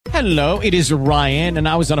Hello, it is Ryan, and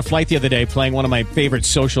I was on a flight the other day playing one of my favorite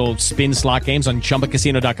social spin slot games on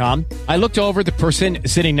ChumbaCasino.com. I looked over at the person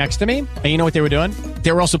sitting next to me, and you know what they were doing?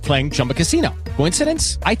 They were also playing Chumba Casino.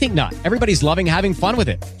 Coincidence? I think not. Everybody's loving having fun with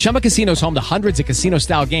it. Chumba Casino is home to hundreds of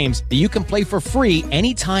casino-style games that you can play for free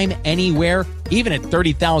anytime, anywhere, even at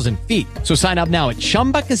 30,000 feet. So sign up now at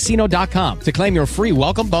ChumbaCasino.com to claim your free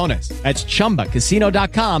welcome bonus. That's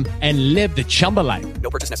ChumbaCasino.com and live the Chumba life.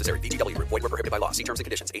 No purchase necessary. VGW. Void where prohibited by law. See terms and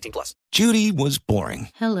conditions. 18+. Judy was boring.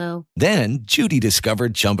 Hello. Then Judy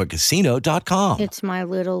discovered ChumbaCasino.com. It's my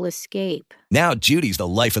little escape. Now Judy's the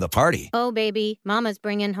life of the party. Oh, baby, mama's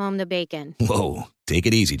bringing home the bacon. Whoa, take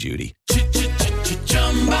it easy, Judy.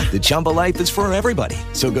 The Chumba life is for everybody.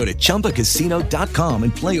 So go to ChumbaCasino.com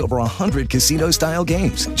and play over 100 casino-style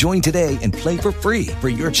games. Join today and play for free for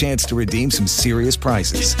your chance to redeem some serious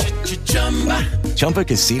prizes.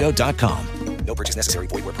 ChumbaCasino.com. No purchase necessary.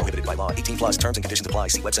 Void where prohibited by law. 18+. Terms and conditions apply.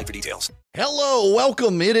 See website for details. Hello,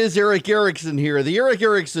 welcome. It is Eric Erickson here, the Eric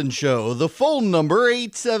Erickson Show. The phone number,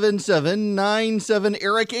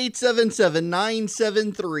 877-97-ERIC,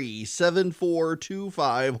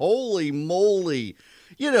 877-973-7425. Holy moly.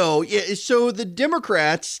 You know, so the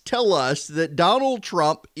Democrats tell us that Donald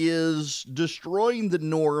Trump is destroying the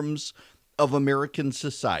norms of American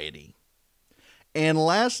society. And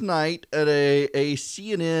last night at a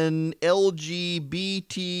CNN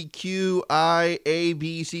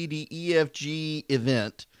LGBTQIABCDEFG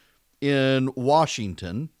event in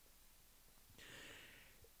Washington,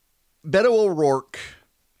 Beto O'Rourke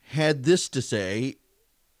had this to say,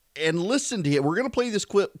 and listen to it. We're going to play this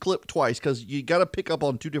clip twice because you got to pick up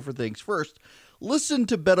on two different things. First, listen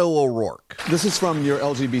to Beto O'Rourke. This is from your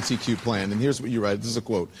LGBTQ plan, and here's what you write. This is a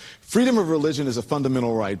quote. Freedom of religion is a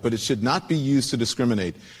fundamental right, but it should not be used to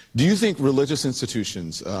discriminate. Do you think religious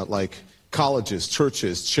institutions like colleges,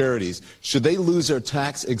 churches, charities, should they lose their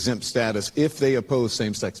tax-exempt status if they oppose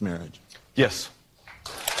same-sex marriage? Yes.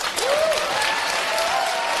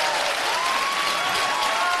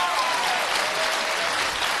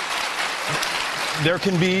 There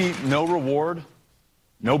can be no reward,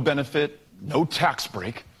 no benefit, no tax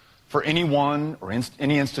break for anyone or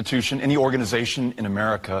any institution, any organization in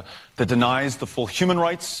America that denies the full human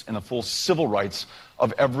rights and the full civil rights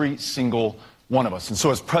of every single one of us. And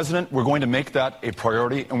so as president, we're going to make that a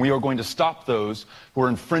priority, and we are going to stop those who are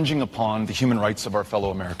infringing upon the human rights of our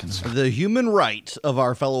fellow Americans. The human rights of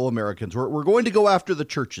our fellow Americans. We're going to go after the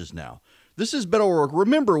churches now. This is Beto O'Rourke.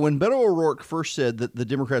 Remember, when Beto O'Rourke first said that the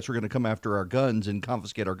Democrats were going to come after our guns and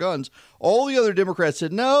confiscate our guns, all the other Democrats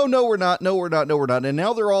said, no, we're not. And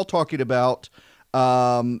now they're all talking about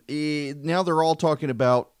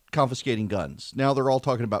confiscating guns. Now they're all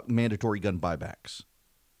talking about mandatory gun buybacks.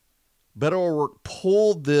 Beto O'Rourke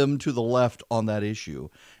pulled them to the left on that issue.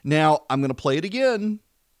 Now, I'm going to play it again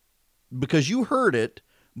because you heard it,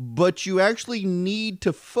 but you actually need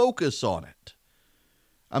to focus on it.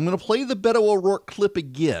 I'm going to play the Beto O'Rourke clip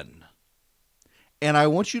again, and I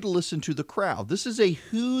want you to listen to the crowd. This is a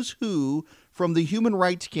who's who from the Human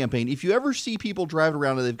Rights Campaign. If you ever see people driving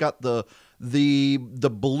around and they've got the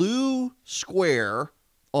blue square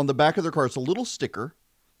on the back of their car, it's a little sticker.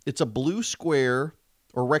 It's a blue square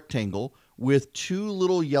or rectangle with two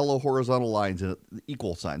little yellow horizontal lines in it,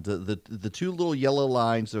 equal signs. The two little yellow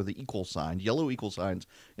lines are the equal sign, yellow equal signs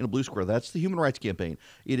in a blue square. That's the Human Rights Campaign.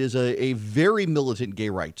 It is a very militant gay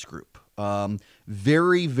rights group.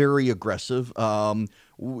 Very, very aggressive.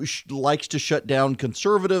 Likes to shut down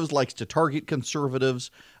conservatives, likes to target conservatives,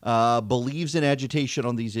 believes in agitation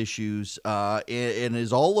on these issues, and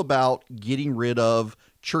is all about getting rid of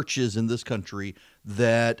churches in this country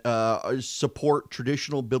that support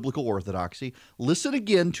traditional biblical orthodoxy. Listen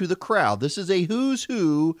again to the crowd. This is a who's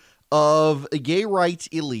who of a gay rights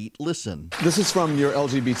elite. Listen. This is from your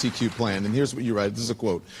LGBTQ plan, and here's what you write. This is a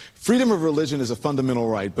quote. Freedom of religion is a fundamental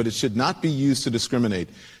right, but it should not be used to discriminate.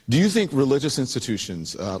 Do you think religious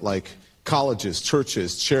institutions like colleges,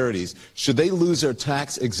 churches, charities, should they lose their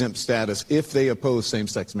tax-exempt status if they oppose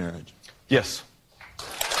same-sex marriage? Yes.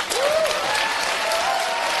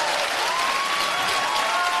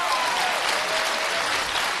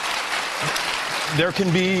 There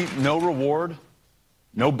can be no reward,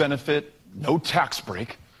 no benefit, no tax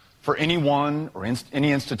break for anyone or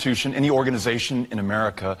any institution, any organization in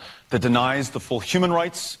America that denies the full human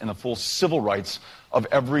rights and the full civil rights of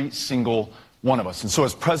every single one of us. And so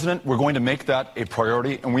as president, we're going to make that a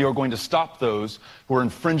priority, and we are going to stop those who are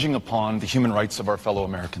infringing upon the human rights of our fellow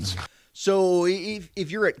Americans. So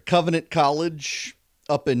if you're at Covenant College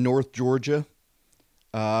up in North Georgia,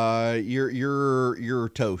 you're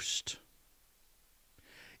toast.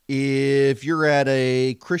 If you're at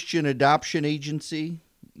a Christian adoption agency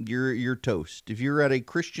you're toast. If you're at a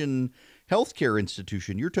Christian healthcare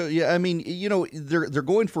institution, you're toast. Yeah, I mean, they're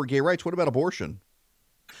going for gay rights. What about abortion?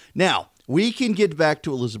 Now, we can get back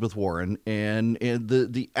to Elizabeth Warren and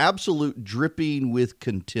the absolute dripping with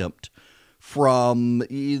contempt from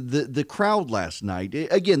the crowd last night.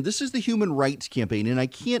 Again, this is the Human Rights Campaign, and I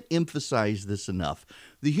can't emphasize this enough.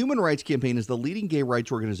 The Human Rights Campaign is the leading gay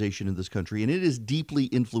rights organization in this country, and it is deeply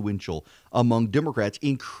influential among Democrats,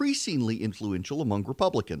 increasingly influential among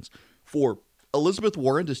Republicans. For Elizabeth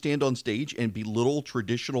Warren to stand on stage and belittle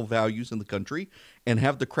traditional values in the country and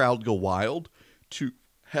have the crowd go wild, to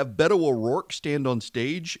have Beto O'Rourke stand on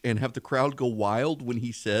stage and have the crowd go wild when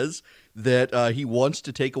he says that he wants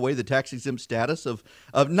to take away the tax-exempt status of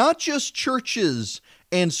not just churches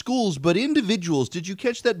and schools, but individuals. Did you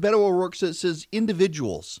catch that? Beto O'Rourke says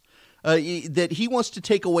individuals, that he wants to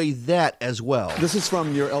take away that as well. This is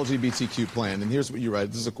from your LGBTQ plan, and here's what you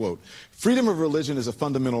write. This is a quote. Freedom of religion is a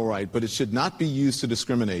fundamental right, but it should not be used to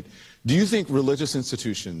discriminate. Do you think religious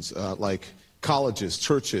institutions like colleges,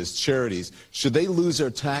 churches, charities, should they lose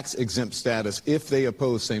their tax-exempt status if they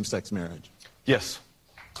oppose same-sex marriage? Yes.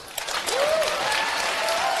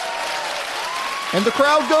 And the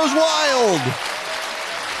crowd goes wild.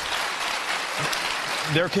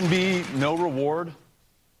 There can be no reward,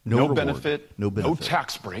 no benefit, no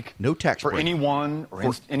tax break, for anyone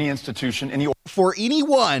or any institution, for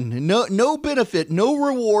anyone, no benefit, no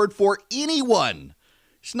reward for anyone.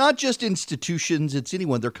 It's not just institutions, it's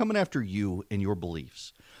anyone. They're coming after you and your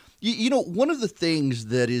beliefs. One of the things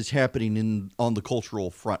that is happening on the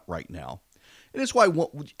cultural front right now, and it's why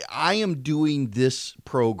I am doing this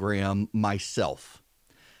program myself.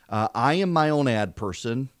 I am my own ad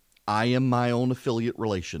person. I am my own affiliate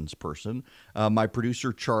relations person. My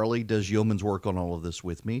producer, Charlie, does yeoman's work on all of this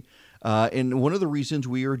with me. And one of the reasons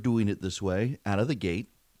we are doing it this way out of the gate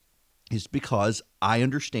is because I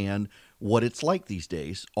understand what it's like these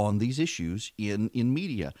days on these issues in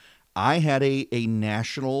media. I had a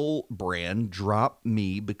national brand drop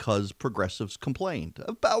me because progressives complained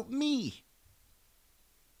about me.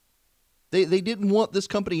 They didn't want this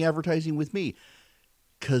company advertising with me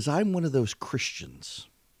because I'm one of those Christians.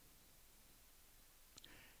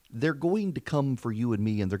 They're going to come for you and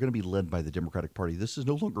me, and they're going to be led by the Democratic Party. This is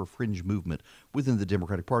no longer a fringe movement within the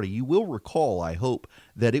Democratic Party. You will recall, I hope,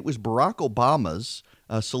 that it was Barack Obama's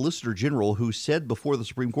Solicitor General who said before the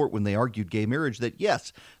Supreme Court when they argued gay marriage that,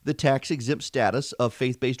 yes, the tax-exempt status of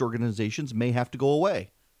faith-based organizations may have to go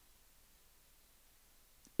away.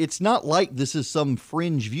 It's not like this is some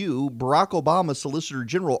fringe view. Barack Obama's Solicitor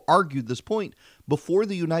General argued this point before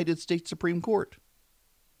the United States Supreme Court.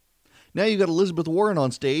 Now you've got Elizabeth Warren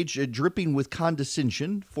on stage dripping with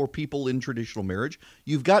condescension for people in traditional marriage.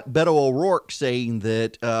 You've got Beto O'Rourke saying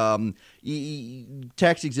that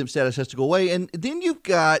tax-exempt status has to go away. And then you've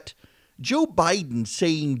got Joe Biden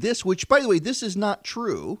saying this, which, by the way, this is not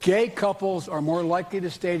true. Gay couples are more likely to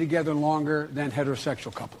stay together longer than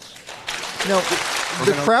heterosexual couples. Now,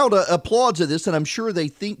 the crowd applauds at this, and I'm sure they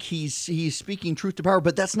think he's speaking truth to power,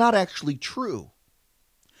 but that's not actually true.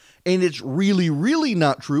 And it's really, really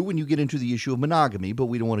not true when you get into the issue of monogamy, but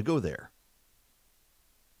we don't want to go there.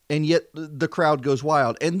 And yet the crowd goes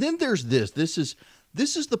wild. And then there's this. This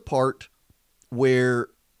is the part where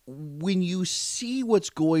when you see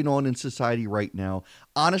what's going on in society right now,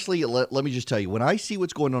 honestly, let me just tell you, when I see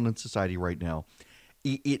what's going on in society right now,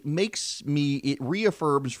 it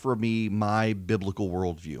reaffirms for me my biblical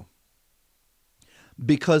worldview.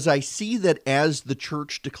 Because I see that as the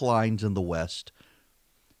church declines in the West,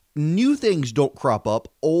 new things don't crop up,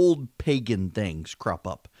 old pagan things crop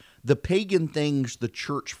up. The pagan things the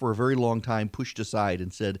church for a very long time pushed aside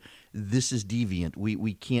and said, this is deviant,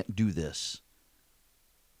 we can't do this.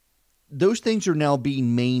 Those things are now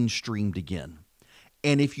being mainstreamed again.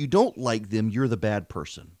 And if you don't like them, you're the bad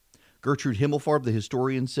person. Gertrude Himmelfarb, the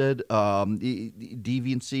historian, said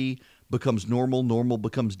deviancy becomes normal, normal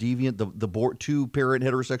becomes deviant. The two-parent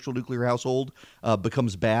heterosexual nuclear household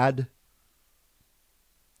becomes bad.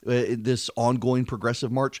 This ongoing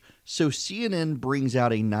progressive march. So CNN brings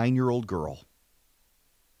out a 9-year-old girl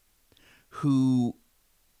who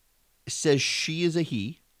says she is a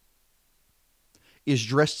he, is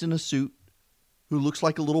dressed in a suit, who looks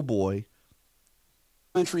like a little boy.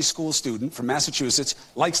 Elementary school student from Massachusetts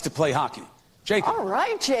likes to play hockey. Jacob. All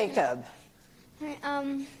right, Jacob.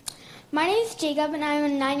 My name is Jacob, and I'm a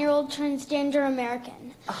 9-year-old transgender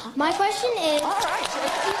American. My question is... All right,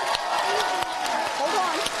 Jacob. Hold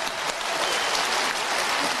on.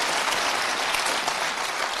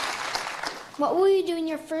 What will you do in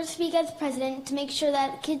your first week as president to make sure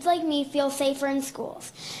that kids like me feel safer in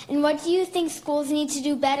schools? And what do you think schools need to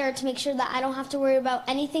do better to make sure that I don't have to worry about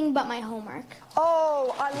anything but my homework?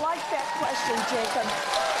 Oh, I like that question, Jacob.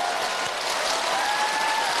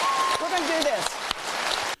 We're going to do this.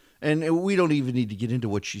 And we don't even need to get into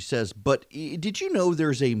what she says, but did you know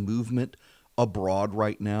there's a movement abroad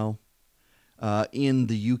right now? In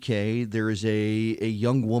the UK, there is a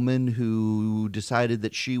young woman who decided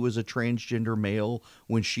that she was a transgender male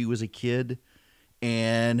when she was a kid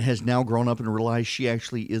and has now grown up and realized she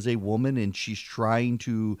actually is a woman, and she's trying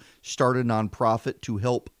to start a nonprofit to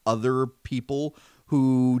help other people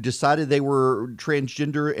who decided they were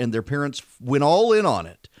transgender and their parents went all in on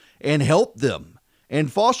it and helped them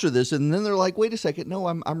and foster this. And then they're like, wait a second, no,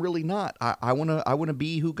 I'm really not. I want to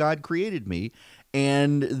be who God created me.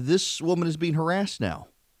 And this woman is being harassed now.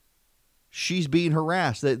 She's being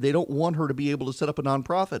harassed. They don't want her to be able to set up a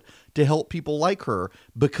nonprofit to help people like her,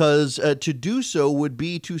 because to do so would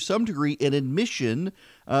be, to some degree, an admission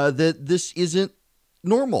that this isn't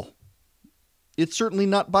normal. It's certainly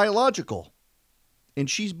not biological. And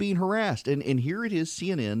she's being harassed. And here it is,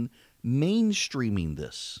 CNN mainstreaming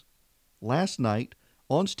this last night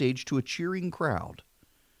on stage to a cheering crowd.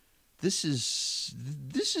 This is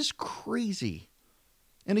crazy.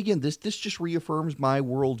 And again, this just reaffirms my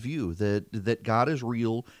worldview that God is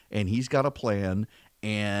real and he's got a plan,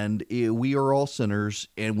 and we are all sinners.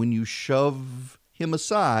 And when you shove him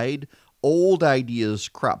aside, old ideas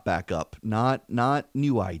crop back up, not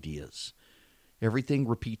new ideas. Everything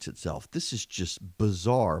repeats itself. This is just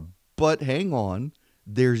bizarre. But hang on,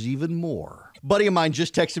 there's even more. A buddy of mine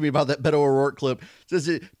just texted me about that Beto O'Rourke clip. It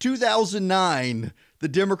says, 2009, the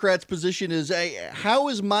Democrats' position is, hey, how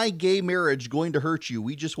is my gay marriage going to hurt you?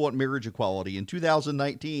 We just want marriage equality. In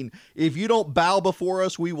 2019, if you don't bow before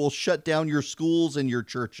us, we will shut down your schools and your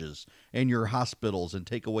churches and your hospitals and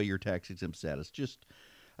take away your tax-exempt status. Just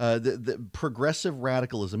the progressive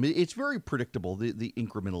radicalism. It's very predictable, the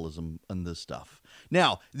incrementalism on this stuff.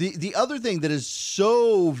 Now, the other thing that is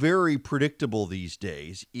so very predictable these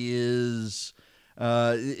days is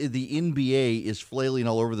the NBA is flailing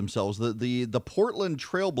all over themselves. The Portland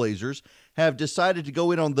Trailblazers have decided to go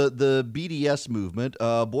in on the BDS movement,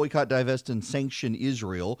 boycott, divest, and sanction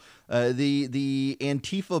Israel. The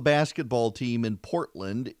Antifa basketball team in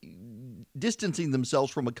Portland distancing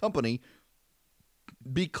themselves from a company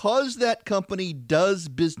because that company does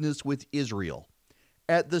business with Israel.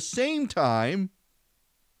 At the same time,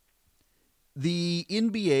 the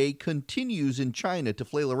NBA continues in China to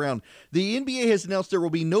flail around. The NBA has announced there will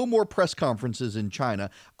be no more press conferences in China.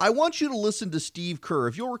 I want you to listen to Steve Kerr.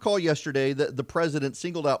 If you'll recall yesterday, the president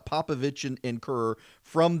singled out Popovich and Kerr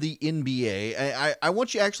from the NBA. I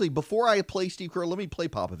want you actually, before I play Steve Kerr, let me play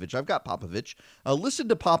Popovich. I've got Popovich. Listen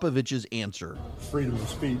to Popovich's answer. Freedom of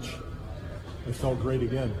speech. I felt great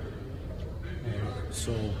again.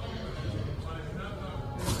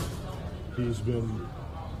 He's been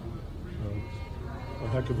a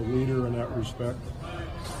heck of a leader in that respect,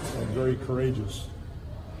 and very courageous.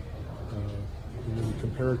 And when you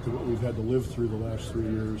compare it to what we've had to live through the last 3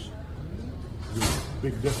 years, there's a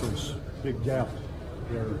big difference, big gap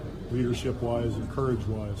there, leadership-wise and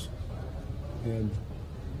courage-wise. And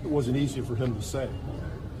it wasn't easy for him to say.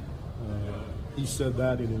 He said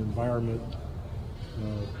that in an environment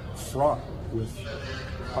fraught with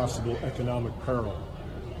possible economic peril.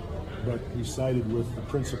 But he sided with the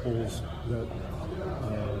principles that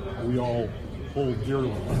we all hold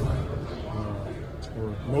dearly,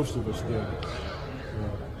 or most of us did,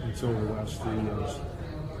 until the last 3 years.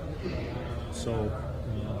 So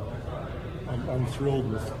I'm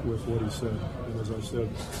thrilled with what he said. And as I said,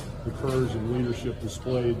 the courage and leadership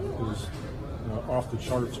displayed is off the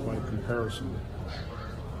charts by comparison.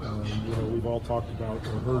 We've all talked about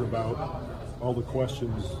or heard about all the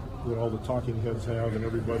questions that all the talking heads have and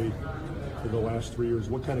everybody for the last 3 years.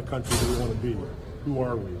 What kind of country do we want to be? Who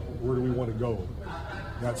are we? Where do we want to go?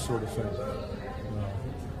 That sort of thing.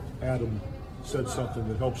 Adam said something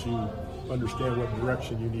that helps you understand what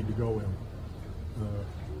direction you need to go in,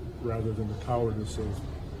 rather than the cowardice of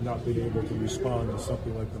not being able to respond to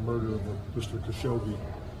something like the murder of Mr. Khashoggi.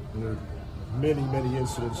 And there are many, many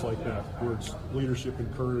incidents like that where it's leadership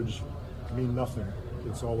and courage mean nothing.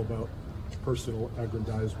 It's all about personal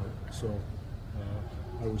aggrandizement. So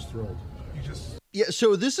I was thrilled. Yeah,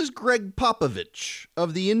 so this is Greg Popovich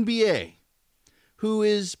of the NBA, who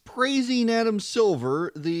is praising Adam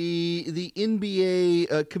Silver, the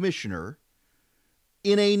NBA commissioner,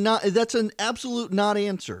 that's an absolute not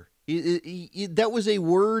answer. That was a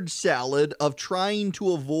word salad of trying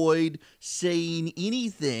to avoid saying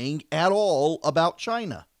anything at all about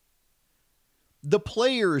China. The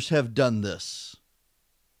players have done this.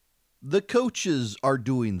 The coaches are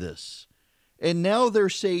doing this. And now they're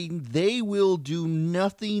saying they will do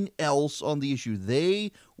nothing else on the issue.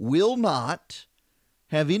 They will not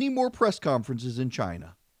have any more press conferences in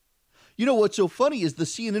China. You know what's so funny is the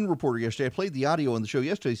CNN reporter yesterday, I played the audio on the show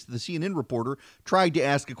yesterday, the CNN reporter tried to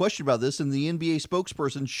ask a question about this, and the NBA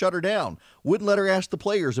spokesperson shut her down, wouldn't let her ask the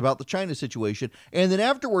players about the China situation. And then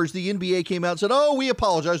afterwards, the NBA came out and said, oh, we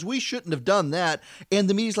apologize, we shouldn't have done that. And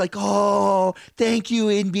the media's like, oh, thank you,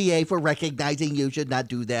 NBA, for recognizing you should not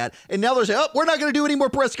do that. And now they're saying, oh, we're not going to do any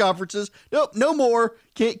more press conferences. Nope, no more.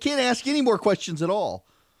 Can't ask any more questions at all.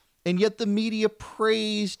 And yet the media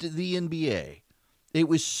praised the NBA. It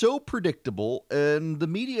was so predictable, and the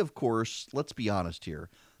media, of course, let's be honest here,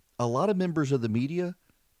 a lot of members of the media,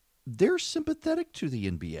 they're sympathetic to the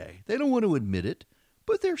NBA. They don't want to admit it,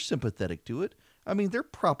 but they're sympathetic to it. I mean, they're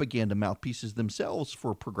propaganda mouthpieces themselves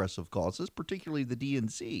for progressive causes, particularly the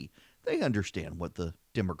DNC. They understand what the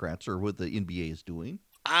Democrats or what the NBA is doing.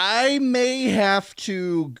 I may have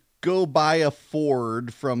to go buy a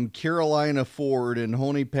Ford from Carolina Ford in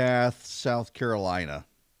Honey Path, South Carolina.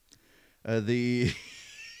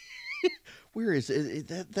 Where is it?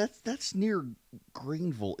 That's near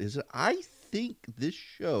Greenville, is it? I think this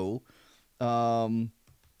show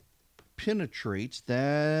penetrates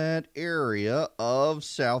that area of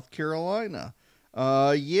South Carolina.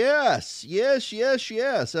 Yes.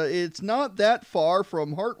 It's not that far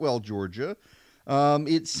from Hartwell, Georgia.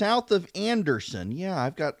 It's south of Anderson. Yeah, I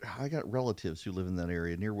got relatives who live in that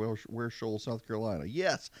area near Ware Shoals, South Carolina.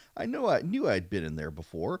 Yes, I knew I'd been there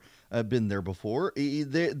before.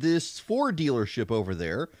 This Ford dealership over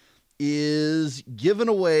there is giving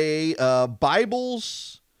away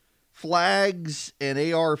Bibles, flags, and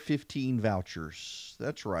AR-15 vouchers.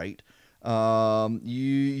 That's right.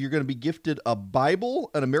 You're going to be gifted a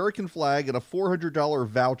Bible, an American flag, and a $400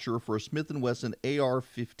 voucher for a Smith & Wesson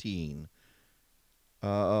AR-15.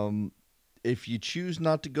 If you choose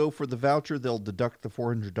not to go for the voucher, they'll deduct the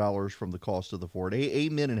 $400 from the cost of the Ford.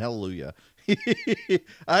 Amen and hallelujah.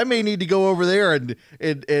 I may need to go over there and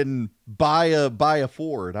buy a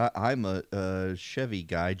Ford. I'm a Chevy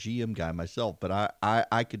guy, GM guy myself, but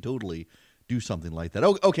I could totally do something like that.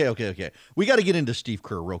 Okay. We got to get into Steve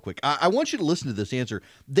Kerr real quick. I want you to listen to this answer.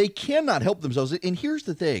 They cannot help themselves. And here's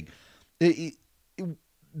the thing.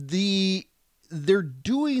 They're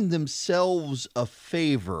doing themselves a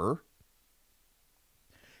favor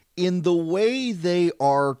in the way they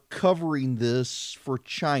are covering this for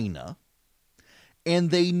China. And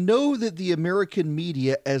they know that the American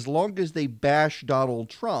media, as long as they bash Donald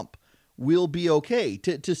Trump, will be okay.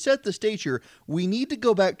 To set the stage here, we need to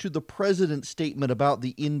go back to the president's statement about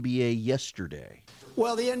the NBA yesterday.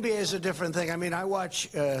 Well, the NBA is a different thing. I mean, I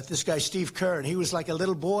watch this guy, Steve Kerr, and he was like a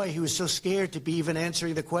little boy. He was so scared to be even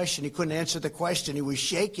answering the question. He couldn't answer the question. He was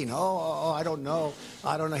shaking. I don't know.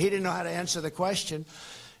 He didn't know how to answer the question.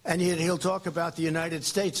 And yet he'll talk about the United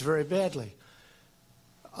States very badly.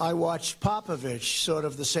 I watched Popovich, sort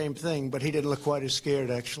of the same thing, but he didn't look quite as scared,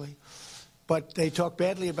 actually. But they talk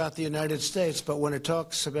badly about the United States, but when it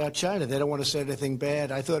talks about China, they don't want to say anything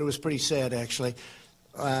bad. I thought it was pretty sad, actually.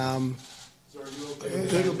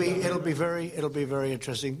 It'll be very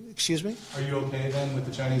interesting. Excuse me? Are you okay then with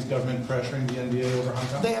the Chinese government pressuring the NBA over Hong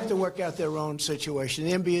Kong? They have to work out their own situation.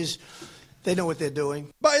 The NBA they know what they're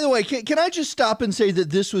doing. By the way, can I just stop and say that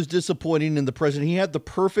this was disappointing in the president? He had the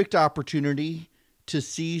perfect opportunity to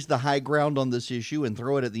seize the high ground on this issue and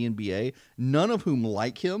throw it at the NBA, none of whom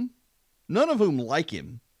like him.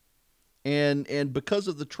 And because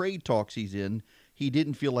of the trade talks he's in, he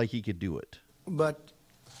didn't feel like he could do it. But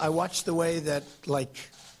I watched the way that, like,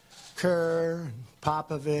 Kerr, and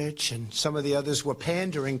Popovich, and some of the others were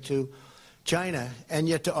pandering to China, and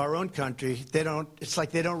yet to our own country, it's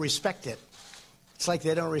like they don't respect it.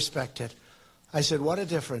 I said, what a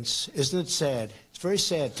difference. Isn't it sad? It's very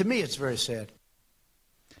sad. To me, it's very sad.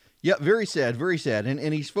 Yeah, very sad, very sad.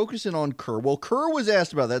 And he's focusing on Kerr. Well, Kerr was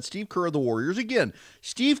asked about that. Steve Kerr of the Warriors. Again,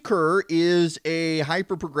 Steve Kerr is a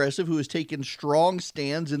hyper-progressive who has taken strong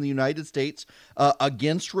stands in the United States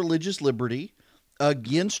against religious liberty,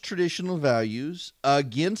 against traditional values,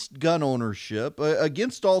 against gun ownership,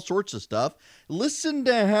 against all sorts of stuff. Listen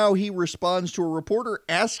to how he responds to a reporter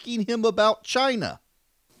asking him about China.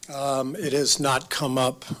 It has not come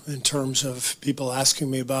up in terms of people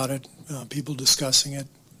asking me about it, people discussing it.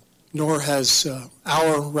 Nor has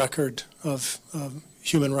our record of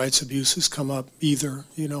human rights abuses come up either.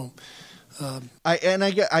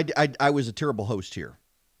 I was a terrible host here.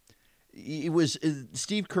 It was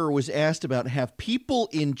Steve Kerr was asked about have people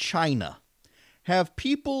in China asked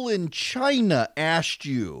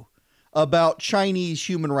you about Chinese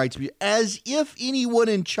human rights, as if anyone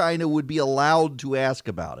in China would be allowed to ask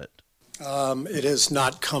about it. It has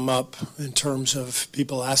not come up in terms of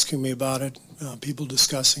people asking me about it, people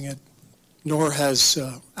discussing it, nor has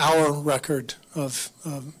our record of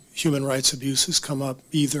human rights abuses come up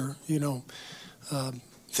either.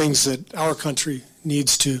 Things that our country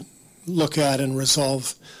needs to look at and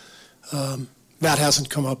resolve, that hasn't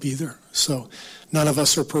come up either. So none of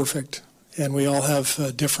us are perfect, and we all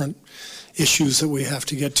have different issues that we have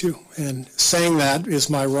to get to. And saying that is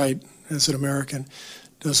my right as an American.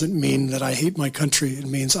 Doesn't mean that I hate my country. It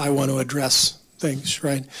means I want to address things,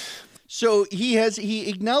 right? So he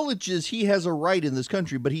acknowledges he has a right in this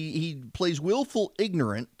country, but he plays willfully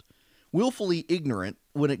ignorant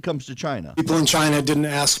when it comes to China. People in China didn't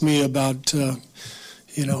ask me about,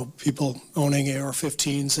 people owning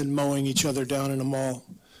AR-15s and mowing each other down in a mall.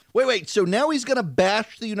 Wait. So now he's going to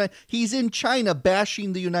bash he's in China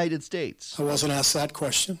bashing the United States. I wasn't asked that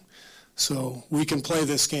question. So we can play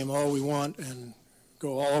this game all we want and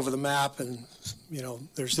go all over the map, and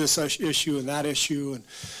there's this issue and that issue,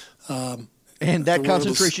 and that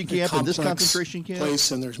concentration camp and this concentration camp place,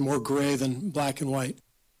 and there's more gray than black and white.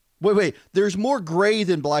 Wait, there's more gray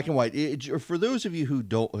than black and white. For those of you who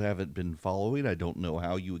haven't been following, I don't know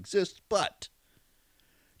how you exist, but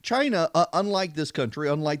China, unlike this country,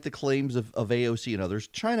 unlike the claims of AOC and others,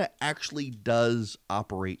 China actually does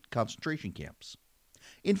operate concentration camps.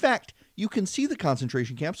 In fact, you can see the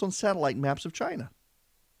concentration camps on satellite maps of China.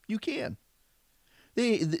 You can.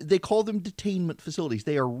 They call them detainment facilities.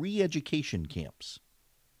 They are re-education camps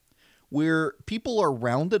where people are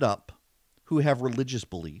rounded up who have religious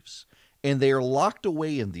beliefs, and they are locked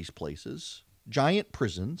away in these places, giant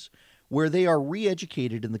prisons, where they are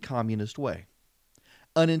re-educated in the communist way.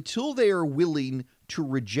 And until they are willing to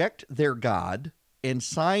reject their God and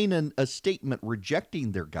sign a statement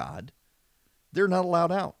rejecting their God, they're not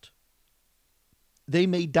allowed out. They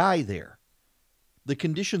may die there. The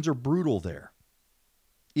conditions are brutal there.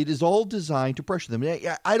 It is all designed to pressure them.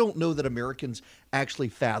 I don't know that Americans actually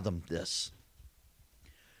fathom this.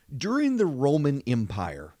 During the Roman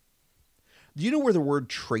Empire, do you know where the word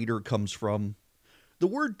traitor comes from? The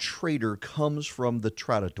word traitor comes from the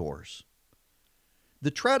traditores.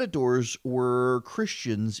 The traditores were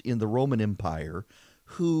Christians in the Roman Empire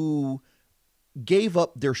who gave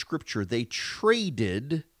up their scripture. They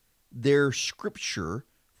traded their scripture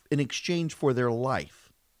in exchange for their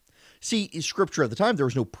life. See, scripture at the time, there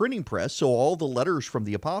was no printing press, so all the letters from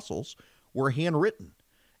the apostles were handwritten.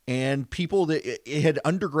 And people that had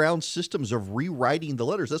underground systems of rewriting the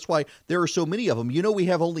letters. That's why there are so many of them. We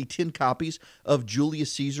have only 10 copies of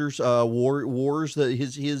Julius Caesar's wars,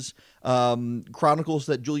 his chronicles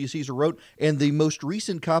that Julius Caesar wrote. And the most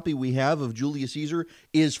recent copy we have of Julius Caesar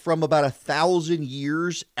is from about 1,000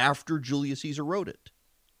 years after Julius Caesar wrote it.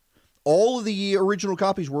 All of the original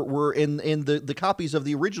copies were and the copies of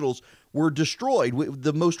the originals were destroyed.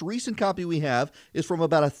 The most recent copy we have is from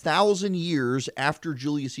about 1,000 years after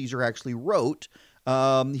Julius Caesar actually wrote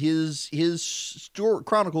his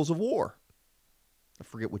chronicles of war. I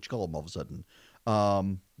forget what you call them all of a sudden.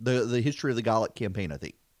 The history of the Gallic campaign, I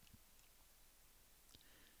think.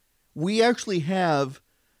 We actually have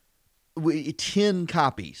 10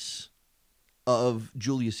 copies of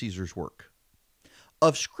Julius Caesar's work.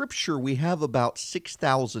 Of Scripture, we have about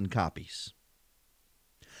 6,000 copies.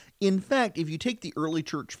 In fact, if you take the early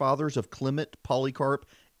church fathers of Clement, Polycarp,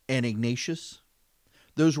 and Ignatius,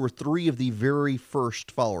 those were three of the very first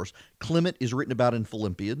followers. Clement is written about in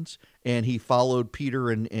Philippians, and he followed Peter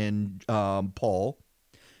and Paul.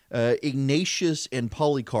 Ignatius and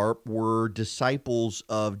Polycarp were disciples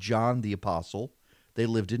of John the Apostle. They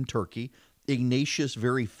lived in Turkey. Ignatius,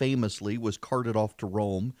 very famously, was carted off to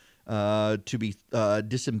Rome to be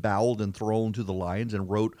disemboweled and thrown to the lions, and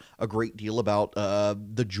wrote a great deal about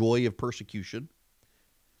the joy of persecution.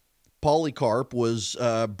 Polycarp was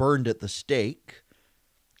burned at the stake.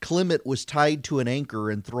 Clement was tied to an anchor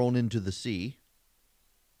and thrown into the sea.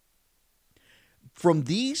 From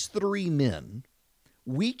these three men,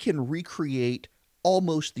 we can recreate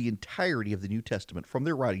almost the entirety of the New Testament from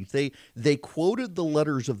their writings. They quoted the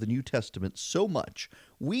letters of the New Testament so much,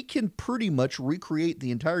 we can pretty much recreate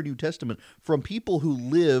the entire New Testament from people who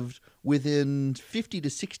lived within 50 to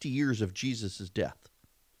 60 years of Jesus' death.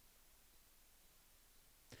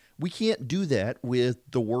 We can't do that with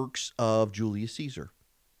the works of Julius Caesar.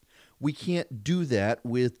 We can't do that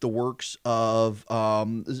with the works of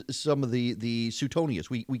some of the Suetonius.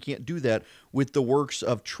 We can't do that with the works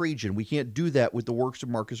of Trajan. We can't do that with the works of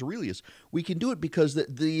Marcus Aurelius. We can do it because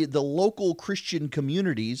the local Christian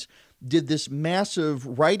communities did this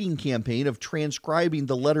massive writing campaign of transcribing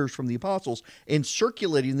the letters from the apostles and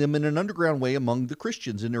circulating them in an underground way among the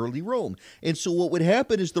Christians in early Rome. And so what would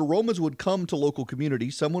happen is the Romans would come to local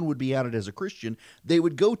communities. Someone would be outed as a Christian. They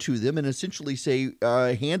would go to them and essentially say,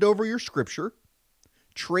 hand over your scripture,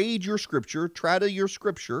 trade your scripture, trade your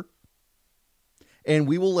scripture, and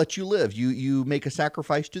we will let you live. You make a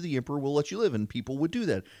sacrifice to the emperor, we'll let you live. And people would do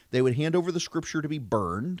that. They would hand over the scripture to be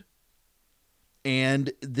burned,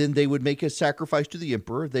 and then they would make a sacrifice to the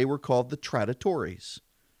emperor. They were called the traditores,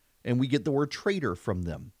 and we get the word traitor from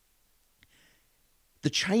them. The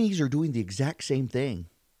Chinese are doing the exact same thing.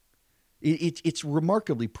 It's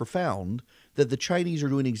remarkably profound that the Chinese are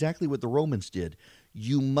doing exactly what the Romans did.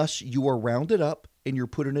 You are rounded up and you're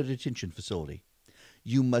put in a detention facility.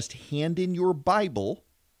 You must hand in your Bible,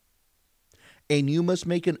 and you must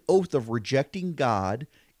make an oath of rejecting God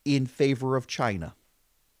in favor of China.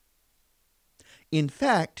 In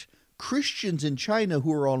fact, Christians in China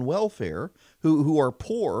who are on welfare, who are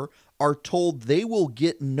poor, are told they will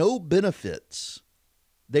get no benefits,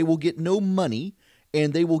 they will get no money,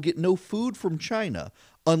 and they will get no food from China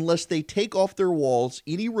unless they take off their walls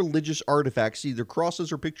any religious artifacts, either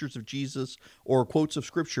crosses or pictures of Jesus or quotes of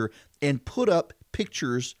Scripture, and put up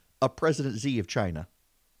pictures of President Xi of China.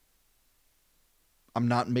 I'm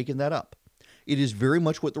not making that up. It is very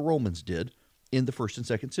much what the Romans did in the 1st and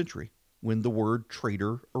 2nd century, when the word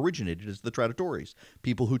traitor originated as the traditores,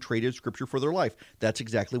 people who traded Scripture for their life. That's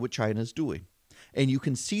exactly what China is doing. And you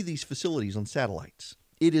can see these facilities on satellites.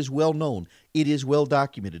 It is well known. It is well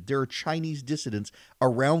documented. There are Chinese dissidents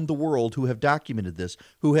around the world who have documented this,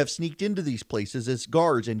 who have sneaked into these places as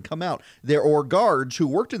guards and come out. There are guards who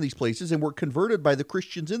worked in these places and were converted by the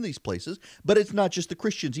Christians in these places. But it's not just the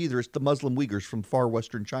Christians either. It's the Muslim Uyghurs from far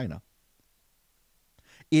western China.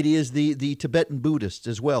 It is the Tibetan Buddhists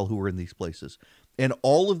as well who are in these places. And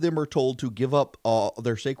all of them are told to give up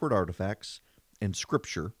their sacred artifacts and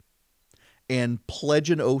Scripture and pledge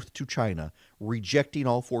an oath to China, rejecting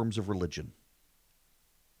all forms of religion.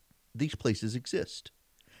 These places exist.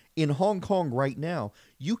 In Hong Kong right now,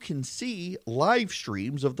 you can see live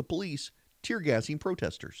streams of the police tear gassing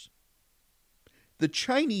protesters. The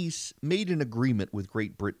Chinese made an agreement with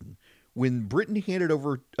Great Britain when Britain handed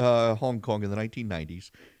over Hong Kong in the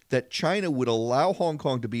 1990s that China would allow Hong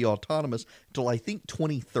Kong to be autonomous until I think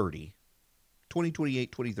 2030,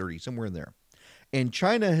 2028, 2030, somewhere in there. And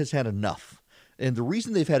China has had enough. And the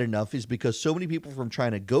reason they've had enough is because so many people from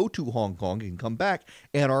China go to Hong Kong and come back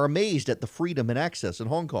and are amazed at the freedom and access in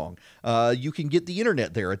Hong Kong. You can get the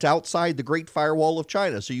internet there. It's outside the Great Firewall of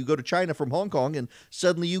China. So you go to China from Hong Kong and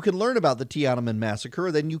suddenly you can learn about the Tiananmen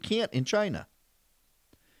Massacre. Then you can't in China.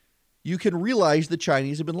 You can realize the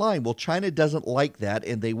Chinese have been lying. Well, China doesn't like that,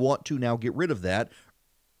 and they want to now get rid of that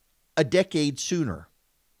a decade sooner.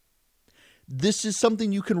 This is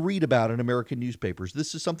something you can read about in American newspapers.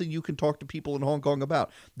 This is something you can talk to people in Hong Kong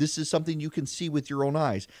about. This is something you can see with your own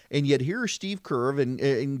eyes. And yet here are Steve Kerr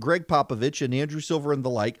and Greg Popovich and Andrew Silver and the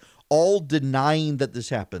like, all denying that this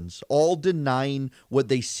happens, all denying what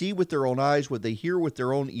they see with their own eyes, what they hear with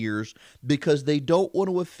their own ears, because they don't want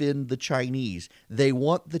to offend the Chinese. They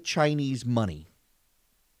want the Chinese money.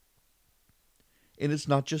 And it's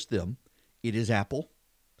not just them. It is Apple.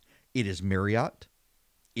 It is Marriott.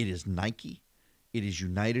 It is Nike. It is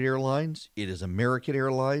United Airlines. It is American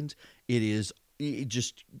Airlines. It is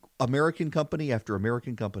just American company after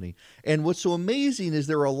American company. And what's so amazing is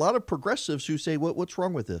there are a lot of progressives who say, what's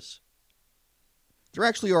wrong with this? There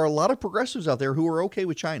actually are a lot of progressives out there who are okay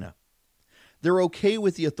with China. They're okay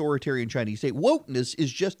with the authoritarian Chinese state. Wokeness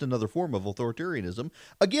is just another form of authoritarianism.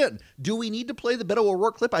 Again, do we need to play the Beto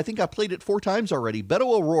O'Rourke clip? I think I played it 4 times already.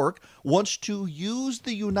 Beto O'Rourke wants to use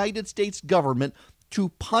the United States government to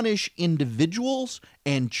punish individuals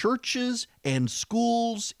and churches and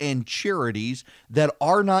schools and charities that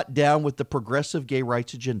are not down with the progressive gay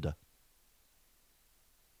rights agenda.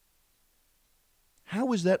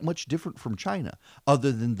 How is that much different from China,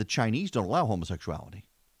 other than the Chinese don't allow homosexuality?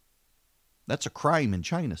 That's a crime in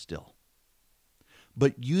China still.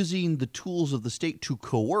 But using the tools of the state to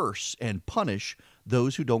coerce and punish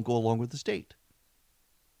those who don't go along with the state.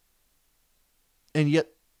 And yet,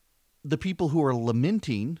 the people who are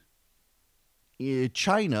lamenting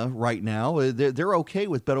China right now, they're okay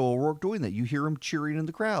with Beto O'Rourke doing that. You hear him cheering in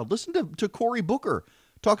the crowd. Listen to Cory Booker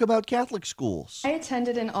talk about Catholic schools. I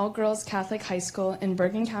attended an all-girls Catholic high school in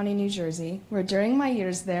Bergen County, New Jersey, where during my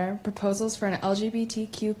years there, proposals for an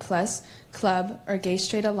LGBTQ+ club or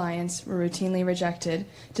gay-straight alliance were routinely rejected,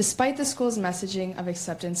 despite the school's messaging of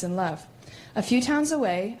acceptance and love. A few towns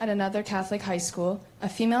away, at another Catholic high school, a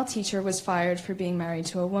female teacher was fired for being married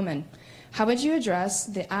to a woman. How would you address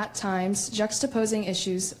the, at times, juxtaposing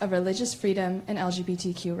issues of religious freedom and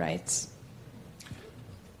LGBTQ rights?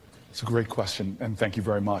 It's a great question, and thank you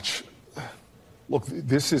very much. Look,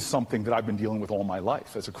 this is something that I've been dealing with all my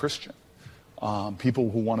life as a Christian. People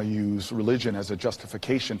who want to use religion as a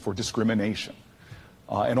justification for discrimination,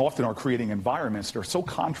 and often are creating environments that are so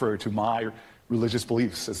contrary to my religious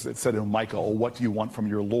beliefs, as it said in Micah, or what do you want from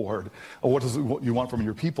your Lord, or what you want from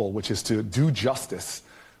your people, which is to do justice,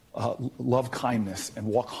 love kindness, and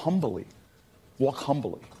walk humbly. Walk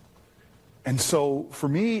humbly. And so for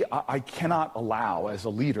me, I cannot allow as a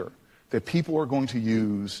leader that people are going to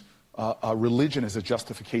use religion as a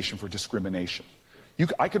justification for discrimination.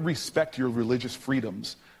 I could respect your religious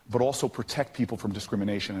freedoms, but also protect people from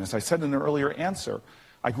discrimination. And as I said in an earlier answer,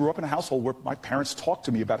 I grew up in a household where my parents talked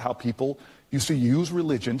to me about how people used to use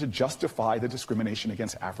religion to justify the discrimination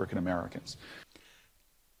against African Americans.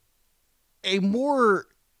 A more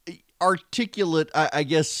articulate, I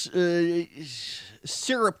guess,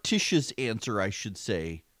 surreptitious answer, I should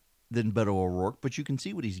say, than Beto O'Rourke, but you can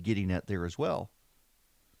see what he's getting at there as well.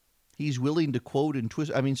 He's willing to quote and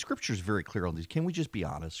twist. I mean, Scripture is very clear on these. Can we just be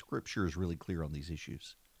honest? Scripture is really clear on these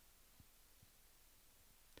issues.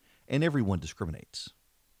 And everyone discriminates.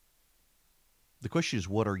 The question is,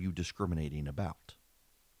 what are you discriminating about?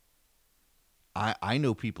 I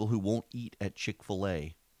know people who won't eat at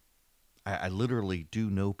Chick-fil-A. I literally do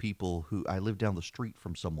know people who, I live down the street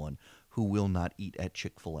from someone who will not eat at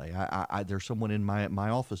Chick-fil-A. There's someone in my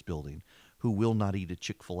office building who will not eat at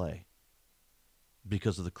Chick-fil-A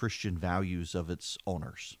because of the Christian values of its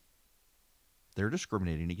owners. They're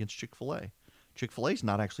discriminating against Chick-fil-A. Chick-fil-A is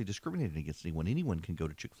not actually discriminating against anyone. Anyone can go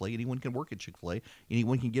to Chick-fil-A. Anyone can work at Chick-fil-A.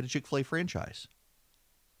 Anyone can get a Chick-fil-A franchise.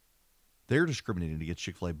 They're discriminating against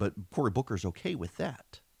Chick-fil-A, but Cory Booker's okay with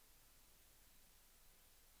that.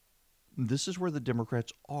 This is where the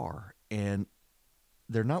Democrats are, and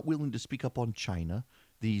they're not willing to speak up on China.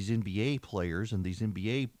 These NBA players and these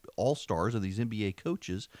NBA all-stars and these NBA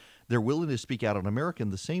coaches, they're willing to speak out on America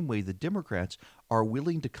in the same way the Democrats are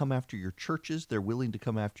willing to come after your churches. They're willing to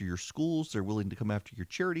come after your schools. They're willing to come after your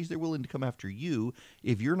charities. They're willing to come after you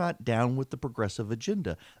if you're not down with the progressive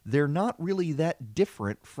agenda. They're not really that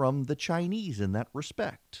different from the Chinese in that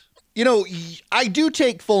respect. You know, I do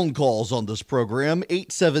take phone calls on this program,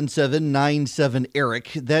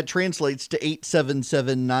 877-97-ERIC. That translates to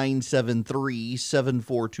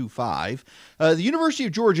 877-973-7425. The University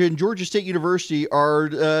of Georgia and Georgia State University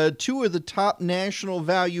are two of the top national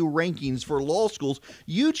value rankings for law schools.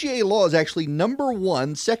 UGA Law is actually number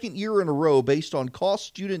one, second year in a row, based on cost,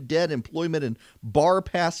 student debt, employment, and bar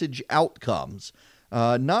passage outcomes.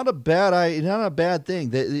 Not a bad thing.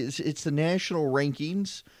 It's the national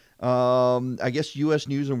rankings. I guess U.S.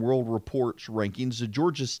 News and World Report's rankings. The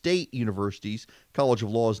Georgia State University's College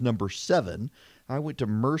of Law is number 7. I went to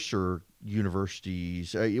Mercer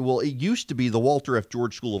University's. It used to be the Walter F.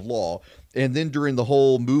 George School of Law, and then during the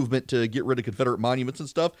whole movement to get rid of Confederate monuments and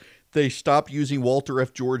stuff, they stopped using Walter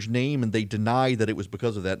F. George name, and they denied that it was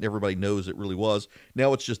because of that, and everybody knows it really was.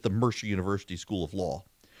 Now it's just the Mercer University School of Law.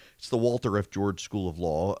 It's the Walter F. George School of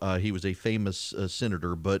Law. He was a famous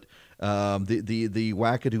senator, but the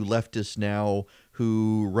wackadoo leftists now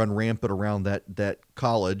who run rampant around that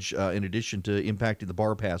college, in addition to impacting the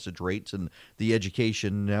bar passage rates and the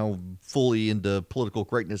education, now fully into political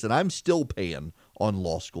correctness. And I'm still paying on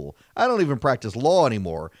law school. I don't even practice law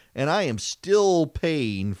anymore, and I am still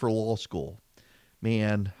paying for law school.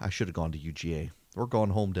 Man, I should have gone to UGA. Or gone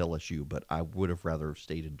home to LSU, but I would have rather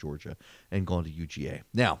stayed in Georgia and gone to UGA.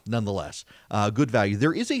 Now, nonetheless, good value.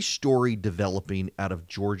 There is a story developing out of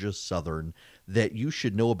Georgia Southern that you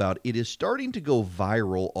should know about. It is starting to go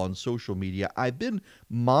viral on social media. I've been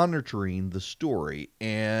monitoring the story,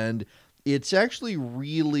 and it's actually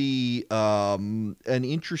really an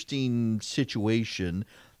interesting situation.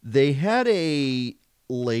 They had a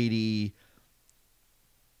lady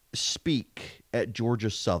speak at Georgia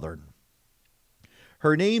Southern.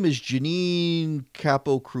 Her name is Janine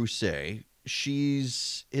Capo-Cruce.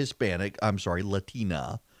 She's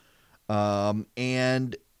Latina.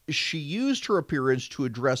 And she used her appearance to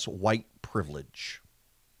address white privilege.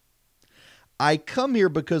 I come here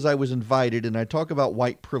because I was invited, and I talk about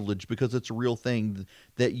white privilege because it's a real thing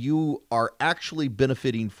that you are actually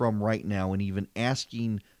benefiting from right now, and even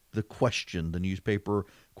asking the question. The newspaper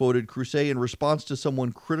quoted Cruce in response to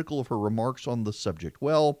someone critical of her remarks on the subject.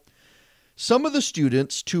 Well, some of the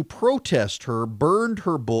students, to protest her, burned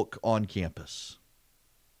her book on campus.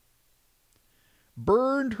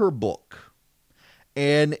 Burned her book.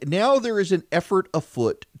 And now there is an effort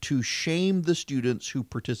afoot to shame the students who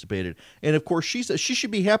participated. And of course, she says she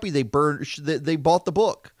should be happy they bought the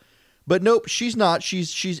book. But nope, she's not.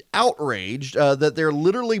 She's outraged that they're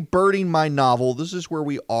literally burning my novel. This is where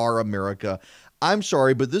we are, America. I'm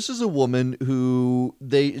sorry, but this is a woman who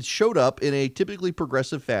they showed up in a typically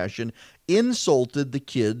progressive fashion, insulted the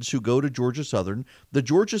kids who go to Georgia Southern. The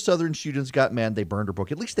Georgia Southern students got mad. They burned her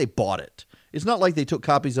book. At least they bought it. It's not like they took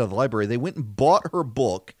copies out of the library. They went and bought her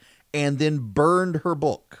book and then burned her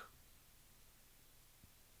book.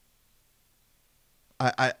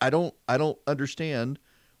 I don't understand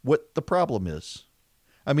what the problem is.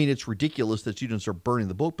 I mean, it's ridiculous that students are burning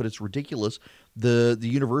the book, but it's ridiculous the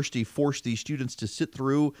university forced these students to sit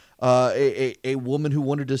through a woman who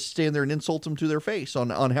wanted to stand there and insult them to their face on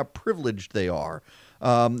how privileged they are.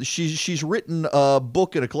 She's written a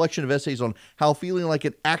book and a collection of essays on how feeling like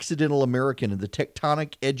an accidental American and the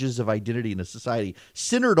tectonic edges of identity in a society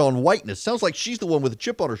centered on whiteness. Sounds like she's the one with a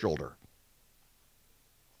chip on her shoulder.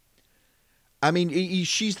 I mean,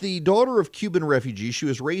 she's the daughter of Cuban refugees. She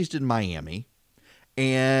was raised in Miami,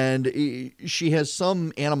 and she has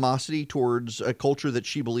some animosity towards a culture that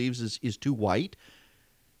she believes is too white.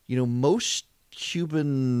 You know, most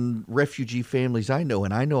Cuban refugee families I know,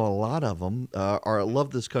 and I know a lot of them,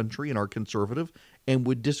 love this country and are conservative and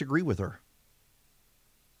would disagree with her.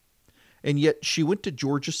 And yet she went to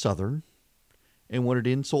Georgia Southern and wanted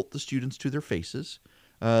to insult the students to their faces.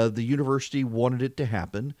 The university wanted it to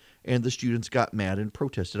happen, and the students got mad and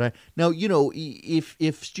protested. Now, you know,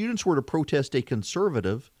 if students were to protest a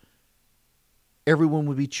conservative, everyone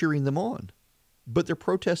would be cheering them on. But they're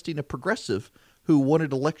protesting a progressive who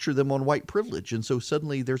wanted to lecture them on white privilege, and so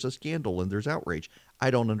suddenly there's a scandal and there's outrage.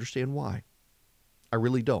 I don't understand why. I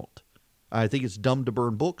really don't. I think it's dumb to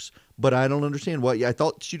burn books, but I don't understand why. I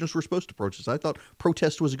thought students were supposed to protest. I thought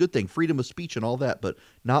protest was a good thing, freedom of speech and all that, but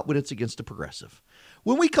not when it's against a progressive.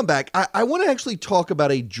 When we come back, I want to actually talk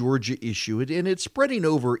about a Georgia issue, and it's spreading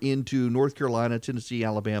over into North Carolina, Tennessee,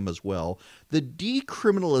 Alabama as well. The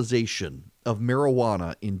decriminalization of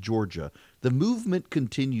marijuana in Georgia. The movement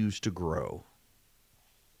continues to grow.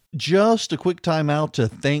 Just a quick time out to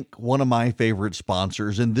thank one of my favorite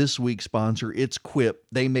sponsors, and this week's sponsor, it's Quip.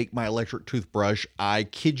 They make my electric toothbrush. I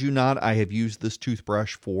kid you not, I have used this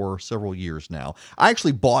toothbrush for several years now. I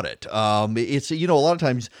actually bought it. It's, you know, a lot of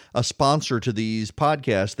times a sponsor to these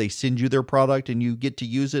podcasts, they send you their product and you get to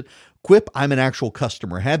use it. Quip, I'm an actual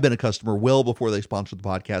customer, have been a customer well before they sponsored the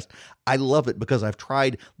podcast. I love it because I've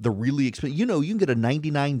tried the really expensive, you know, you can get a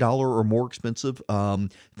 $99 or more expensive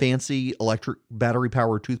fancy electric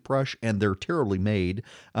battery-powered toothbrush, and they're terribly made,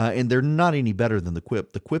 and they're not any better than the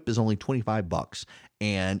Quip. The Quip is only $25,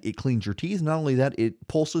 and it cleans your teeth. Not only that, it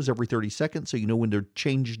pulses every 30 seconds, so you know when to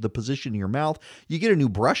change the position in your mouth. You get a new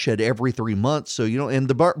brush head every 3 months, so you know, and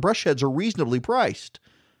the brush heads are reasonably priced.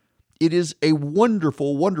 It is a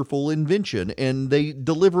wonderful, wonderful invention, and they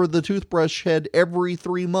deliver the toothbrush head every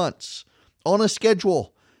 3 months on a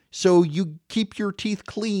schedule. So you keep your teeth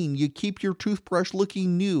clean. You keep your toothbrush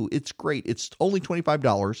looking new. It's great. It's only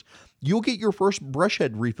 $25. You'll get your first brush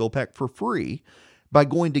head refill pack for free by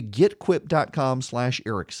going to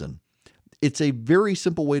getquip.com/Erickson. It's a very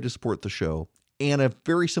simple way to support the show and a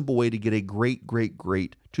very simple way to get a great, great,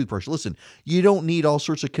 great toothbrush. Listen, you don't need all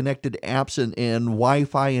sorts of connected apps and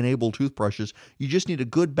Wi-Fi enabled toothbrushes. You just need a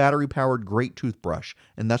good battery-powered great toothbrush,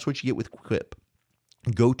 and that's what you get with Quip.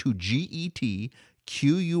 Go to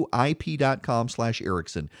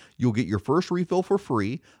getquip.com/Erickson. You'll get your first refill for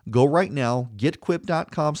free. Go right now,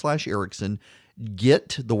 getquip.com/Erickson.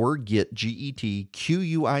 Get, the word get,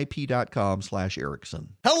 getquip.com/Erickson.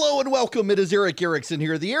 Hello and welcome. It is Eric Erickson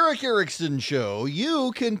here, the Eric Erickson Show.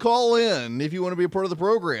 You can call in if you want to be a part of the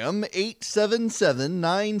program.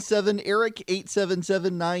 877-97-ERIC,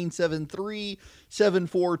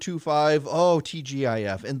 877-973-7425. Oh,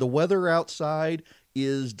 TGIF. And the weather outside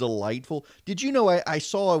is delightful. Did you know I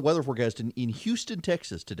saw a weather forecast in Houston,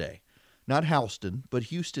 Texas today? Not Houston, but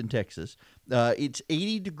Houston, Texas. It's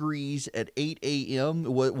 80 degrees at 8 a.m.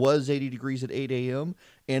 It was 80 degrees at 8 a.m.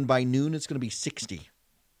 And by noon, it's going to be 60.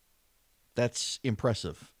 That's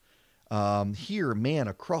impressive. Here, man,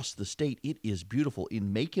 across the state, it is beautiful.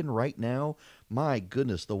 In Macon right now, my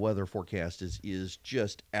goodness, the weather forecast is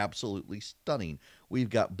just absolutely stunning.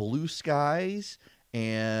 We've got blue skies,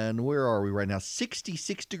 and where are we right now?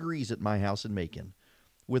 66 degrees at my house in Macon,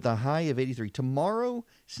 with a high of 83. Tomorrow,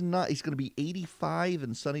 it's going to be 85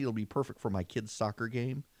 and sunny. It'll be perfect for my kids' soccer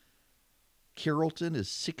game. Carrollton is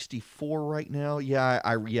 64 right now.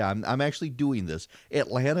 I'm actually doing this.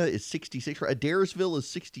 Atlanta is 66. Adairsville is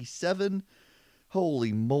 67.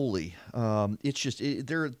 Holy moly. It's just,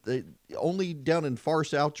 they're only down in far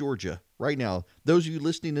south Georgia right now. Those of you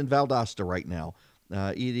listening in Valdosta right now,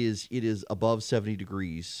 it is above 70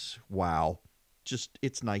 degrees. Wow.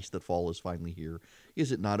 it's nice that fall is finally here,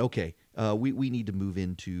 is it not? Okay, we need to move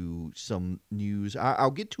into some news.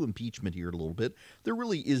 I'll get to impeachment here in a little bit. There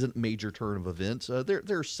really isn't major turn of events.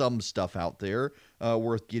 There's some stuff out there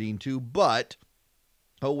worth getting to, but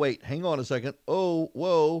oh wait, hang on a second. Oh,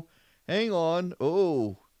 whoa, hang on.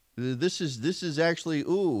 Oh, this is actually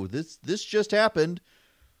this just happened.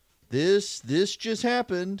 This just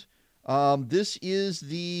happened. This is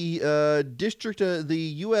the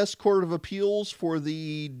the U.S. Court of Appeals for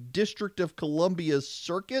the District of Columbia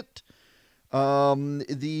Circuit.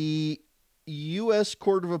 The U.S.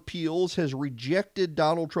 Court of Appeals has rejected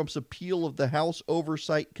Donald Trump's appeal of the House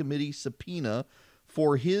Oversight Committee subpoena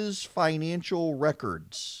for his financial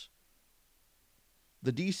records.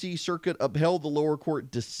 The D.C. Circuit upheld the lower court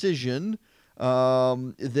decision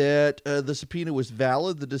that the subpoena was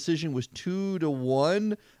valid. The decision was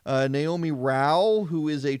 2-1. Naomi Rao, who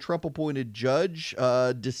is a Trump-appointed judge,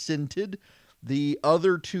 dissented. The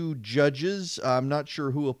other two judges, I'm not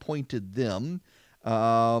sure who appointed them,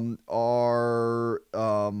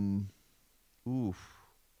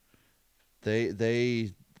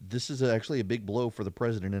 this is actually a big blow for the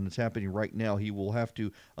president, and it's happening right now. He will have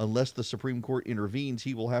to, unless the Supreme Court intervenes,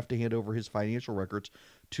 he will have to hand over his financial records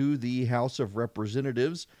to the House of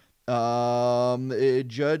Representatives.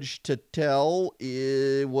 Judge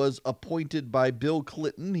Tatel was appointed by Bill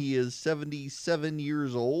Clinton. He is 77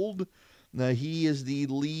 years old. Now, he is the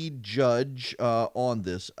lead judge on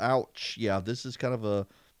this. Ouch. Yeah, this is kind of a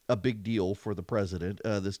big deal for the president.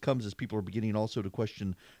 This comes as people are beginning also to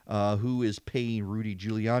question who is paying Rudy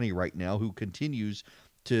Giuliani right now, who continues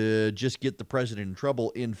to just get the president in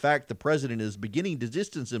trouble. In fact, the president is beginning to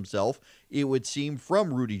distance himself, it would seem,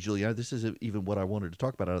 from Rudy Giuliani. This isn't even what I wanted to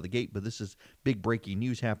talk about out of the gate, but this is big breaking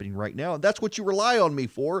news happening right now. And that's what you rely on me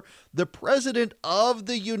for. The president of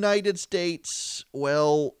the United States,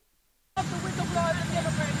 well... The whistleblower of the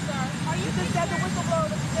Democrats, sir. Are you concerned the whistleblower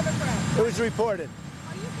of the Democrats? It was reported.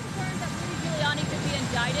 Are you concerned that Rudy Giuliani could be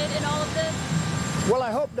indicted in all of this? Well,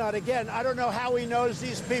 I hope not. Again, I don't know how he knows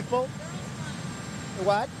these people.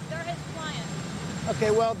 What? They're his clients.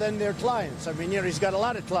 Okay, well, then they're clients. I mean, he's got a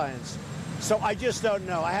lot of clients. So I just don't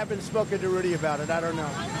know. I haven't spoken to Rudy about it. I don't know.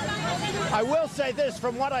 I will say this,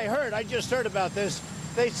 from what I heard, I just heard about this.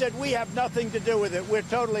 They said, we have nothing to do with it.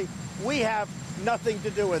 We have nothing to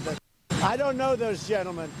do with it. I don't know those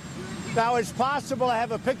gentlemen. Now, it's possible I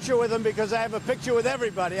have a picture with them because I have a picture with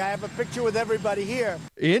everybody. I have a picture with everybody here.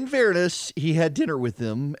 In fairness, he had dinner with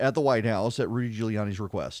them at the White House at Rudy Giuliani's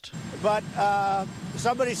request. But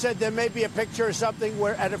somebody said there may be a picture or something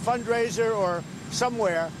where at a fundraiser or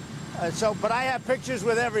somewhere. But I have pictures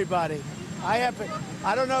with everybody. I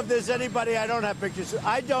don't know if there's anybody I don't have pictures with.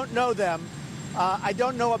 I don't know them. I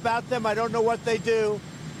don't know about them. I don't know what they do.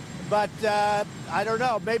 But I don't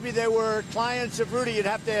know. Maybe they were clients of Rudy. You'd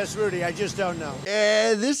have to ask Rudy. I just don't know.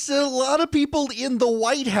 A lot of people in the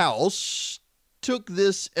White House took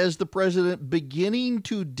this as the president beginning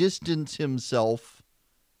to distance himself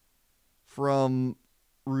from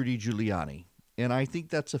Rudy Giuliani. And I think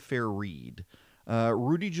that's a fair read.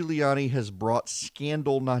 Rudy Giuliani has brought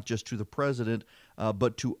scandal not just to the president,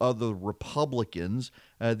 but to other Republicans.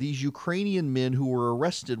 These Ukrainian men who were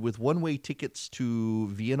arrested with one-way tickets to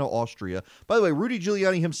Vienna, Austria. By the way, Rudy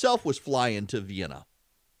Giuliani himself was flying to Vienna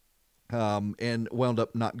and wound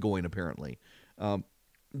up not going, apparently.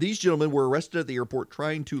 These gentlemen were arrested at the airport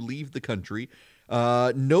trying to leave the country,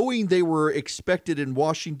 knowing they were expected in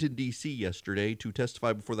Washington, D.C. yesterday to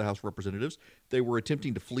testify before the House of Representatives. They were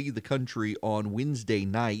attempting to flee the country on Wednesday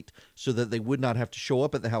night so that they would not have to show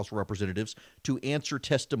up at the House of Representatives to answer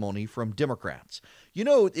testimony from Democrats. You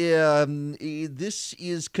know, this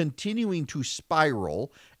is continuing to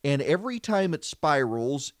spiral, and every time it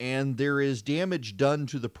spirals and there is damage done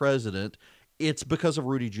to the president, it's because of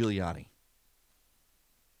Rudy Giuliani.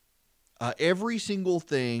 Every single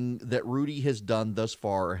thing that Rudy has done thus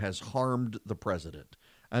far has harmed the president.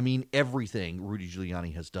 I mean, everything Rudy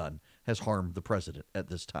Giuliani has done has harmed the president at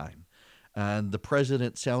this time. And the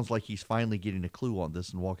president sounds like he's finally getting a clue on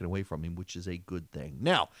this and walking away from him, which is a good thing.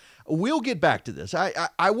 Now, we'll get back to this.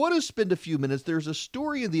 I want to spend a few minutes. There's a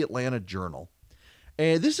story in the Atlanta Journal,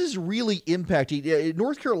 and this is really impacting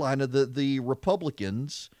North Carolina. The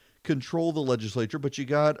Republicans control the legislature, but you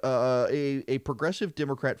got a progressive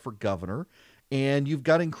Democrat for governor, and you've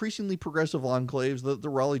got increasingly progressive enclaves, the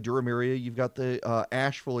Raleigh-Durham area, you've got the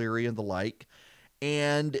Asheville area and the like,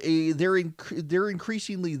 and they're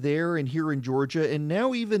increasingly there and here in Georgia, and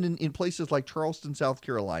now even in places like Charleston, South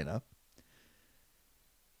Carolina,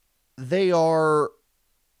 they are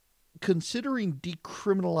considering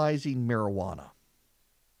decriminalizing marijuana.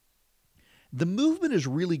 The movement is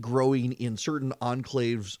really growing in certain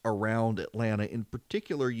enclaves around Atlanta. In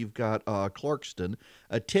particular, you've got Clarkston.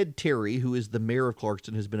 Ted Terry, who is the mayor of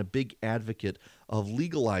Clarkston, has been a big advocate of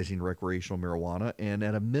legalizing recreational marijuana and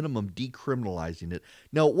at a minimum decriminalizing it.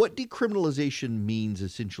 Now, what decriminalization means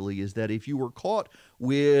essentially is that if you were caught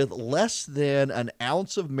with less than an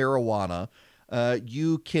ounce of marijuana,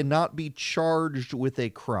 you cannot be charged with a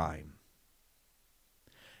crime.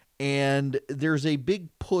 And there's a big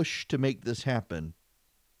push to make this happen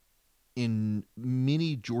in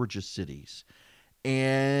many Georgia cities.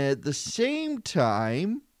 And at the same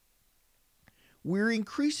time, we're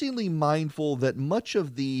increasingly mindful that much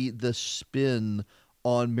of the spin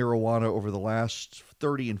on marijuana over the last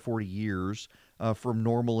 30 and 40 years from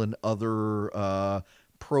NORML and other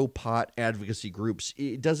pro-pot advocacy groups,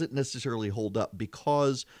 it doesn't necessarily hold up,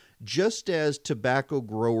 because just as tobacco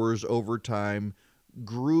growers over time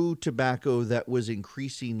grew tobacco that was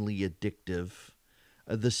increasingly addictive,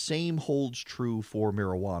 the same holds true for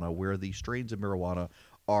marijuana, where the strains of marijuana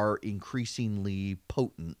are increasingly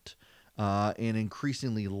potent and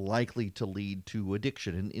increasingly likely to lead to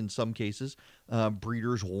addiction. And in some cases,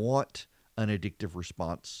 breeders want an addictive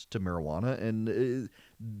response to marijuana, and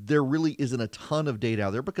there really isn't a ton of data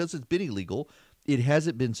out there because it's been illegal. It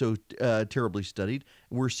hasn't been so terribly studied.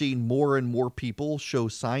 We're seeing more and more people show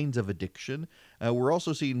signs of addiction. We're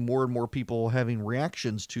also seeing more and more people having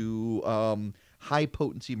reactions to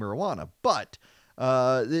high-potency marijuana. But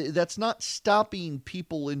that's not stopping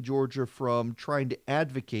people in Georgia from trying to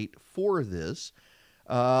advocate for this.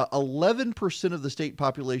 11% of the state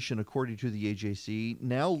population, according to the AJC,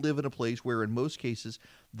 now live in a place where, in most cases,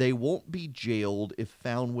 they won't be jailed if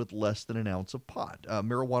found with less than an ounce of pot.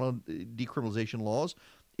 Marijuana decriminalization laws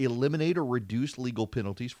eliminate or reduce legal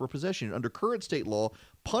penalties for possession. Under current state law,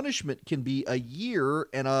 punishment can be a year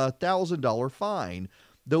and a $1,000 fine.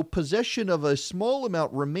 Though possession of a small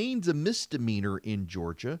amount remains a misdemeanor in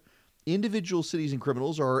Georgia, individual cities and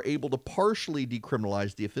criminals are able to partially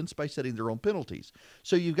decriminalize the offense by setting their own penalties.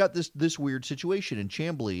 So you've got this weird situation in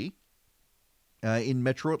Chamblee, in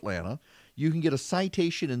metro Atlanta. You can get a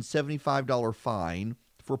citation and $75 fine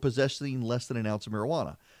for possessing less than an ounce of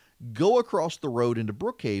marijuana. Go across the road into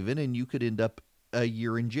Brookhaven, and you could end up a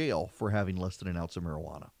year in jail for having less than an ounce of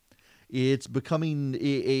marijuana. It's becoming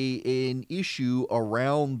an issue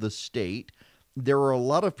around the state. There are a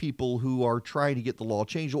lot of people who are trying to get the law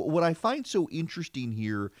changed. What I find so interesting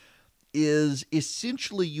here is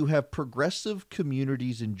essentially you have progressive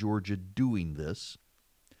communities in Georgia doing this,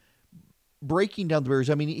 breaking down the barriers.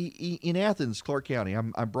 I mean, in Athens, Clark County,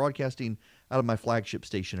 I'm broadcasting out of my flagship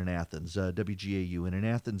station in Athens, WGAU, and in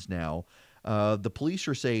Athens now, the police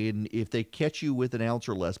are saying if they catch you with an ounce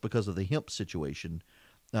or less because of the hemp situation,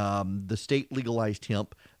 the state legalized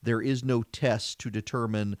hemp, there is no test to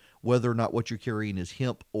determine whether or not what you're carrying is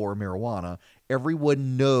hemp or marijuana.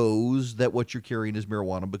 Everyone knows that what you're carrying is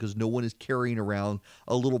marijuana because no one is carrying around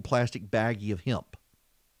a little plastic baggie of hemp.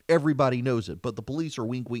 Everybody knows it, but the police are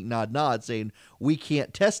wink, wink, nod, nod, saying we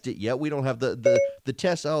can't test it yet. We don't have the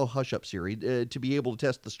test. Oh, hush up, Siri, to be able to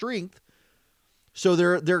test the strength. So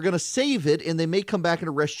they're going to save it, and they may come back and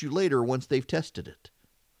arrest you later once they've tested it.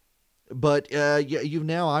 But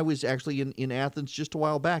I was actually in Athens just a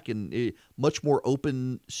while back in much more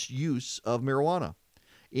open use of marijuana.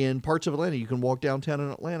 In parts of Atlanta, you can walk downtown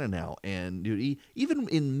in Atlanta now. And even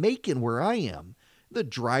in Macon, where I am, the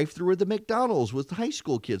drive-thru at the McDonald's with high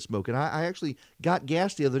school kids smoking. I actually got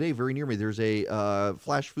gas the other day very near me. There's a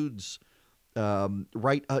Flash Foods so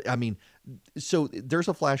there's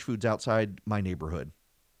a Flash Foods outside my neighborhood.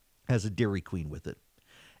 Has a Dairy Queen with it.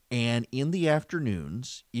 And in the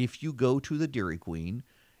afternoons, if you go to the Dairy Queen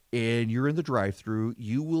and you're in the drive-thru,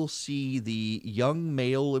 you will see the young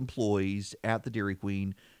male employees at the Dairy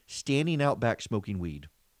Queen standing out back smoking weed.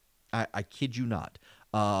 I kid you not.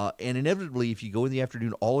 And inevitably, if you go in the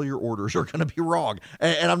afternoon, all your orders are going to be wrong.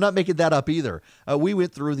 And I'm not making that up either. We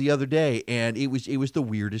went through the other day, and it was the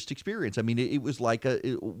weirdest experience. I mean, it was like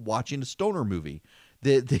watching a stoner movie.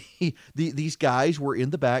 These guys were in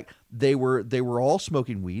the back. They were all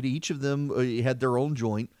smoking weed. Each of them had their own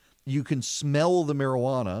joint. You can smell the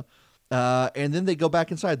marijuana. And then they go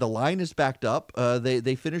back inside. The line is backed up.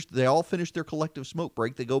 They all finished their collective smoke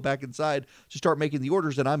break. They go back inside to start making the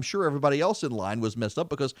orders. And I'm sure everybody else in line was messed up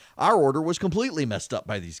because our order was completely messed up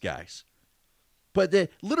by these guys. But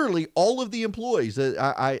literally all of the employees,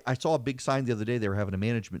 I saw a big sign the other day. They were having a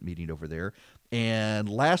management meeting over there. And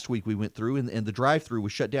last week we went through and the drive-thru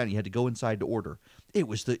was shut down. You had to go inside to order. It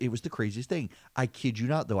was the craziest thing. I kid you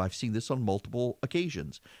not, though. I've seen this on multiple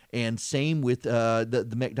occasions. And same with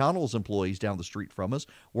the McDonald's employees down the street from us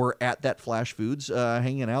were at that Flash Foods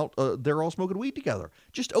hanging out. They're all smoking weed together,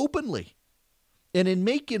 just openly. And in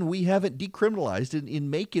Macon, we haven't decriminalized. In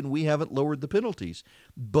Macon, we haven't lowered the penalties.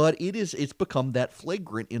 But it's become that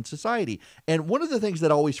flagrant in society. And one of the things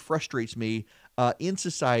that always frustrates me in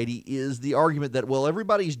society is the argument that, well,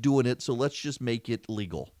 everybody's doing it, so let's just make it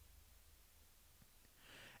legal.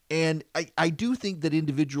 And I do think that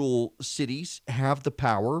individual cities have the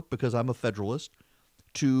power, because I'm a federalist,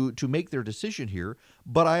 to make their decision here.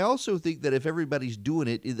 But I also think that if everybody's doing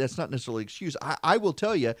it, that's not necessarily an excuse. I will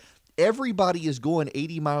tell you, everybody is going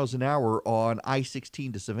 80 miles an hour on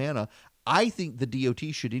I-16 to Savannah. I think the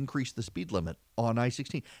DOT should increase the speed limit on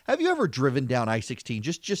I-16. Have you ever driven down I-16,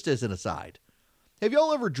 just as an aside? Have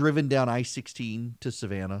y'all ever driven down I-16 to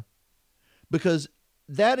Savannah? Because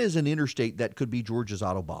that is an interstate that could be Georgia's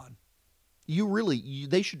Autobahn.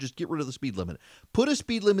 They should just get rid of the speed limit. Put a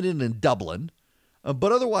speed limit in Dublin,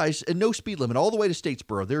 but otherwise, no speed limit all the way to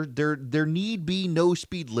Statesboro. There need be no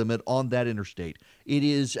speed limit on that interstate. It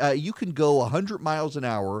is you can go 100 miles an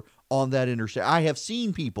hour on that interstate. I have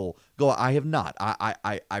seen people go. I have not.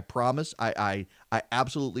 I promise. I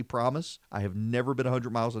absolutely promise. I have never been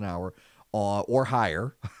 100 miles an hour or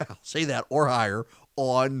higher. I'll say that, or higher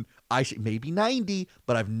on maybe 90,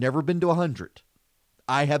 but I've never been to 100.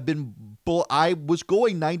 I was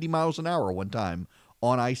going 90 miles an hour one time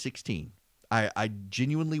on I-16. I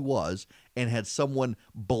genuinely was, and had someone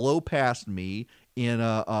blow past me in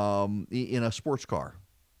a sports car.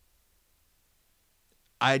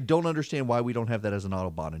 I don't understand why we don't have that as an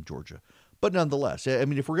Autobahn in Georgia. But nonetheless, I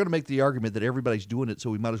mean, if we're going to make the argument that everybody's doing it, so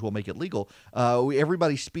we might as well make it legal,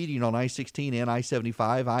 everybody's speeding on I-16 and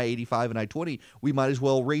I-75, I-85, and I-20, we might as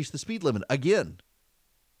well raise the speed limit again.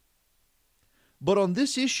 But on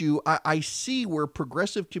this issue, I see where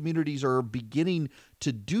progressive communities are beginning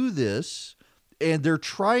to do this, and they're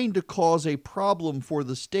trying to cause a problem for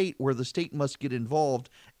the state where the state must get involved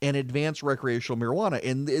and advance recreational marijuana.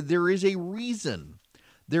 And there is a reason.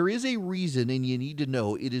 There is a reason, and you need to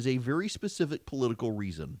know it is a very specific political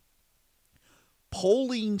reason.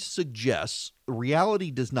 Polling suggests,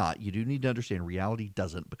 reality does not. You do need to understand reality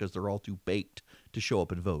doesn't, because they're all too baked to show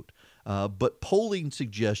up and vote. But polling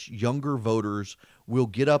suggests younger voters will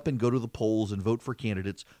get up and go to the polls and vote for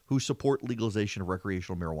candidates who support legalization of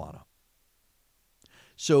recreational marijuana.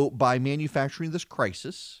 So by manufacturing this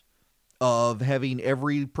crisis of having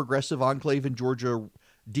every progressive enclave in Georgia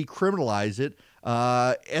decriminalize it,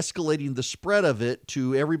 escalating the spread of it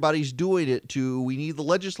to everybody's doing it, to we need the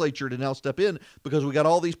legislature to now step in because we got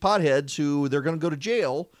all these potheads who they're going to go to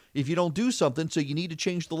jail if you don't do something, so you need to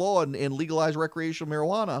change the law and legalize recreational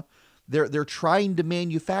marijuana. They're trying to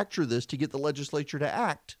manufacture this to get the legislature to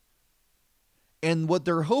act. And what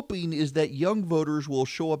they're hoping is that young voters will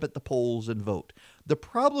show up at the polls and vote. The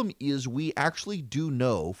problem is we actually do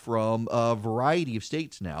know from a variety of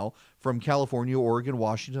states now, from California, Oregon,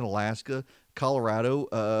 Washington, Alaska,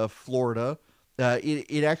 Colorado, Florida,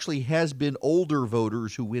 it actually has been older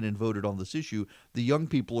voters who went and voted on this issue. The young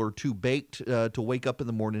people are too baked to wake up in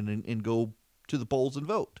the morning and go to the polls and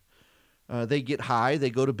vote. They get high, they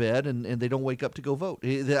go to bed, and they don't wake up to go vote.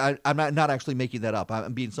 I'm not actually making that up.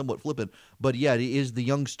 I'm being somewhat flippant. But, yeah, it is the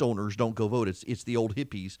young stoners don't go vote. It's the old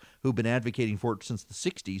hippies who've been advocating for it since the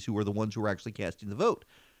 60s who are the ones who are actually casting the vote.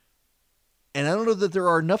 And I don't know that there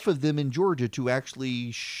are enough of them in Georgia to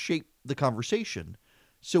actually shape the conversation.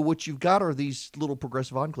 So what you've got are these little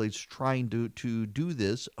progressive enclaves trying to do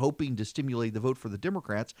this, hoping to stimulate the vote for the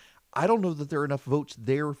Democrats. I don't know that there are enough votes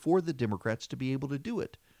there for the Democrats to be able to do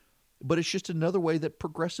it. But it's just another way that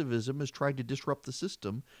progressivism has tried to disrupt the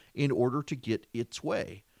system in order to get its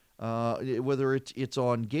way. Whether it's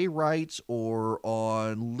on gay rights or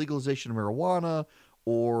on legalization of marijuana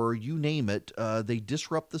or you name it, they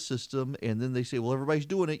disrupt the system, and then they say, well, everybody's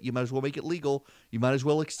doing it. You might as well make it legal. You might as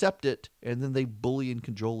well accept it. And then they bully and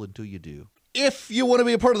cajole until you do. If you want to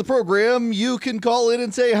be a part of the program, you can call in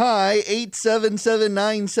and say hi,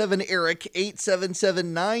 877-97-ERIC,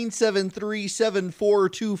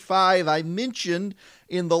 877-973-7425. I mentioned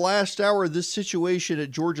in the last hour this situation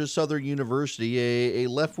at Georgia Southern University, a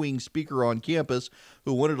left-wing speaker on campus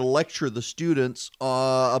who wanted to lecture the students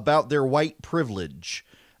about their white privilege.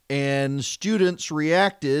 And students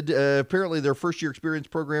reacted. Apparently, their first-year experience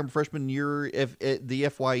program, freshman year, the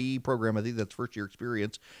FYE program, I think that's first-year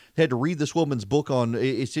experience, had to read this woman's book on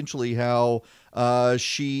essentially how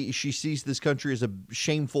she sees this country as a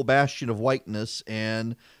shameful bastion of whiteness,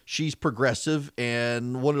 and she's progressive,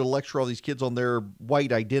 and wanted to lecture all these kids on their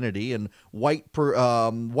white identity and white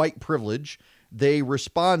privilege. They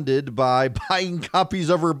responded by buying copies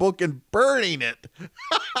of her book and burning it.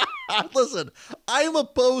 Listen, I'm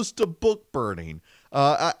opposed to book burning.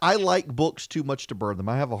 I like books too much to burn them.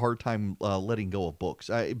 I have a hard time letting go of books.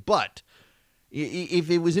 But if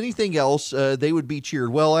it was anything else, they would be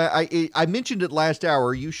cheered. Well, I mentioned it last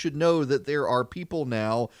hour. You should know that there are people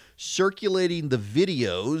now circulating the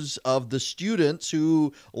videos of the students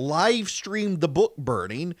who live streamed the book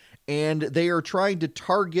burning, and they are trying to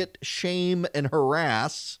target, shame, and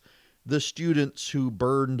harass the students who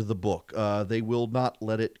burned the book. They will not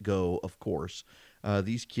let it go, of course.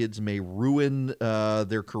 These kids may ruin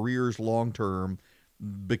their careers long term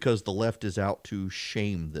because the left is out to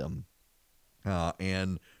shame them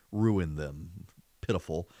and ruin them.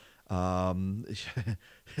 Pitiful.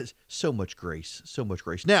 So much grace. So much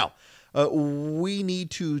grace. Now, we need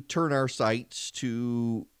to turn our sights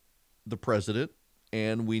to the president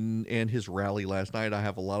and his rally last night. I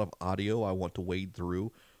have a lot of audio I want to wade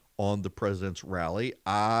through on the president's rally.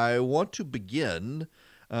 I want to begin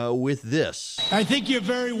with this. I think your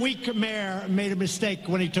very weak mayor made a mistake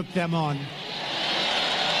when he took them on.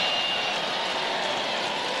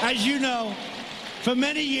 As you know, for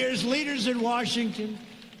many years, leaders in Washington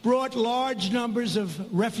brought large numbers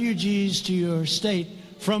of refugees to your state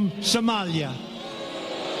from Somalia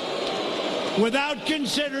without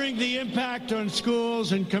considering the impact on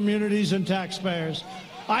schools and communities and taxpayers.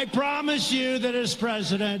 I promise you that as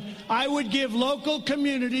president, I would give local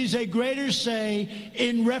communities a greater say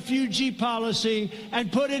in refugee policy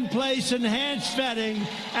and put in place enhanced vetting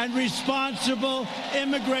and responsible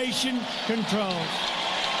immigration controls.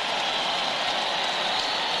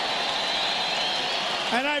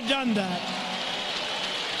 And I've done that.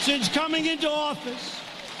 Since coming into office,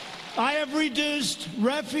 I have reduced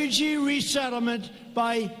refugee resettlement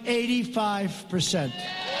by 85%.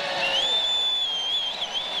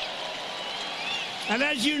 And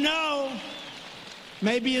as you know,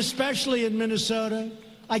 maybe especially in Minnesota,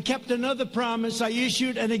 I kept another promise. I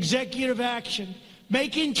issued an executive action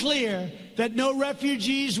making clear that no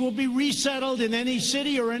refugees will be resettled in any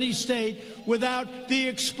city or any state without the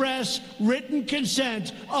express written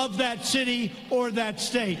consent of that city or that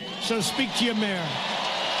state. So speak to your mayor.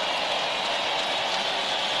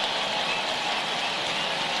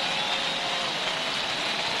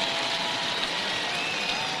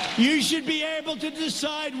 You should be able to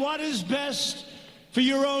decide what is best for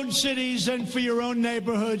your own cities and for your own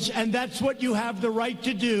neighborhoods, and that's what you have the right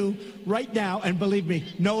to do right now. And believe me,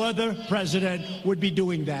 no other president would be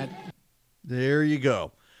doing that. There you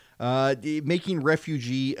go. Making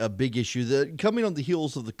refugee a big issue. Coming on the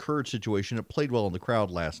heels of the Kurd situation, it played well in the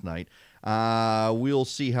crowd last night. We'll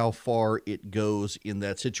see how far it goes in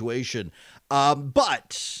that situation.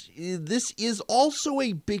 But this is also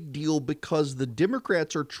a big deal because the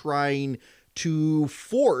Democrats are trying to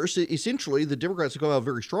force, essentially, the Democrats have come out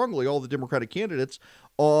very strongly, all the Democratic candidates,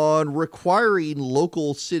 on requiring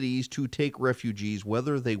local cities to take refugees,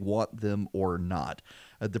 whether they want them or not.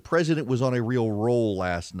 The president was on a real roll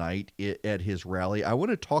last night at his rally. I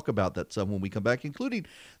want to talk about that some when we come back, including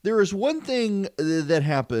there is one thing that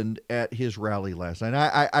happened at his rally last night.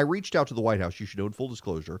 I reached out to the White House. You should know, in full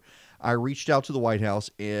disclosure, I reached out to the White House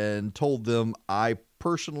and told them I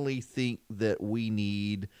personally think that we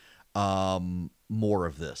need more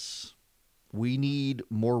of this. We need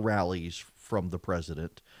more rallies from the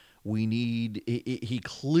president. He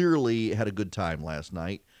clearly had a good time last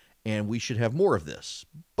night, and we should have more of this.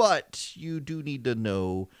 But you do need to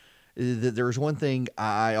know that there's one thing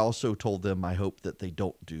I also told them I hope that they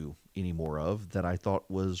don't do any more of that I thought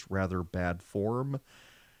was rather bad form.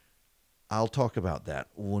 I'll talk about that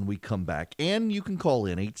when we come back. And you can call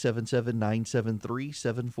in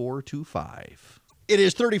 877-973-7425. It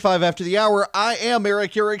is 35 after the hour. I am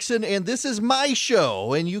Eric Erickson, and this is my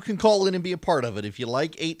show, and you can call in and be a part of it if you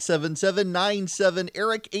like.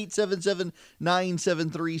 877-97-ERIC,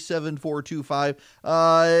 877-973-7425.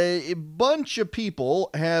 A bunch of people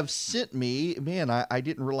have sent me, man, I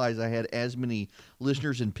didn't realize I had as many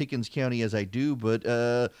listeners in Pickens County as I do, but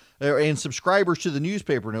and subscribers to the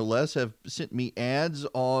newspaper, no less, have sent me ads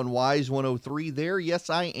on Wise 103 there. Yes,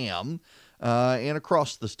 I am. And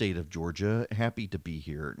across the state of Georgia. Happy to be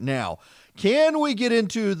here. Now, can we get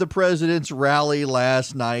into the president's rally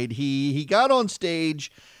last night? He got on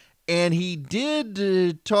stage And he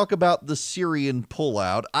did talk about the Syrian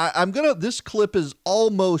pullout. This clip is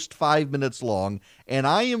almost 5 minutes long, and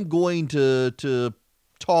I am going to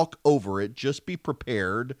talk over it. Just be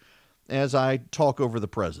prepared as I talk over the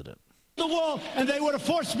president. The wall, and they would have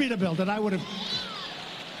forced me to build it. I would have.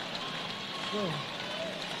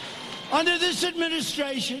 Under this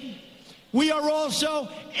administration, we are also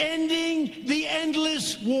ending the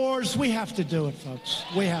endless wars. We have to do it, folks.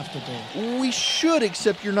 We have to do it. We should,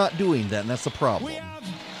 except you're not doing that, and that's the problem. We have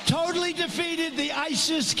totally defeated the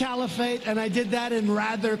ISIS caliphate, and I did that in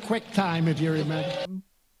rather quick time, if you remember.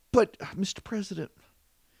 But, Mr. President,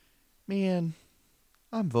 man,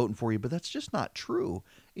 I'm voting for you, but that's just not true.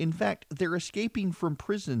 In fact, they're escaping from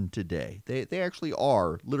prison today. They actually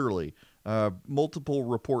are, literally. Multiple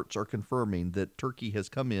reports are confirming that Turkey has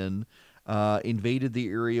come in, invaded the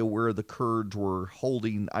area where the Kurds were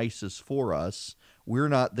holding ISIS for us. We're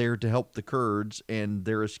not there to help the Kurds, and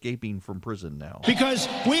they're escaping from prison now. Because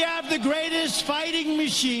we have the greatest fighting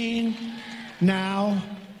machine now.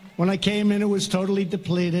 When I came in, it was totally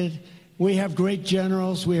depleted. We have great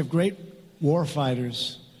generals. We have great war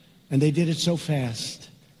fighters, and they did it so fast.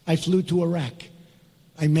 I flew to Iraq.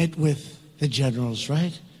 I met with the generals,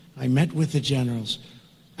 right? I met with the generals.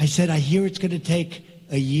 I said, I hear it's going to take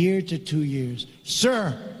a year to 2 years.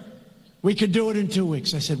 Sir, we could do it in 2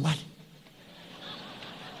 weeks. I said, what?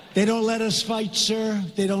 They don't let us fight, sir.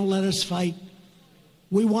 They don't let us fight.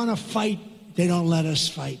 We want to fight. They don't let us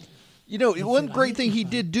fight. You know, one great thing he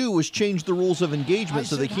did do was change the rules of engagement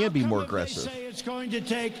so they can be more aggressive. They say it's going to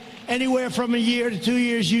take anywhere from a year to 2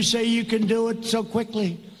 years. You say you can do it so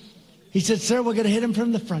quickly. He said, sir, we're going to hit him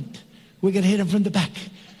from the front. We're going to hit him from the back.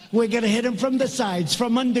 We're going to hit him from the sides,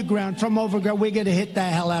 from underground, from overground. We're going to hit the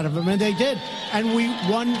hell out of him. And they did. And we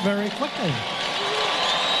won very quickly.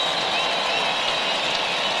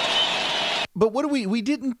 But what do we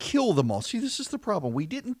didn't kill them all. See, this is the problem. We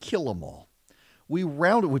didn't kill them all. We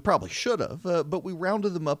probably should have, but we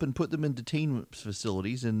rounded them up and put them in detainment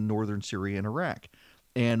facilities in northern Syria and Iraq.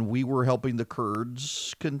 And we were helping the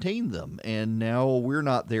Kurds contain them. And now we're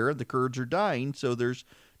not there. The Kurds are dying, so there's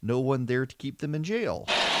no one there to keep them in jail.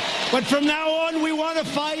 But from now on, we want to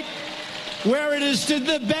fight where it is to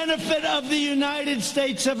the benefit of the United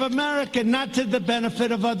States of America, not to the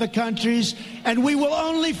benefit of other countries. And we will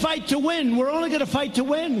only fight to win. We're only going to fight to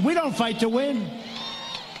win. We don't fight to win.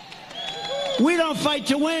 We don't fight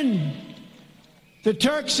to win. The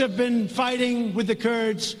Turks have been fighting with the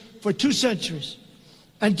Kurds for 2 centuries.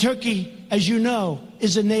 And Turkey, as you know,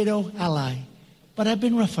 is a NATO ally. But I've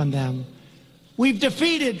been rough on them. We've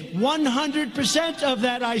defeated 100% of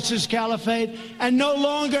that ISIS caliphate and no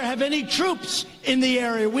longer have any troops in the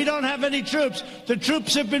area. We don't have any troops. The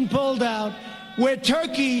troops have been pulled out, where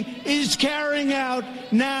Turkey is carrying out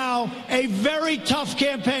now a very tough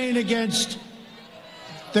campaign against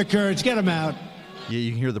the Kurds. Get them out. Yeah,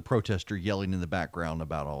 you can hear the protester yelling in the background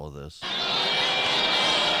about all of this.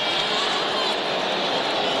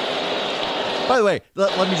 By the way,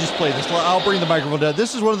 let me just play this. I'll bring the microphone down.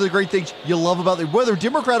 This is one of the great things you love about it. Whether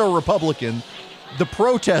Democrat or Republican, the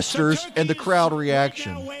protesters and the crowd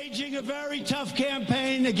reaction. Now waging a very tough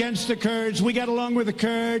campaign against the Kurds. We got along with the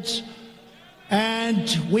Kurds, and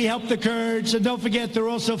we helped the Kurds. And don't forget, they're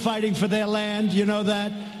also fighting for their land. You know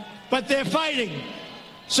that. But they're fighting.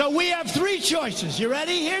 So we have 3 choices. You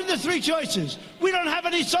ready? Here are the 3 choices. We don't have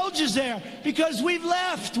any soldiers there because we've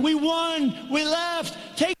left. We won. We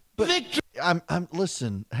left. Take victory.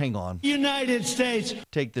 Listen, hang on. United States.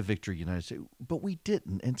 Take the victory, United States. But we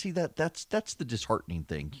didn't. And see, that's the disheartening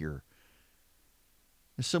thing here.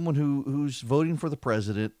 As someone who's voting for the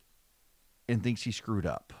president and thinks he screwed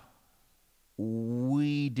up.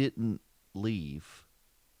 We didn't leave.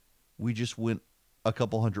 We just went a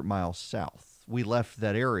couple hundred miles south. We left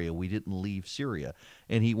that area. We didn't leave Syria.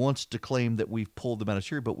 And he wants to claim that we've pulled them out of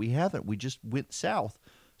Syria, but we haven't. We just went south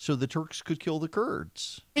so the Turks could kill the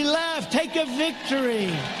Kurds. We left. Take a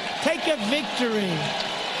victory. Take a victory.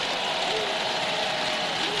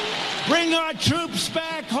 Bring our troops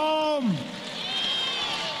back home.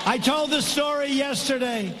 I told the story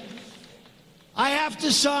yesterday. I have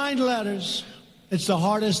to sign letters. It's the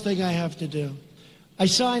hardest thing I have to do. I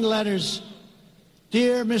sign letters.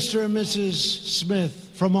 Dear Mr. and Mrs. Smith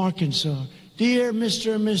from Arkansas. Dear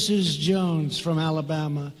Mr. and Mrs. Jones from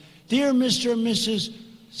Alabama. Dear Mr. and Mrs.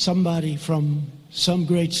 somebody from some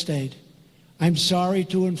great state. I'm sorry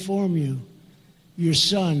to inform you, your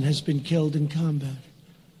son has been killed in combat.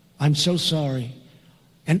 I'm so sorry.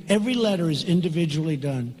 And every letter is individually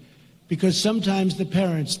done because sometimes the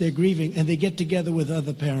parents, they're grieving and they get together with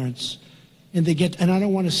other parents and I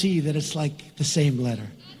don't want to see that it's like the same letter.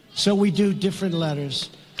 So we do different letters.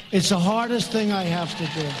 It's the hardest thing I have to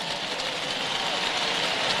do.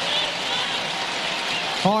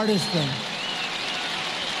 Hardest thing.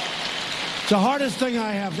 It's the hardest thing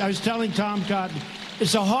I have. I was telling Tom Cotton,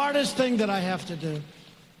 it's the hardest thing that I have to do.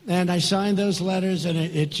 And I signed those letters, and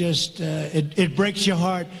it just, it breaks your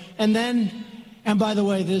heart. And by the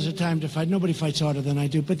way, there's a time to fight. Nobody fights harder than I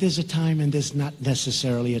do, but there's a time and there's not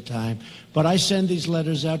necessarily a time. But I send these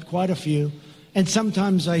letters out, quite a few. And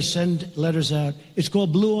sometimes I send letters out. It's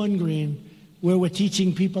called Blue on Green, where we're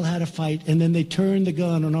teaching people how to fight, and then they turn the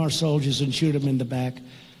gun on our soldiers and shoot them in the back.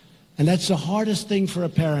 And that's the hardest thing for a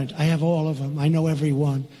parent. I have all of them. I know every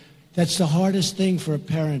one. That's the hardest thing for a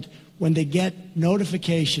parent when they get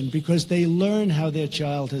notification because they learn how their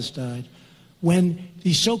child has died. When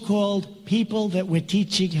the so-called people that we're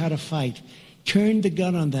teaching how to fight turn the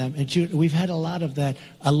gun on them and shoot. We've had a lot of that,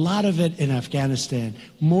 a lot of it in Afghanistan,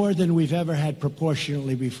 more than we've ever had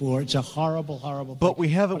proportionately before. It's a horrible, horrible thing. But we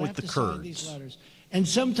have it with the Kurds. And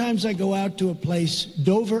sometimes I go out to a place,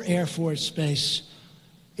 Dover Air Force Base.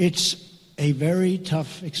 It's a very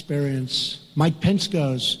tough experience. Mike Pence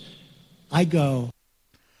goes, I go.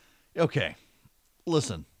 Okay,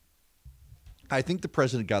 listen, I think the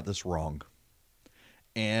president got this wrong.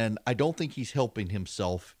 And I don't think he's helping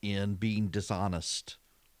himself in being dishonest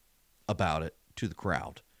about it to the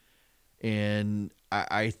crowd. And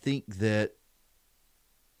I think that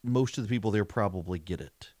most of the people there probably get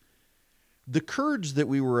it. The Kurds that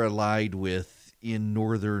we were allied with in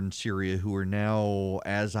northern Syria, who are now,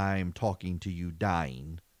 as I'm talking to you,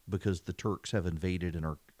 dying because the Turks have invaded and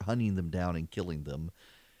are hunting them down and killing them,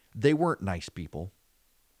 they weren't nice people.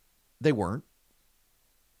 They weren't.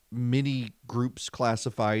 Many groups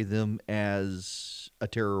classify them as a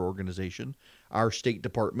terror organization. Our State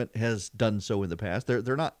Department has done so in the past.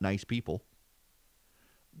 They're not nice people.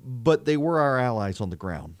 But they were our allies on the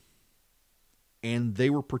ground. And they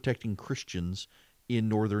were protecting Christians in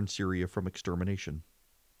northern Syria from extermination.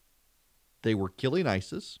 They were killing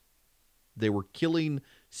ISIS. They were killing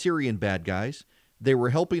Syrian bad guys. They were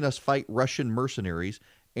helping us fight Russian mercenaries.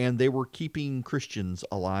 And they were keeping Christians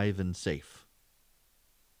alive and safe.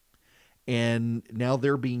 And now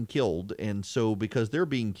they're being killed. And so because they're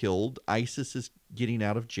being killed, ISIS is getting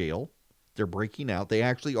out of jail. They're breaking out. They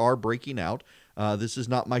actually are breaking out. This is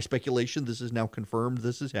not my speculation. This is now confirmed.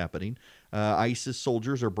 This is happening. ISIS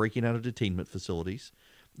soldiers are breaking out of detainment facilities.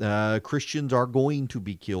 Christians are going to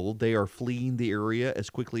be killed. They are fleeing the area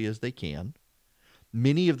as quickly as they can.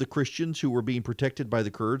 Many of the Christians who were being protected by the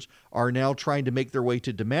Kurds are now trying to make their way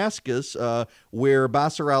to Damascus, where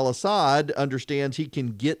Bashar al-Assad understands he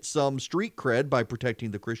can get some street cred by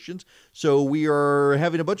protecting the Christians. So we are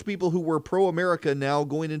having a bunch of people who were pro-America now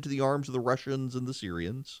going into the arms of the Russians and the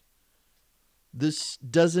Syrians. This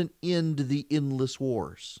doesn't end the endless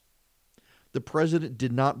wars. The president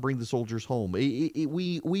did not bring the soldiers home.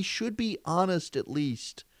 We should be honest at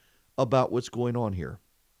least about what's going on here.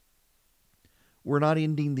 We're not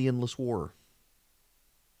ending the endless war.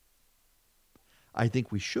 I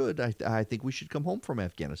think we should. I think we should come home from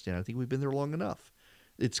Afghanistan. I think we've been there long enough.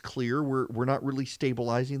 It's clear we're not really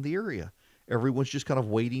stabilizing the area. Everyone's just kind of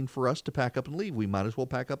waiting for us to pack up and leave. We might as well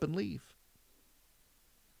pack up and leave.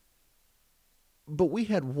 But we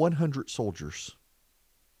had 100 soldiers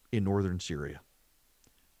in northern Syria.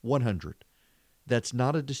 100. That's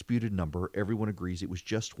not a disputed number. Everyone agrees it was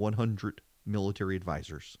just 100 military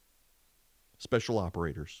advisors. Special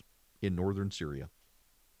operators in northern Syria.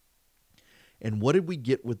 And what did we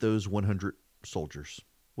get with those 100 soldiers?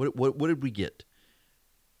 What did we get?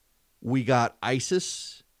 We got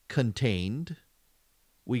ISIS contained,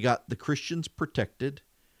 we got the Christians protected,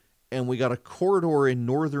 and we got a corridor in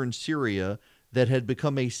northern Syria that had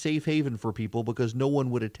become a safe haven for people because no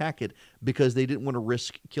one would attack it because they didn't want to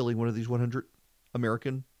risk killing one of these 100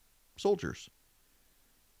 American soldiers.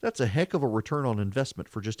 That's a heck of a return on investment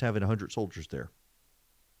for just having 100 soldiers there.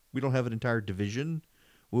 We don't have an entire division.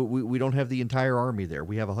 We don't have the entire army there.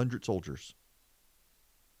 We have 100 soldiers.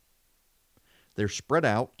 They're spread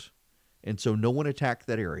out, and so no one attacked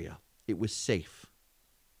that area. It was safe.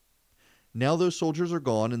 Now those soldiers are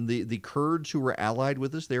gone, and the Kurds who were allied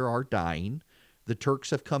with us there are dying. The Turks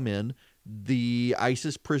have come in. The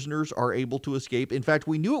ISIS prisoners are able to escape. In fact,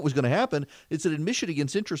 we knew it was going to happen. It's an admission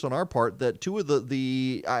against interest on our part that two of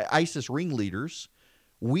the ISIS ringleaders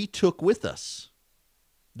we took with us.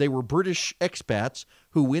 They were British expats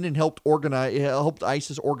who went and helped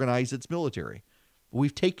ISIS organize its military.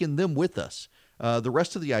 We've taken them with us. The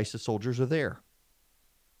rest of the ISIS soldiers are there.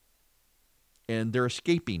 And they're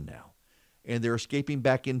escaping now. And they're escaping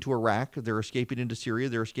back into Iraq. They're escaping into Syria.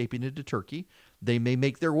 They're escaping into Turkey. They may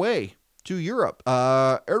make their way to Europe.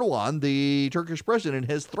 Erdogan, the Turkish president,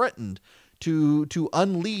 has threatened to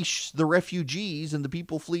unleash the refugees and the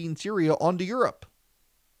people fleeing Syria onto Europe.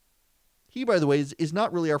 He, by the way, is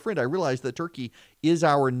not really our friend. I realize that Turkey is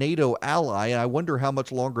our NATO ally, and I wonder how much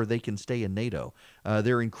longer they can stay in NATO.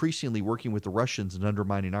 They're increasingly working with the Russians and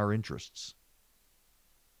undermining our interests.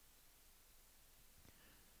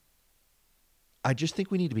 I just think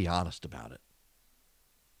we need to be honest about it.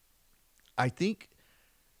 I think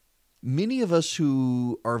many of us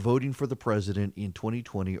who are voting for the president in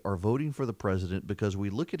 2020 are voting for the president because we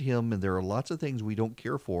look at him and there are lots of things we don't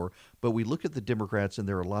care for, but we look at the Democrats and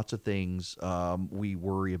there are lots of things we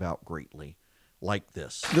worry about greatly, like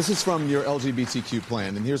this. This is from your LGBTQ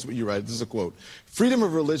plan, and here's what you write. This is a quote. Freedom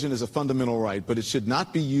of religion is a fundamental right, but it should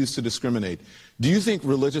not be used to discriminate. Do you think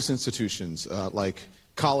religious institutions like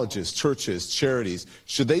colleges, churches, charities,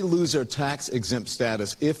 should they lose their tax-exempt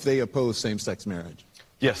status if they oppose same-sex marriage?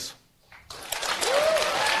 Yes.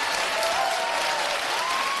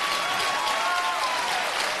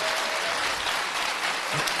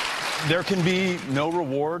 There can be no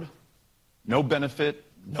reward, no benefit,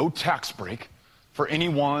 no tax break for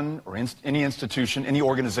anyone or any institution, any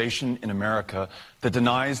organization in America that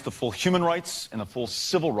denies the full human rights and the full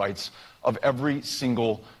civil rights of every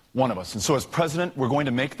single one of us. And so as president, we're going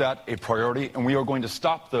to make that a priority, and we are going to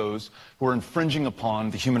stop those who are infringing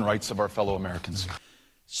upon the human rights of our fellow Americans.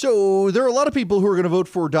 So there are a lot of people who are going to vote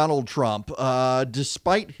for Donald Trump,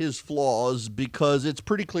 despite his flaws, because it's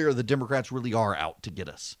pretty clear the Democrats really are out to get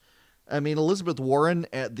us. I mean, Elizabeth Warren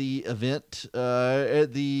at the event,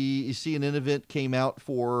 at the CNN event, came out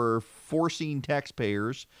for forcing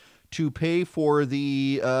taxpayers to pay for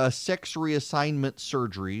the sex reassignment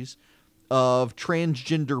surgeries of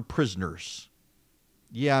transgender prisoners.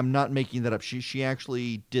 Yeah, I'm not making that up. She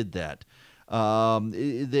actually did that.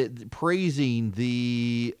 Praising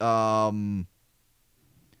the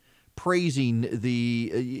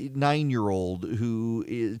 9-year-old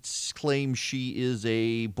who claims she is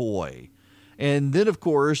a boy. And then, of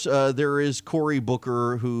course, there is Cory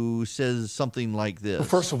Booker, who says something like this. Well,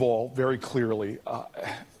 first of all, very clearly,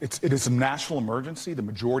 it is a national emergency. The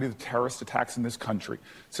majority of the terrorist attacks in this country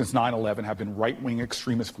since 9/11 have been right-wing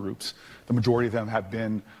extremist groups. The majority of them have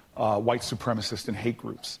been white supremacist and hate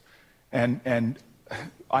groups. And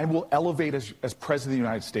I will elevate, as President of the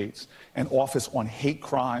United States, an office on hate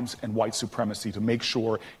crimes and white supremacy to make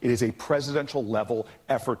sure it is a presidential-level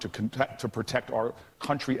effort to protect our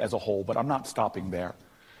country as a whole. But I'm not stopping there.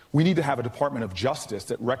 We need to have a Department of Justice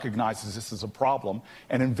that recognizes this as a problem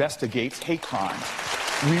and investigates hate crimes.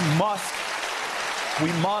 We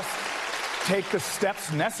must take the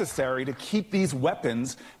steps necessary to keep these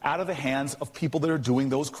weapons out of the hands of people that are doing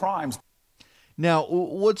those crimes. Now,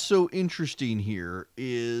 what's so interesting here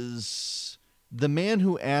is the man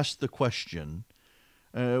who asked the question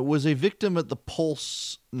was a victim at the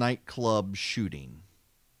Pulse nightclub shooting.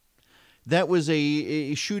 That was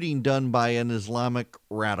a shooting done by an Islamic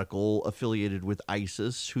radical affiliated with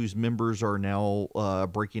ISIS, whose members are now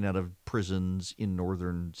breaking out of prisons in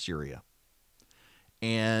northern Syria.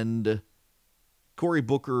 And Cory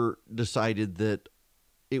Booker decided that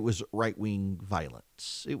it was right-wing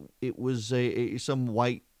violence. It was some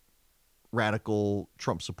white radical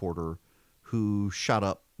Trump supporter who shot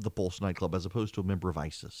up the Pulse nightclub as opposed to a member of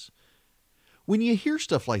ISIS. When you hear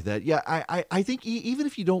stuff like that, yeah, I think even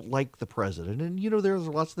if you don't like the president, and, you know, there's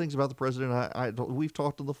lots of things about the president, we've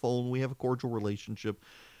talked on the phone, we have a cordial relationship,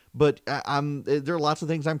 but there are lots of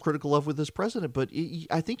things I'm critical of with this president, but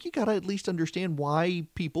I think you got to at least understand why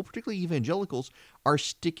people, particularly evangelicals, are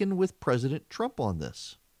sticking with President Trump on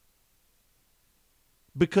this.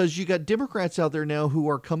 Because you got Democrats out there now who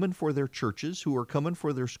are coming for their churches, who are coming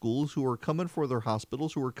for their schools, who are coming for their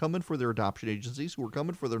hospitals, who are coming for their adoption agencies, who are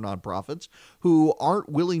coming for their nonprofits, who aren't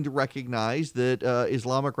willing to recognize that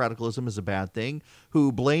Islamic radicalism is a bad thing,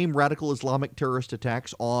 who blame radical Islamic terrorist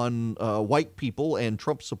attacks on white people and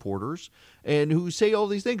Trump supporters, and who say all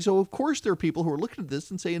these things. So, of course, there are people who are looking at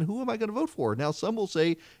this and saying, who am I going to vote for? Now, some will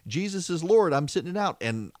say, Jesus is Lord, I'm sitting it out,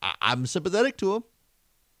 and I'm sympathetic to him.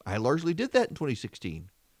 I largely did that in 2016.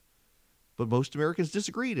 But most Americans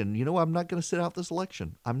disagreed. And, you know, I'm not going to sit out this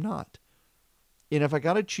election. I'm not. And if I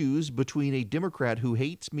got to choose between a Democrat who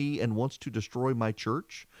hates me and wants to destroy my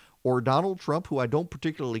church, or Donald Trump, who I don't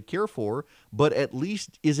particularly care for, but at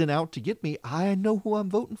least isn't out to get me, I know who I'm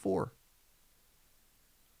voting for.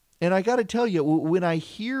 And I got to tell you, when I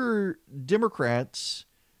hear Democrats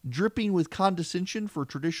dripping with condescension for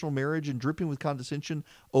traditional marriage and dripping with condescension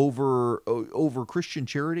over Christian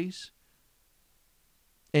charities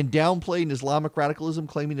and downplaying Islamic radicalism,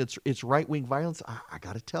 claiming it's right-wing violence, I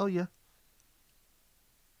got to tell you,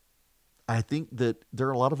 I think that there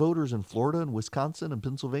are a lot of voters in Florida and Wisconsin and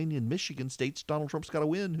Pennsylvania and Michigan, states Donald Trump's got to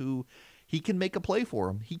win, who he can make a play for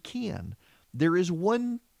him. He can. There is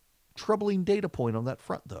one troubling data point on that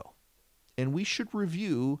front, though, and we should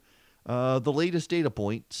review the latest data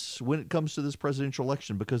points when it comes to this presidential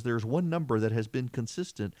election, because there's one number that has been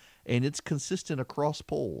consistent, and it's consistent across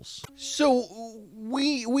polls. So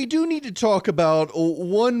we do need to talk about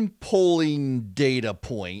one polling data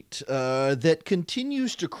point that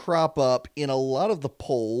continues to crop up in a lot of the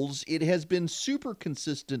polls. It has been super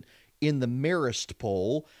consistent in the Marist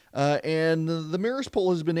poll, and the Marist poll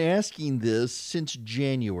has been asking this since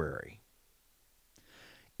January.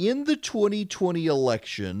 In the 2020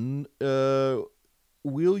 election,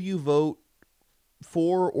 will you vote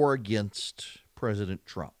for or against President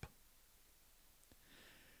Trump?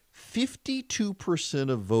 52%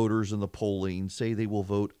 of voters in the polling say they will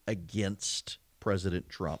vote against President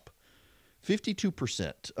Trump.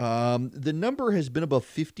 52%. The number has been above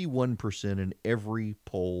 51% in every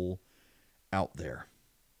poll out there.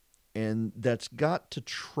 And that's got to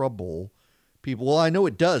trouble people. Well, I know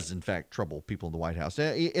it does, in fact, trouble people in the White House.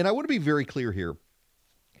 And I want to be very clear here.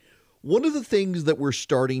 One of the things that we're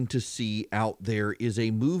starting to see out there is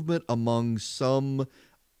a movement among some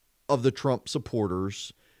of the Trump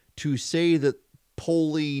supporters to say that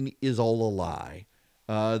polling is all a lie,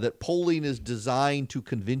 that polling is designed to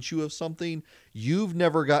convince you of something. You've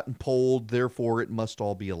never gotten polled, therefore it must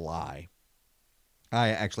all be a lie. I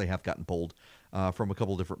actually have gotten polled from a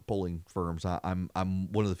couple different polling firms. I'm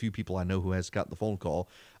one of the few people I know who has gotten the phone call.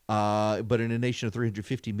 But in a nation of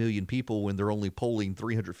 350 million people, when they're only polling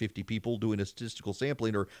 350 people doing a statistical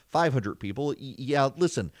sampling, or 500 people, yeah,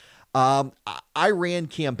 listen, I ran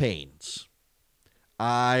campaigns.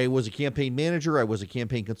 I was a campaign manager. I was a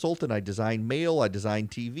campaign consultant. I designed mail. I designed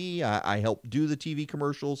TV. I helped do the TV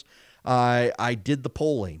commercials. I did the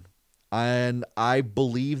polling. And I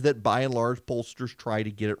believe that by and large, pollsters try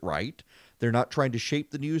to get it right. They're not trying to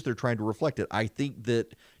shape the news. They're trying to reflect it. I think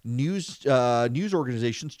that news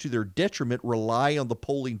organizations, to their detriment, rely on the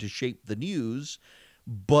polling to shape the news.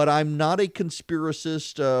 But I'm not a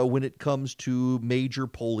conspiracist when it comes to major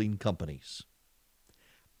polling companies.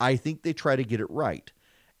 I think they try to get it right.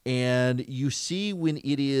 And you see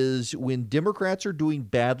when Democrats are doing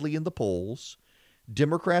badly in the polls,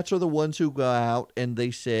 Democrats are the ones who go out and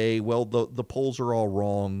they say, well, the polls are all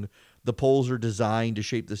wrong. The polls are designed to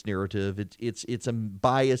shape this narrative. It's a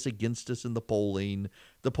bias against us in the polling.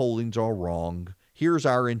 The polling's all wrong. Here's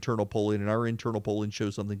our internal polling, and our internal polling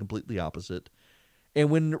shows something completely opposite. And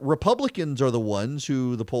when Republicans are the ones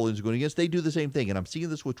who the polling is going against, they do the same thing. And I'm seeing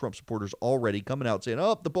this with Trump supporters already coming out saying,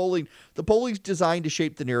 oh, the polling's designed to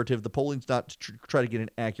shape the narrative. The polling's not to try to get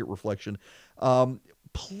an accurate reflection.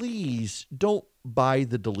 Please don't buy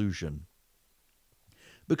the delusion,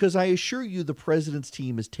 because I assure you the president's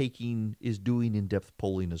team is doing in-depth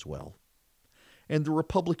polling as well. And the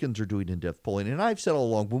Republicans are doing in-depth polling. And I've said all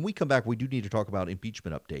along, when we come back, we do need to talk about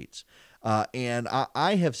impeachment updates. And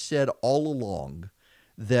I have said all along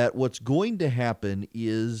that what's going to happen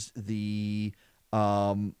is we're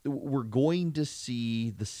going to see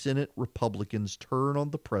the Senate Republicans turn on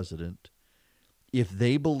the president if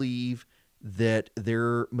they believe that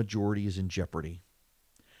their majority is in jeopardy.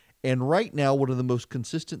 And right now, one of the most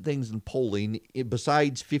consistent things in polling,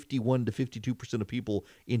 besides 51 to 52% of people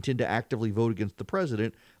intend to actively vote against the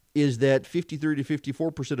president, is that 53 to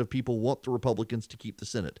 54% of people want the Republicans to keep the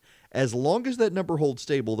Senate. As long as that number holds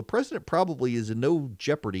stable, the president probably is in no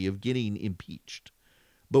jeopardy of getting impeached.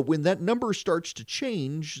 But when that number starts to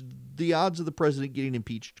change, the odds of the president getting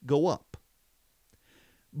impeached go up.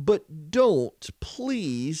 But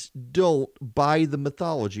please don't buy the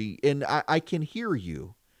mythology. And I can hear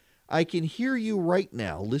you. I can hear you right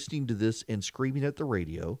now listening to this and screaming at the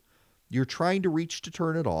radio. You're trying to reach to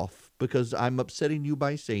turn it off because I'm upsetting you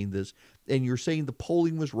by saying this, and you're saying the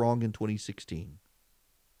polling was wrong in 2016.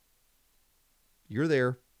 You're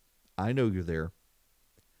there. I know you're there.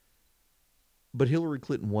 But Hillary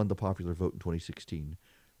Clinton won the popular vote in 2016.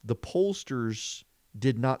 The pollsters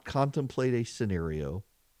did not contemplate a scenario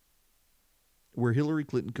where Hillary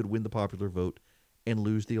Clinton could win the popular vote and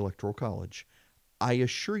lose the Electoral College. I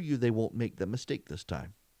assure you they won't make that mistake this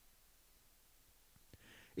time.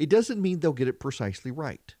 It doesn't mean they'll get it precisely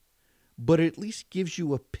right, but it at least gives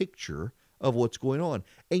you a picture of what's going on.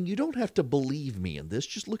 And you don't have to believe me in this.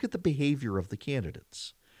 Just look at the behavior of the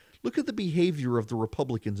candidates. Look at the behavior of the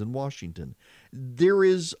Republicans in Washington. There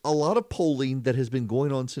is a lot of polling that has been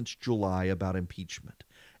going on since July about impeachment,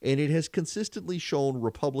 and it has consistently shown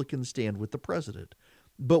Republicans stand with the president.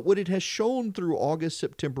 But what it has shown through August,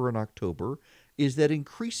 September, and October is that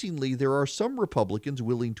increasingly there are some Republicans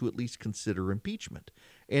willing to at least consider impeachment.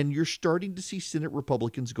 And you're starting to see Senate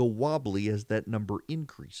Republicans go wobbly as that number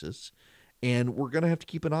increases. And we're going to have to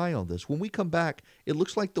keep an eye on this. When we come back, it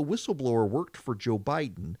looks like the whistleblower worked for Joe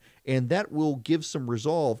Biden, and that will give some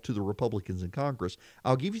resolve to the Republicans in Congress.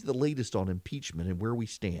 I'll give you the latest on impeachment and where we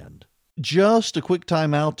stand. Just a quick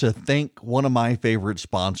time out to thank one of my favorite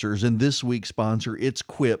sponsors, and this week's sponsor, it's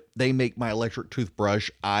Quip. They make my electric toothbrush.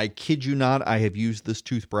 I kid you not, I have used this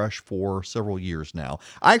toothbrush for several years now.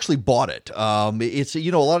 I actually bought it. It's,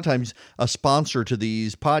 a lot of times a sponsor to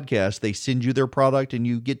these podcasts, they send you their product and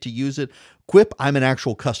you get to use it. Quip, I'm an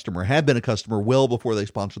actual customer, have been a customer well before they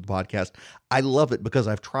sponsored the podcast. I love it because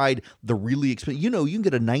I've tried the really expensive, you can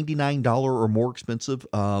get a $99 or more expensive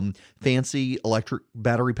fancy electric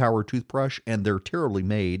battery-powered toothbrush, and they're terribly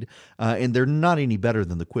made, and they're not any better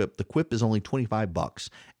than the Quip. The Quip is only $25,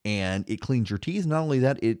 and it cleans your teeth. Not only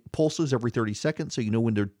that, it pulses every 30 seconds, so you know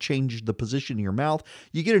when to change the position in your mouth.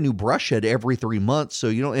 You get a new brush head every 3 months, so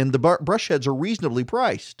and the brush heads are reasonably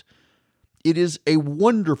priced. It is a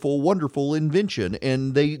wonderful, wonderful invention,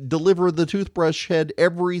 and they deliver the toothbrush head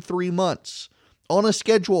every 3 months on a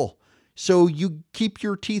schedule. So you keep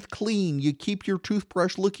your teeth clean. You keep your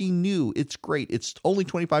toothbrush looking new. It's great. It's only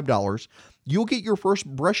 $25. You'll get your first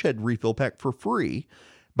brush head refill pack for free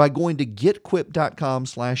by going to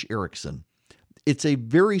getquip.com/Erickson. It's a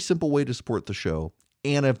very simple way to support the show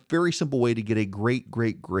and a very simple way to get a great,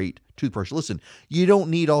 great, great toothbrush. Listen, you don't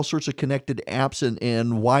need all sorts of connected apps and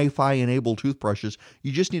Wi-Fi enabled toothbrushes.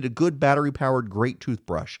 You just need a good battery-powered great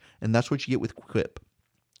toothbrush, and that's what you get with Quip.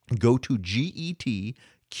 Go to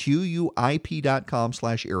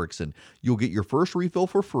getquip.com/Erickson. You'll get your first refill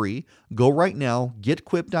for free. Go right now,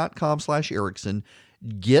 getquip.com/Erickson.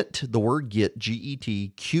 Get the word get,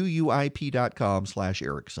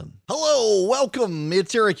 getquip.com/Erickson. Hello, welcome.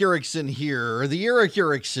 It's Eric Erickson here, the Eric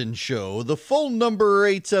Erickson Show. The phone number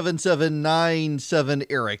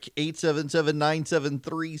 877-97-ERIC,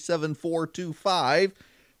 877-973-7425.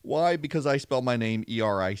 Why? Because I spell my name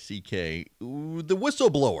E-R-I-C-K. The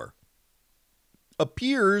whistleblower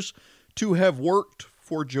appears to have worked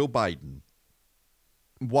for Joe Biden.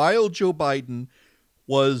 While Joe Biden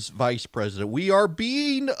was vice president, we are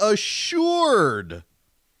being assured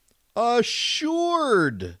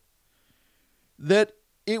that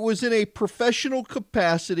it was in a professional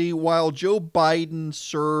capacity while Joe Biden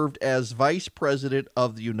served as vice president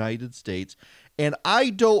of the United States. And I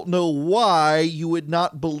don't know why you would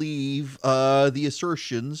not believe the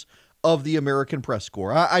assertions of the American press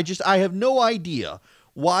corps. I have no idea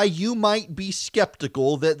why you might be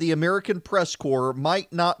skeptical that the American press corps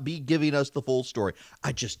might not be giving us the full story.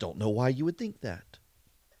 I just don't know why you would think that.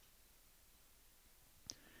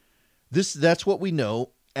 That's what we know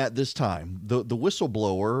at this time. The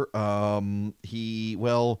whistleblower,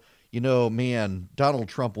 Donald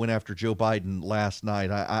Trump went after Joe Biden last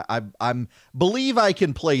night. I believe I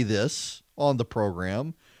can play this on the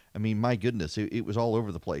program. I mean, my goodness, it was all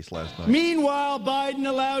over the place last night. Meanwhile, Biden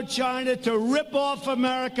allowed China to rip off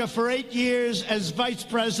America for 8 years as vice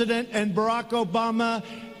president, and Barack Obama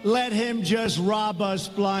let him just rob us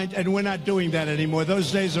blind, and we're not doing that anymore.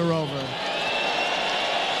 Those days are over.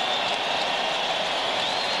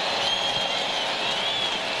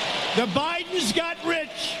 The Bidens got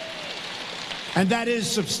rich, and that is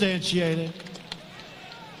substantiated,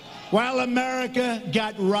 while America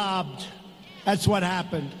got robbed. That's what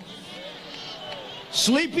happened.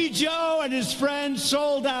 Sleepy Joe and his friends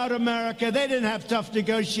sold out America. They didn't have tough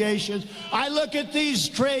negotiations. I look at these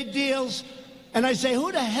trade deals and I say, who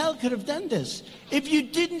the hell could have done this? If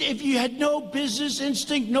you had no business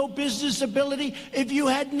instinct, no business ability, if you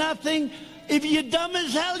had nothing, if you're dumb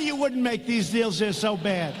as hell, you wouldn't make these deals. They're so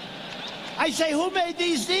bad. I say, who made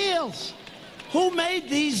these deals? Who made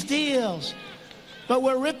these deals? But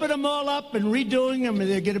we're ripping them all up and redoing them, and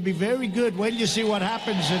they're going to be very good. Wait till you see what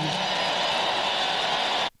happens.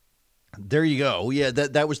 There you go. Yeah,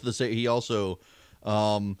 that was he also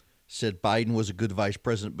said Biden was a good vice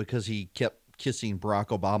president because he kept kissing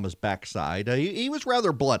Barack Obama's backside. He was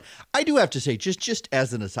rather blunt. I do have to say, just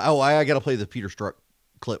as an aside, I got to play the Peter Strzok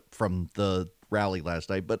clip from the rally last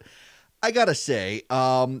night, but I got to say,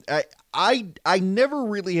 I never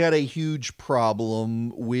really had a huge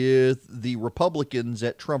problem with the Republicans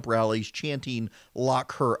at Trump rallies chanting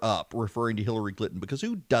 "lock her up," referring to Hillary Clinton, because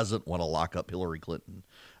who doesn't want to lock up Hillary Clinton?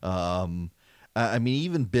 I mean,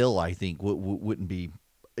 even Bill, I think, wouldn't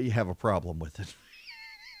have a problem with it.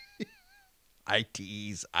 I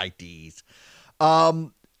tease.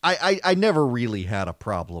 I never really had a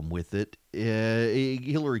problem with it.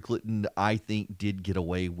 Hillary Clinton, I think, did get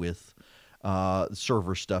away with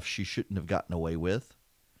server stuff she shouldn't have gotten away with.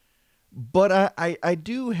 But I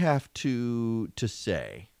do have to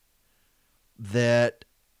say that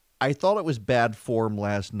I thought it was bad form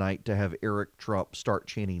last night to have Eric Trump start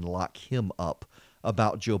chanting "lock him up"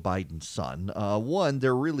 about Joe Biden's son. One,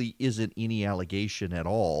 there really isn't any allegation at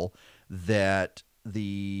all that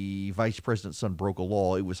the vice president's son broke a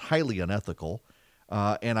law. It was highly unethical.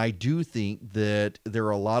 And I do think that there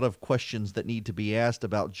are a lot of questions that need to be asked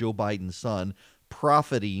about Joe Biden's son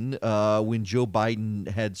profiting when Joe Biden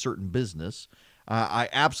had certain business. I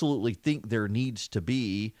absolutely think there needs to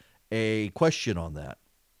be a question on that.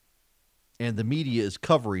 And the media is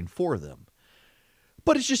covering for them.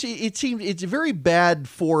 But it seems it's a very bad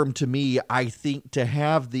form to me, I think, to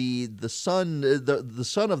have the son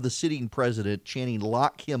of the sitting president chanting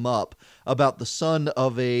 "lock him up" about the son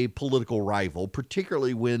of a political rival,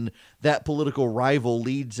 particularly when that political rival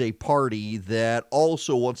leads a party that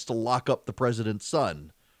also wants to lock up the president's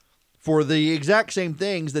son for the exact same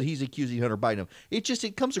things that he's accusing Hunter Biden of.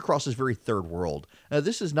 It comes across as very third world.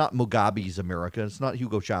 This is not Mugabe's America. It's not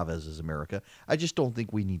Hugo Chavez's America. I just don't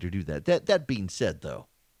think we need to do that. That being said, though,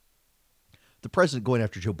 the president going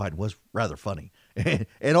after Joe Biden was rather funny.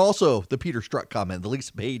 And also the Peter Strzok comment, the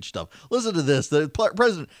Lisa Page stuff. Listen to this. The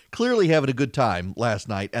president clearly having a good time last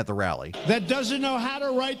night at the rally. That doesn't know how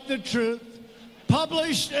to write the truth,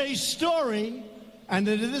 published a story, and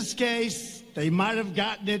in this case, they might have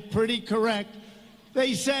gotten it pretty correct.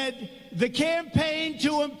 They said the campaign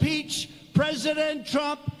to impeach President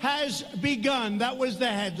Trump has begun. That was the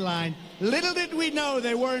headline. Little did we know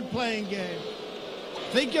they weren't playing games.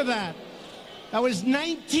 Think of that. That was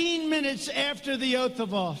 19 minutes after the oath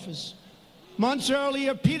of office. Months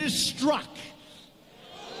earlier, Peter Strzok.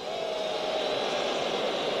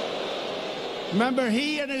 Remember,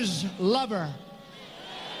 he and his lover,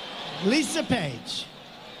 Lisa Page.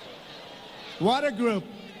 What a group.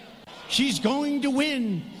 She's going to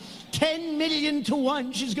win. 10 million to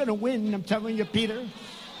 1. She's going to win. I'm telling you, Peter.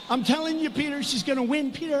 I'm telling you, Peter, she's going to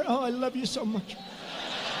win. Peter, oh, I love you so much.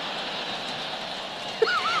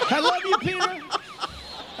 I love you, Peter.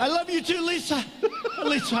 I love you too, Lisa.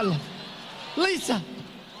 Lisa, I love you. Lisa.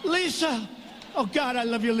 Lisa. Oh, God, I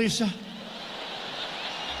love you, Lisa.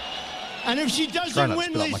 And if she doesn't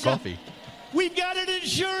win, Lisa, we've got an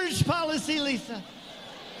insurance policy, Lisa.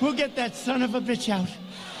 We'll get that son of a bitch out.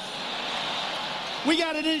 We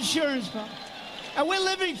got an insurance policy. And we're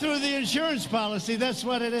living through the insurance policy. That's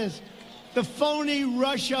what it is. The phony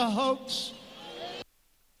Russia hoax.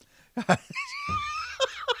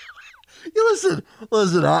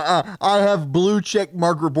 Listen, I have blue check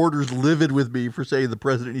mark reporters livid with me for saying the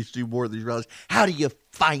president needs to do more of these rallies. How do you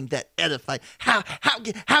find that edifying? How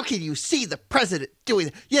can you see the president doing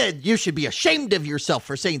that? Yeah, you should be ashamed of yourself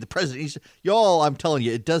for saying the president needs to. Y'all, I'm telling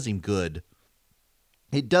you, it does him good.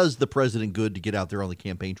 It does the president good to get out there on the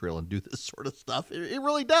campaign trail and do this sort of stuff. It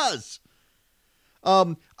really does.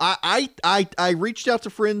 I reached out to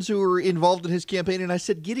friends who were involved in his campaign, and I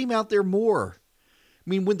said, get him out there more. I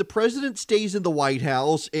mean, when the president stays in the White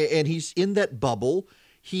House and he's in that bubble,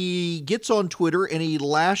 he gets on Twitter and he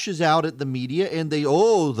lashes out at the media, and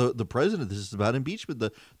the president, this is about impeachment.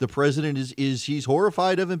 The president he's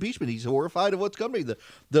horrified of impeachment. He's horrified of what's coming.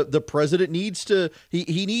 The president needs to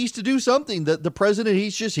he needs to do something. The president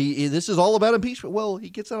this is all about impeachment. Well, he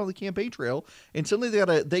gets out on the campaign trail and suddenly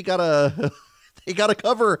they gotta they got to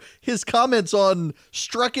cover his comments on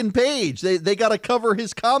Strzok and Page. They got to cover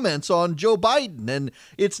his comments on Joe Biden. And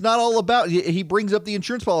it's not all about, he brings up the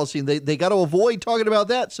insurance policy, and they got to avoid talking about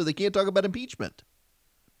that so they can't talk about impeachment.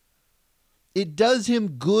 It does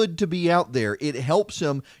him good to be out there. It helps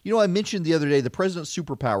him. You know, I mentioned the other day, the president's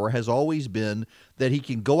superpower has always been that he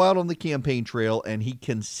can go out on the campaign trail and he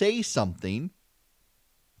can say something,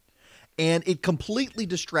 and it completely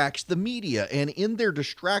distracts the media. And in their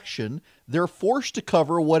distraction, they're forced to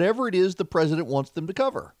cover whatever it is the president wants them to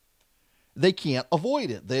cover. They can't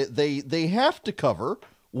avoid it. They have to cover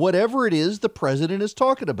whatever it is the president is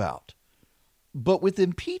talking about. But with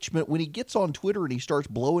impeachment, when he gets on Twitter and he starts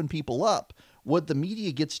blowing people up, what the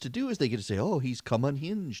media gets to do is they get to say, oh, he's come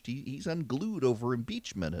unhinged. He's unglued over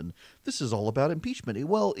impeachment. And this is all about impeachment.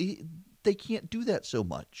 Well, they can't do that so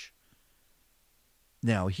much.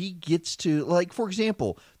 Now, he gets to, like, for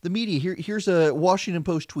example, the media, here's a Washington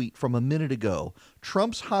Post tweet from a minute ago.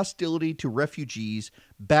 Trump's hostility to refugees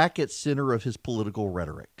back at center of his political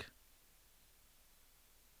rhetoric.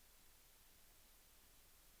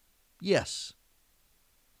 Yes.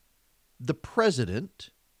 The president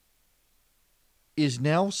is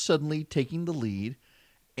now suddenly taking the lead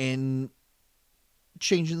and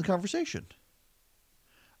changing the conversation.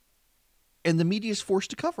 And the media is forced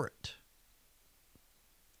to cover it.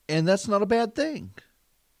 And that's not a bad thing.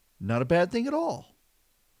 Not a bad thing at all.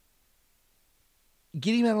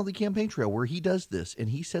 Get him out on the campaign trail where he does this and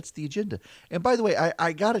he sets the agenda. And by the way,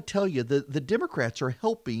 I got to tell you, the Democrats are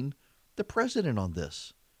helping the president on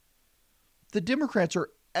this. The Democrats are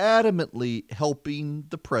adamantly helping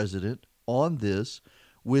the president on this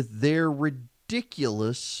with their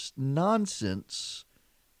ridiculous nonsense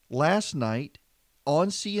last night on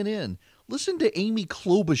CNN. Listen to Amy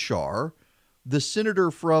Klobuchar, the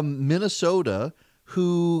senator from Minnesota,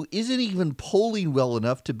 who isn't even polling well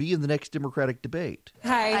enough to be in the next Democratic debate.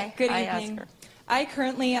 Hi, good evening. I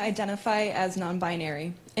currently identify as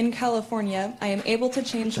non-binary. In California, I am able to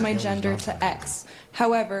change my gender to X.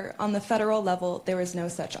 However, on the federal level, there is no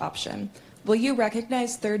such option. Will you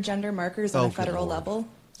recognize third gender markers on a federal level?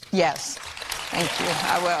 Yes, thank you,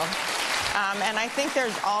 I will. And I think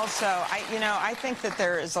there's also, I think that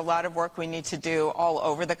there is a lot of work we need to do all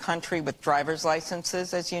over the country with driver's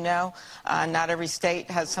licenses, as you know. Not every state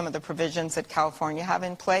has some of the provisions that California have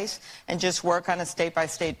in place, and just work on a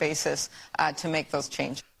state-by-state basis to make those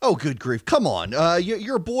changes. Oh, good grief. Come on.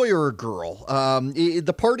 You're a boy or a girl.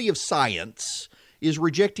 The party of science is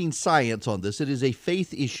rejecting science on this. It is a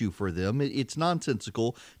faith issue for them. It's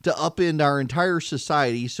nonsensical to upend our entire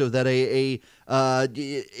society so that a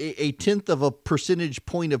tenth of a percentage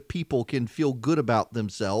point of people can feel good about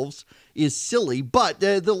themselves is silly. But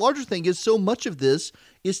the larger thing is so much of this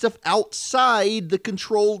is stuff outside the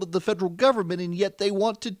control of the federal government, and yet they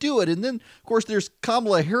want to do it. And then, of course, there's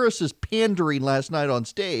Kamala Harris's pandering last night on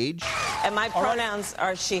stage. And my pronouns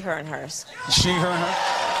are she, her, and hers. She, her, and her?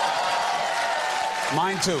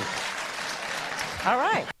 Mine too. All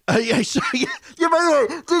right. By the way,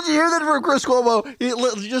 did you hear that from Chris Cuomo?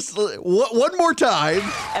 Just one more time.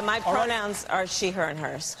 And my pronouns are she, her, and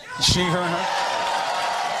hers. She, her, and her?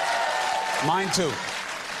 Mine too.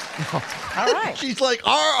 All right. She's like,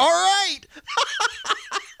 all right.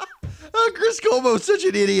 Oh, Chris Cuomo's such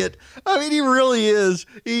an idiot. I mean, he really is.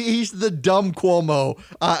 He's the dumb Cuomo.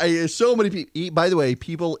 So many people. By the way,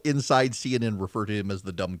 people inside CNN refer to him as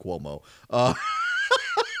the dumb Cuomo.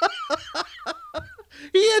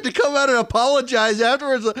 He had to come out and apologize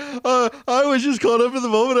afterwards. I was just caught up in the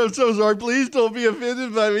moment. I'm so sorry. Please don't be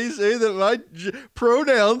offended by me saying that my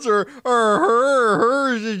pronouns are her,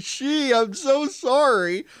 hers, and she. I'm so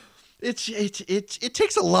sorry. It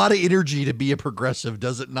takes a lot of energy to be a progressive,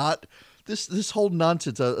 does it not? This whole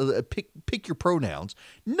nonsense. Pick your pronouns.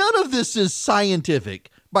 None of this is scientific.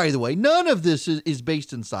 By the way, none of this is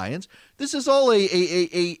based in science. This is all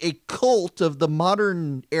a cult of the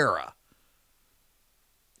modern era.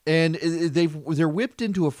 And they're whipped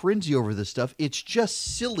into a frenzy over this stuff. It's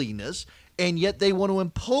just silliness, and yet they want to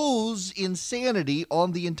impose insanity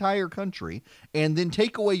on the entire country and then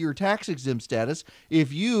take away your tax-exempt status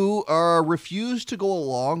if you refuse to go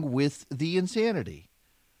along with the insanity.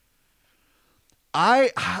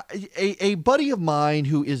 A buddy of mine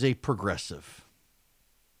who is a progressive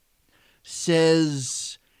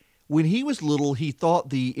says when he was little, he thought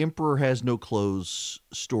the Emperor Has No Clothes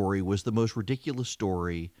story was the most ridiculous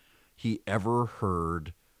story he ever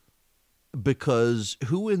heard, because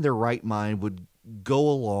who in their right mind would go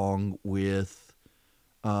along with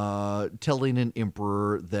telling an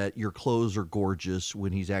emperor that your clothes are gorgeous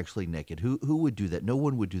when he's actually naked? Who would do that? No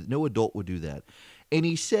one would do that. No adult would do that. And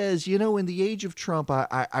he says, in the age of Trump,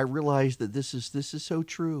 I realized that this is so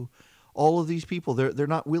true. All of these people, they're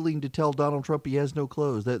not willing to tell Donald Trump he has no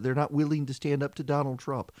clothes. They're not willing to stand up to Donald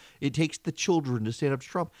Trump. It takes the children to stand up to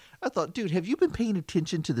Trump. I thought, dude, have you been paying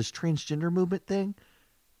attention to this transgender movement thing?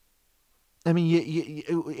 I mean,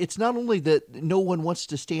 it's not only that no one wants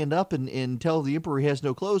to stand up and tell the emperor he has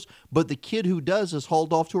no clothes, but the kid who does is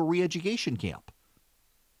hauled off to a re-education camp.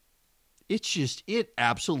 It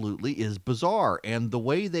absolutely is bizarre. And the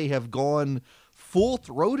way they have gone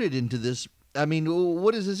full-throated into this, I mean,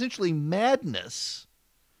 what is essentially madness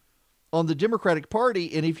on the Democratic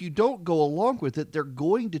Party. And if you don't go along with it, they're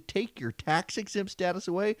going to take your tax-exempt status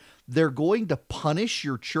away. They're going to punish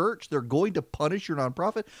your church. They're going to punish your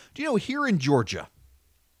nonprofit. Do you know, here in Georgia,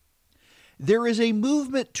 there is a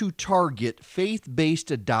movement to target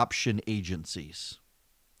faith-based adoption agencies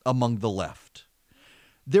among the left.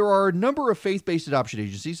 There are a number of faith-based adoption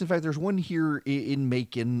agencies. In fact, there's one here in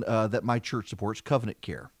Macon that my church supports, Covenant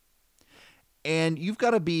Care. And you've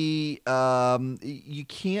got to be, you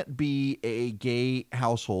can't be a gay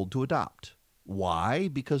household to adopt. Why?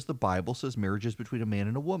 Because the Bible says marriage is between a man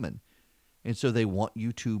and a woman. And so they want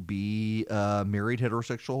you to be a married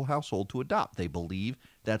heterosexual household to adopt. They believe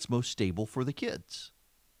that's most stable for the kids.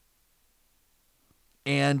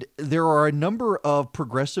 And there are a number of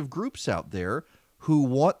progressive groups out there who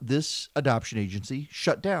want this adoption agency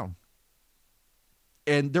shut down.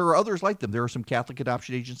 And there are others like them. There are some Catholic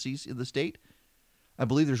adoption agencies in the state. I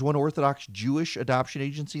believe there's one Orthodox Jewish adoption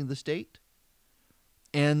agency in the state.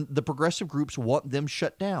 And the progressive groups want them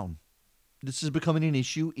shut down. This is becoming an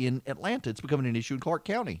issue in Atlanta. It's becoming an issue in Clark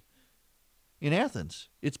County, in Athens.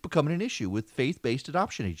 It's becoming an issue with faith-based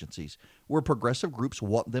adoption agencies where progressive groups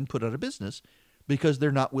want them put out of business because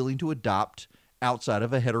they're not willing to adopt outside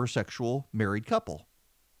of a heterosexual married couple.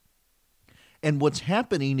 And what's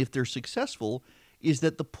happening if they're successful is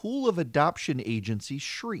that the pool of adoption agencies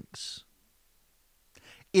shrinks.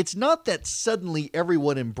 It's not that suddenly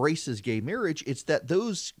everyone embraces gay marriage. It's that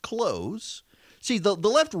those close. See, the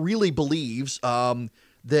left really believes that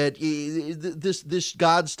this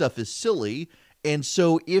God stuff is silly, and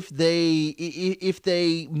so if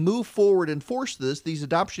they move forward and force these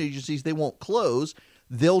adoption agencies, they won't close.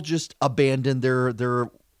 They'll just abandon their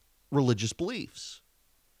religious beliefs.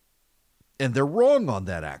 And they're wrong on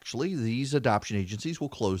that, actually. These adoption agencies will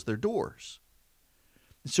close their doors.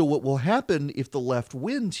 So what will happen if the left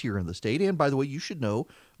wins here in the state, and by the way, you should know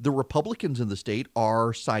the Republicans in the state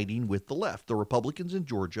are siding with the left. The Republicans in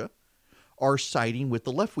Georgia are siding with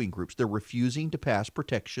the left-wing groups. They're refusing to pass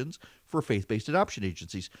protections for faith-based adoption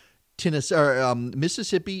agencies.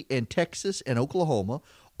 Mississippi and Texas and Oklahoma,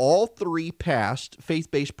 all three passed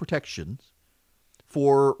faith-based protections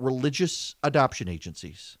for religious adoption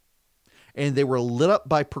agencies. And they were lit up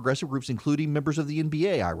by progressive groups, including members of the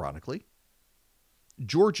NBA, ironically.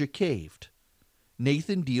 Georgia caved.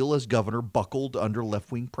 Nathan Deal, as governor, buckled under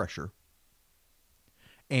left-wing pressure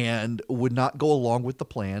and would not go along with the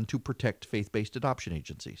plan to protect faith-based adoption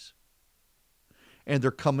agencies. And they're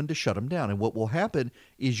coming to shut them down. And what will happen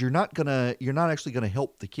is you're not actually going to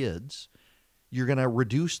help the kids. You're going to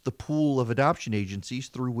reduce the pool of adoption agencies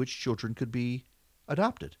through which children could be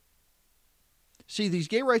adopted. See, these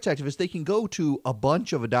gay rights activists, they can go to a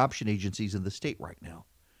bunch of adoption agencies in the state right now,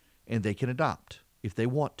 and they can adopt if they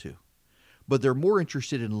want to. But they're more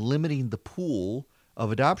interested in limiting the pool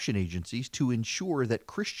of adoption agencies to ensure that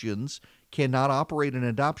Christians cannot operate an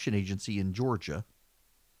adoption agency in Georgia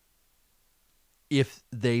if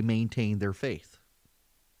they maintain their faith.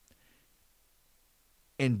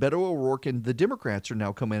 And Beto O'Rourke and the Democrats are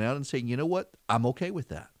now coming out and saying, you know what, I'm okay with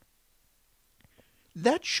that.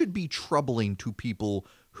 That should be troubling to people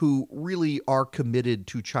who really are committed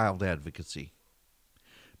to child advocacy.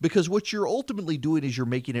 Because what you're ultimately doing is you're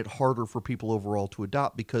making it harder for people overall to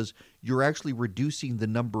adopt because you're actually reducing the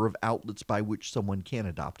number of outlets by which someone can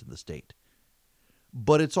adopt in the state.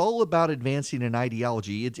 But it's all about advancing an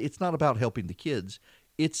ideology. It's not about helping the kids.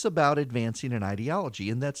 It's about advancing an ideology,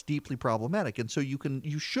 and that's deeply problematic. And so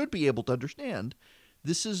you should be able to understand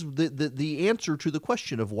this is the answer to the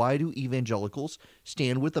question of why do evangelicals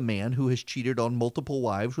stand with a man who has cheated on multiple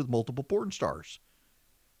wives with multiple porn stars?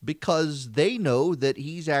 Because they know that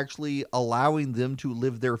he's actually allowing them to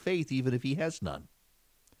live their faith even if he has none.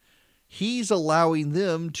 He's allowing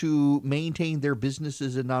them to maintain their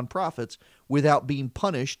businesses and nonprofits without being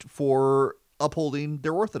punished for upholding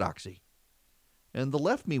their orthodoxy. And the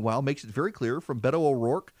left, meanwhile, makes it very clear from Beto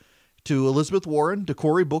O'Rourke to Elizabeth Warren, to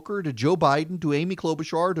Cory Booker, to Joe Biden, to Amy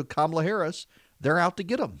Klobuchar, to Kamala Harris, they're out to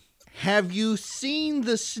get them. Have you seen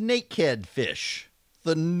the snakehead fish?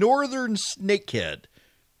 The northern snakehead.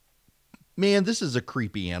 Man, this is a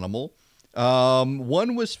creepy animal.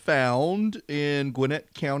 One was found in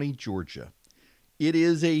Gwinnett County, Georgia. It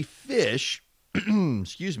is a fish,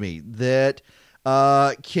 excuse me, that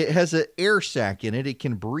has an air sac in it. It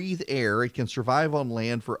can breathe air. It can survive on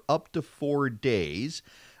land for up to 4 days.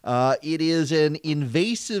 It is an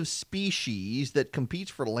invasive species that competes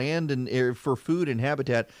for land and air, for food and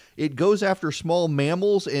habitat. It goes after small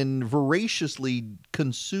mammals and voraciously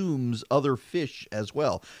consumes other fish as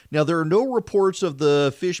well. Now, there are no reports of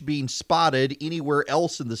the fish being spotted anywhere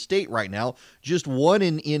else in the state right now, just one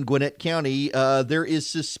in Gwinnett County. There is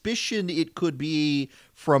suspicion it could be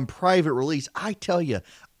from private release. I tell you,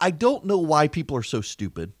 I don't know why people are so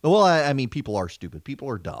stupid. Well, I mean, people are stupid. People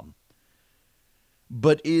are dumb.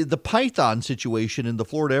 But the python situation in the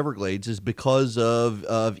Florida Everglades is because of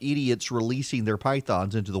idiots releasing their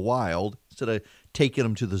pythons into the wild instead of taking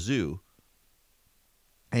them to the zoo.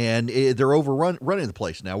 And they're running the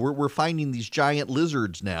place now. We're finding these giant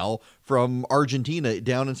lizards now from Argentina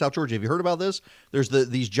down in South Georgia. Have you heard about this? There's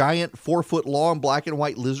these giant 4-foot long black and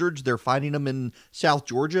white lizards. They're finding them in South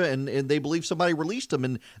Georgia, and they believe somebody released them.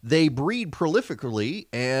 And they breed prolifically,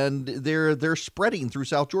 and they're spreading through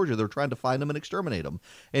South Georgia. They're trying to find them and exterminate them.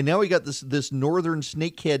 And now we got this northern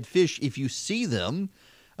snakehead fish. If you see them,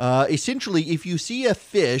 Essentially, if you see a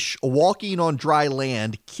fish walking on dry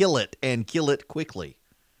land, kill it and kill it quickly.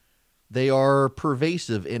 They are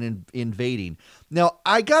pervasive and invading. Now,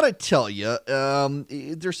 I got to tell you,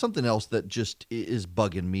 there's something else that just is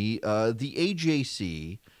bugging me. The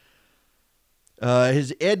AJC,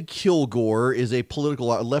 his Ed Kilgore is a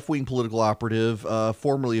left-wing political operative,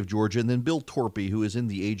 formerly of Georgia, and then Bill Torpey, who is in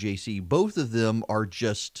the AJC. Both of them are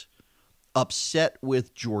just upset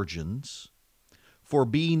with Georgians for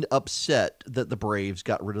being upset that the Braves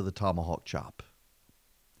got rid of the tomahawk chop.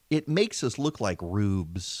 It makes us look like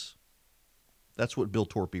rubes. That's what Bill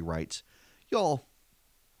Torpey writes. Y'all,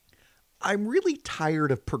 I'm really tired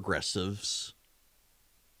of progressives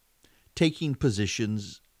taking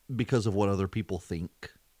positions because of what other people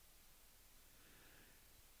think.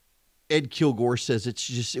 Ed Kilgore says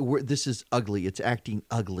this is ugly. It's acting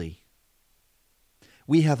ugly.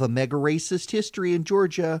 We have a mega racist history in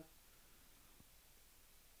Georgia.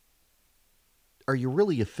 Are you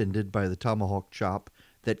really offended by the tomahawk chop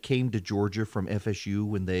that came to Georgia from FSU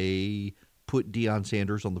when they put Deion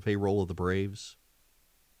Sanders on the payroll of the Braves?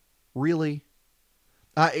 Really?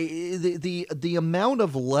 The amount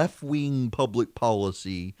of left-wing public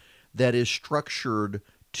policy that is structured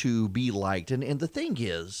to be liked. And the thing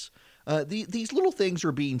is, these little things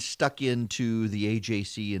are being stuck into the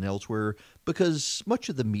AJC and elsewhere because much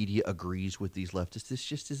of the media agrees with these leftists. This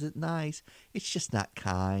just isn't nice. It's just not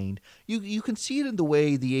kind. You can see it in the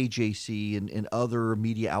way the AJC and other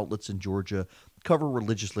media outlets in Georgia cover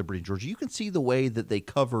religious liberty in Georgia. You can see the way that they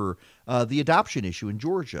cover the adoption issue in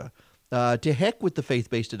Georgia. To heck with the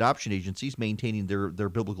faith-based adoption agencies maintaining their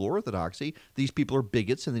biblical orthodoxy. These people are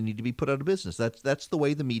bigots and they need to be put out of business. That's the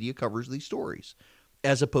way the media covers these stories.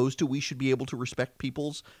 As opposed to we should be able to respect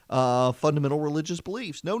people's fundamental religious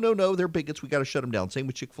beliefs. No, they're bigots. We got to shut them down. Same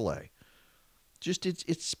with Chick-fil-A. Just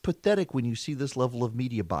it's pathetic when you see this level of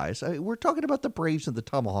media bias. We're talking about the Braves and the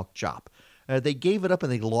tomahawk chop. They gave it up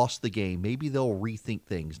and they lost the game. Maybe they'll rethink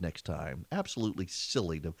things next time. Absolutely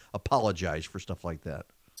silly to apologize for stuff like that.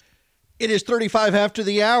 It is 35 after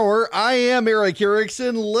the hour. I am Eric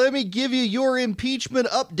Erickson. Let me give you your impeachment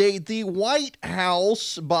update. The White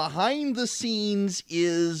House behind the scenes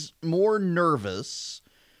is more nervous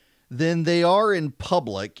than they are in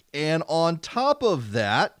public. And on top of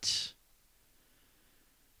that,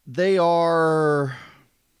 they are,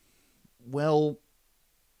 well,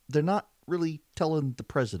 they're not really telling the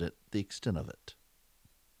president the extent of it.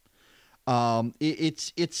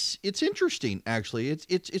 It's interesting, actually.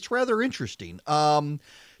 It's rather interesting.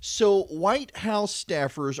 So White House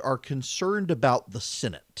staffers are concerned about the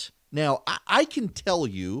Senate. Now, I can tell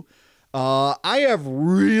you, I have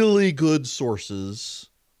really good sources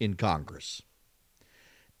in Congress.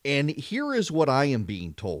 And here is what I am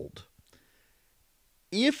being told.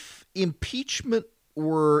 If the impeachment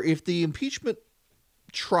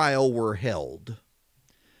trial were held,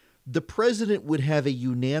 the president would have a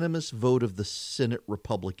unanimous vote of the Senate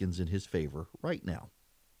Republicans in his favor right now.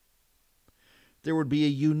 There would be a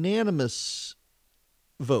unanimous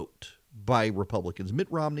vote by Republicans. Mitt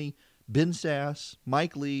Romney, Ben Sasse,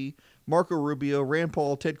 Mike Lee, Marco Rubio, Rand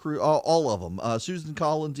Paul, Ted Cruz, all of them. Susan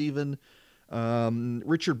Collins even,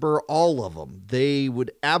 Richard Burr, all of them. They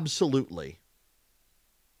would absolutely,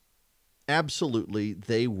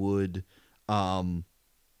 they would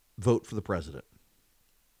vote for the president.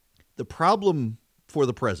 The problem for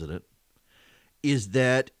the president is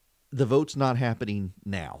that the vote's not happening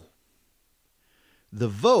now. The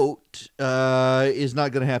vote is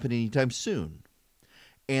not going to happen anytime soon.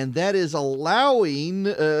 And that is allowing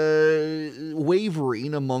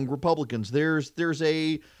wavering among Republicans. There's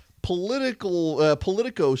a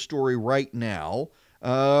Politico story right now.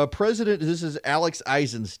 This is Alex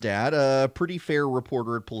Eisenstadt, a pretty fair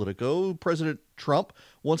reporter at Politico. President Trump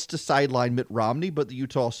wants to sideline Mitt Romney, but the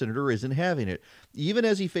Utah senator isn't having it. Even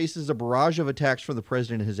as he faces a barrage of attacks from the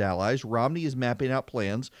president and his allies, Romney is mapping out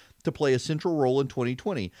plans to play a central role in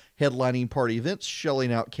 2020, headlining party events,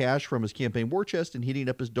 shelling out cash from his campaign war chest, and heating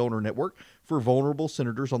up his donor network for vulnerable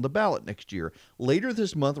senators on the ballot next year. Later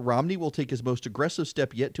this month, Romney will take his most aggressive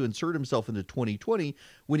step yet to insert himself into 2020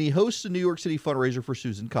 when he hosts a New York City fundraiser for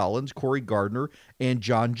Susan Collins, Cory Gardner, and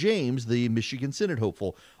John James, the Michigan Senate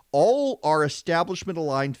hopeful. All are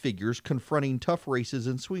establishment-aligned figures confronting tough races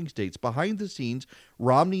in swing states. Behind the scenes,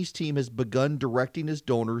 Romney's team has begun directing his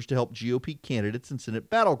donors to help GOP candidates in Senate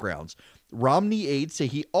battlegrounds. Romney aides say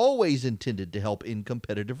he always intended to help in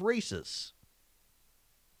competitive races.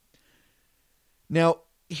 Now,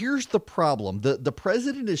 here's the problem. The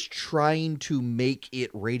president is trying to make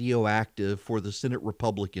it radioactive for the Senate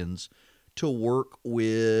Republicans to work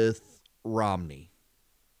with Romney.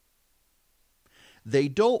 They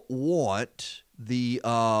don't want the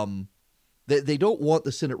they don't want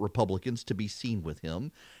the Senate Republicans to be seen with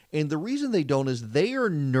him. And the reason they don't is they are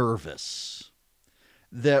nervous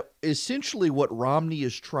that essentially what Romney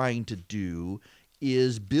is trying to do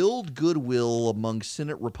is build goodwill among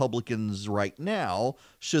Senate Republicans right now,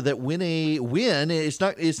 so that when a win, it's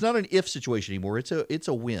not an if situation anymore. It's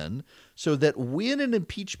a win, so that when an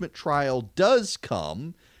impeachment trial does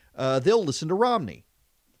come, they'll listen to Romney,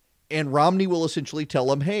 and Romney will essentially tell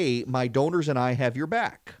them, "Hey, my donors and I have your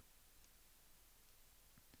back."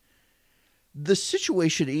 The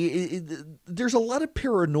situation, there's a lot of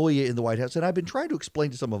paranoia in the White House, and I've been trying to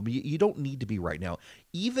explain to some of them, you don't need to be right now.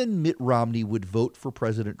 Even Mitt Romney would vote for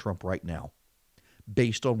President Trump right now,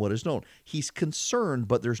 based on what is known. He's concerned,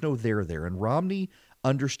 but there's no there there, and Romney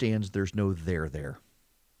understands there's no there there.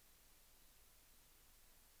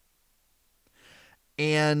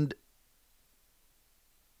 And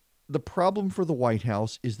the problem for the White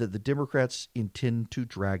House is that the Democrats intend to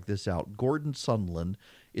drag this out. Gordon Sondland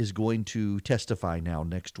is going to testify now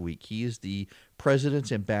next week. He is the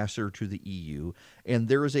president's ambassador to the EU, and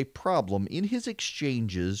there is a problem in his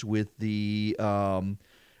exchanges with the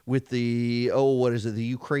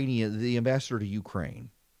Ukrainian, the ambassador to Ukraine.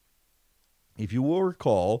 If you will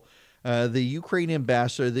recall, the Ukraine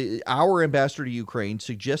ambassador, our ambassador to Ukraine,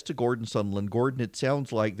 suggests to Gordon Sondland, Gordon, it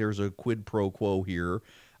sounds like there's a quid pro quo here,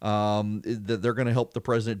 that they're going to help the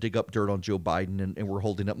president dig up dirt on Joe Biden, and we're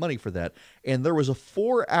holding up money for that. And there was a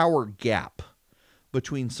 4-hour gap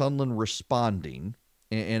between Sondland responding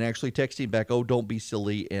and actually texting back, "Oh, don't be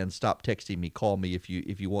silly and stop texting me. Call me if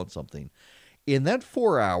you want something." In that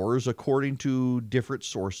 4 hours, according to different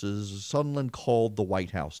sources, Sondland called the White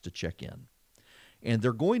House to check in. And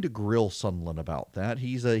they're going to grill Sondland about that.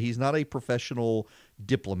 He's not a professional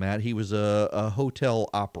diplomat. He was a hotel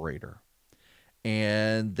operator.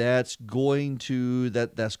 And that's going to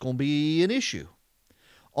be an issue.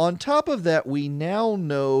 On top of that, we now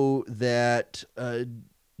know that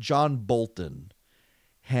John Bolton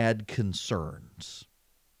had concerns.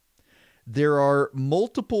 There are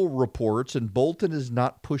multiple reports, and Bolton is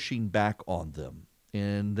not pushing back on them.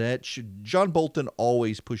 And John Bolton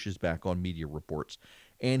always pushes back on media reports,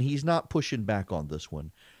 and he's not pushing back on this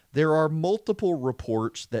one. There are multiple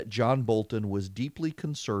reports that John Bolton was deeply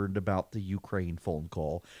concerned about the Ukraine phone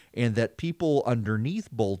call, and that people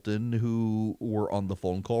underneath Bolton who were on the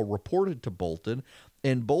phone call reported to Bolton,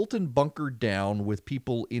 and Bolton bunkered down with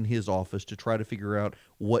people in his office to try to figure out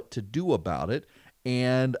what to do about it.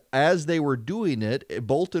 And as they were doing it,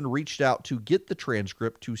 Bolton reached out to get the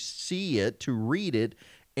transcript, to see it, to read it,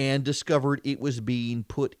 and discovered it was being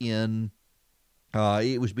put in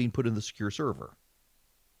the secure server.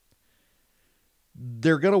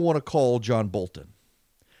 They're going to want to call John Bolton.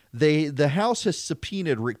 The House has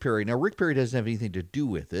subpoenaed Rick Perry. Now, Rick Perry doesn't have anything to do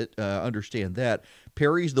with it. Understand that.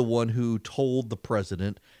 Perry's the one who told the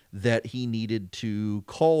president that he needed to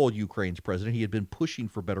call Ukraine's president. He had been pushing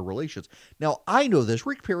for better relations. Now, I know this.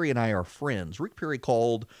 Rick Perry and I are friends. Rick Perry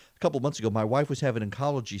called a couple months ago. My wife was having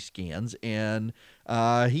oncology scans, and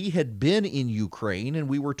he had been in Ukraine, and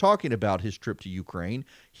we were talking about his trip to Ukraine.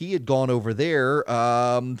 He had gone over there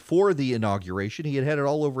for the inauguration. He had it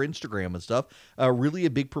all over Instagram and stuff. Really a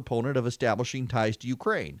big proponent of establishing ties to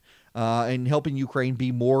Ukraine. And helping Ukraine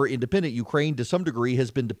be more independent. Ukraine, to some degree, has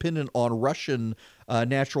been dependent on Russian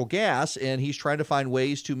natural gas, and he's trying to find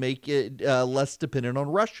ways to make it less dependent on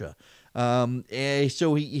Russia.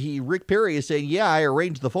 So Rick Perry is saying, yeah, I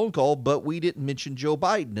arranged the phone call, but we didn't mention Joe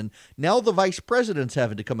Biden. And now the vice president's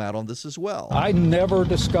having to come out on this as well. I never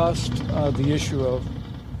discussed the issue of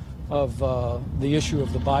the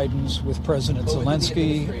Bidens with President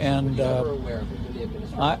Zelensky, and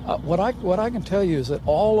what I can tell you is that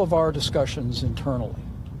all of our discussions internally,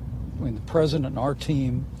 between the president and our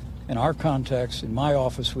team, and our contacts in my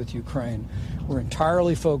office with Ukraine, were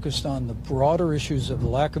entirely focused on the broader issues of the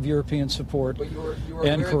lack of European support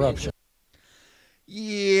and corruption.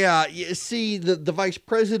 Yeah, see, the vice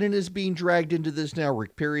president is being dragged into this now.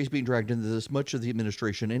 Rick Perry is being dragged into this, much of the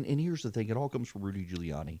administration. And here's the thing, it all comes from Rudy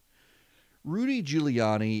Giuliani. Rudy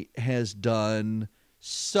Giuliani has done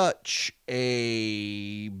such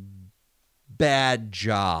a bad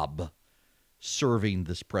job serving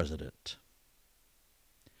this president.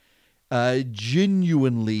 A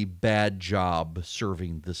genuinely bad job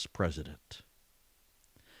serving this president.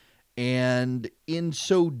 And in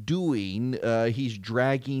so doing, he's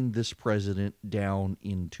dragging this president down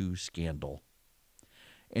into scandal.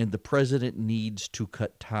 And the president needs to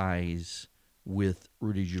cut ties with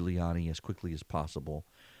Rudy Giuliani as quickly as possible.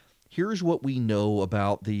 Here's what we know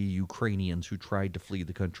about the Ukrainians who tried to flee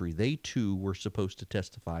the country. They, too, were supposed to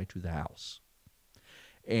testify to the House.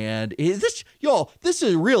 And this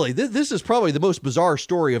is probably the most bizarre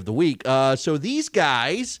story of the week. So these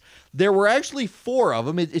guys, there were actually 4 of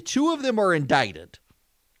them. 2 of them are indicted.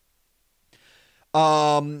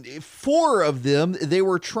 4 of them, they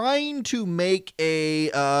were trying to make they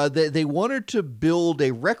wanted to build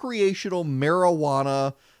a recreational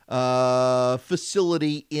marijuana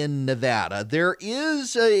facility in Nevada. There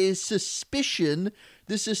is a suspicion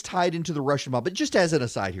this is tied into the Russian mob. But just as an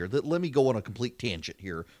aside here, let me go on a complete tangent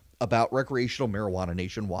here about recreational marijuana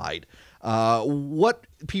nationwide. What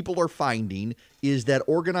people are finding is that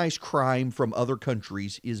organized crime from other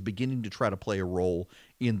countries is beginning to try to play a role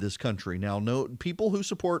in this country. Now, people who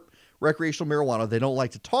support recreational marijuana, they don't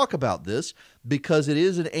like to talk about this because it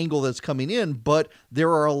is an angle that's coming in, but there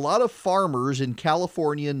are a lot of farmers in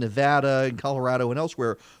California, Nevada, and Colorado and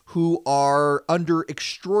elsewhere who are under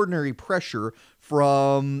extraordinary pressure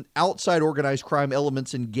from outside organized crime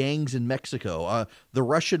elements and gangs in Mexico. The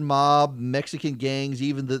Russian mob, Mexican gangs,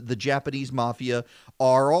 even the Japanese mafia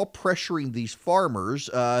are all pressuring these farmers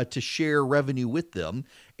to share revenue with them.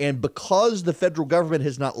 And because the federal government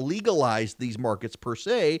has not legalized these markets per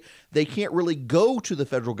se, they can't really go to the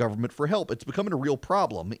federal government for help. It's becoming a real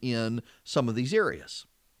problem in some of these areas.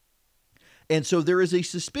 And so there is a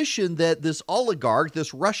suspicion that this oligarch,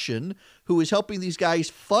 this Russian, who is helping these guys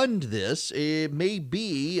fund this, it may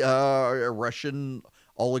be a Russian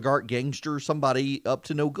oligarch, gangster, somebody up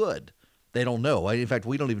to no good. They don't know. In fact,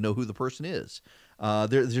 we don't even know who the person is.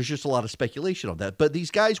 There's just a lot of speculation on that. But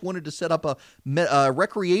these guys wanted to set up a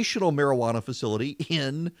recreational marijuana facility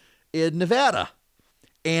in Nevada.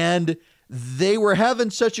 And they were having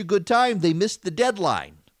such a good time, they missed the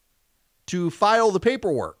deadline to file the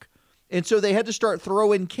paperwork. And so they had to start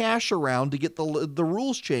throwing cash around to get the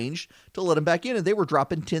rules changed to let them back in. And they were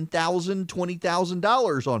dropping $10,000,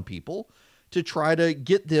 $20,000 on people to try to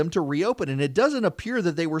get them to reopen. And it doesn't appear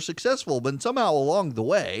that they were successful, but somehow along the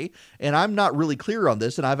way, and I'm not really clear on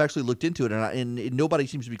this, and I've actually looked into it, and nobody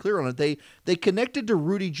seems to be clear on it, they connected to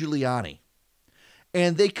Rudy Giuliani.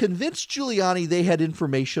 And they convinced Giuliani they had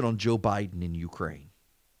information on Joe Biden in Ukraine.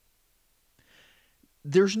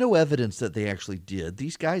 There's no evidence that they actually did.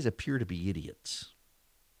 These guys appear to be idiots.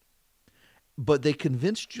 But they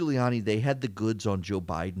convinced Giuliani they had the goods on Joe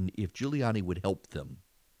Biden if Giuliani would help them.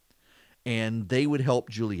 And they would help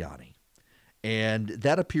Giuliani. And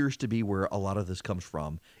that appears to be where a lot of this comes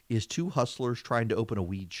from, is 2 hustlers trying to open a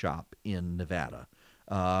weed shop in Nevada.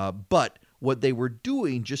 But what they were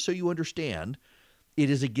doing, just so you understand, it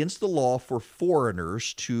is against the law for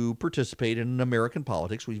foreigners to participate in American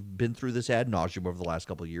politics. We've been through this ad nauseum over the last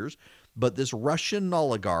couple of years. But this Russian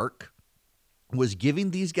oligarch was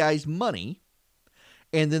giving these guys money,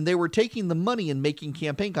 and then they were taking the money and making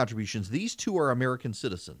campaign contributions. These 2 are American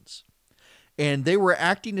citizens. And they were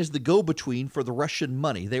acting as the go-between for the Russian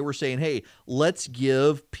money. They were saying, hey, let's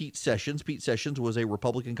give Pete Sessions. Pete Sessions was a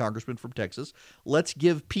Republican congressman from Texas. Let's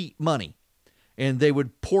give Pete money. And they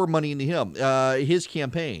would pour money into him, his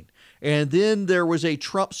campaign. And then there was a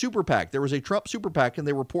Trump super PAC. There was a Trump super PAC, and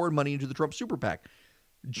they were pouring money into the Trump super PAC.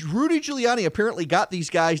 Rudy Giuliani apparently got these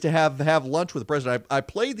guys to have lunch with the president. I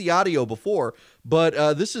played the audio before, but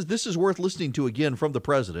this is worth listening to again from the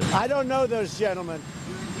president. I don't know those gentlemen.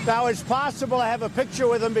 Now, it's possible I have a picture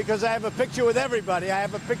with them because I have a picture with everybody. I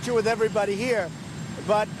have a picture with everybody here.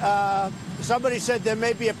 But somebody said there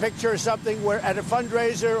may be a picture or something where at a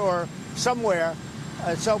fundraiser or somewhere.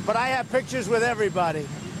 But I have pictures with everybody.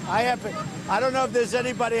 I don't know if there's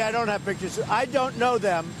anybody I don't have pictures with. I don't know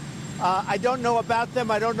them. I don't know about them.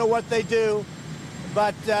 I don't know what they do.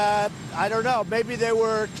 But I don't know. Maybe they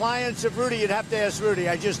were clients of Rudy. You'd have to ask Rudy.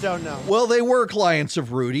 I just don't know. Well, they were clients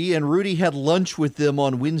of Rudy, and Rudy had lunch with them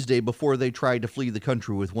on Wednesday before they tried to flee the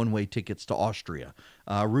country with one-way tickets to Austria.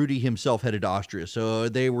 Rudy himself headed to Austria. So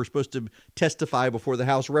they were supposed to testify before the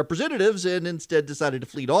House of Representatives and instead decided to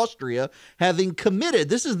flee to Austria, having committed.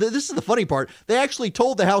 This is the funny part. They actually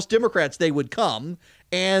told the House Democrats they would come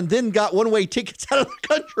and then got one-way tickets out of the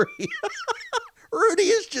country. Rudy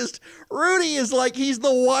is like he's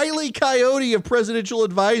the Wile E. Coyote of presidential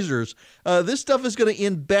advisors. This stuff is going to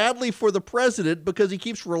end badly for the president because he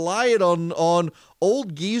keeps relying on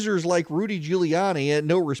old geezers like Rudy Giuliani. And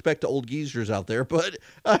no respect to old geezers out there, but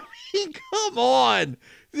I mean, come on.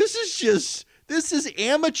 This is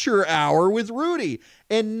amateur hour with Rudy.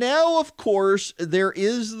 And now, of course, there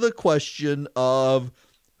is the question of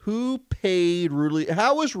who paid Rudy.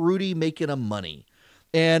 How is Rudy making a money?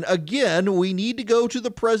 And again, we need to go to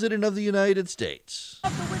the President of the United States. The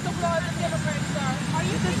whistleblower of the Democrats, sir. Are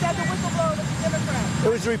you the whistleblower of the Democrats? It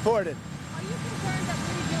was reported. Are you concerned that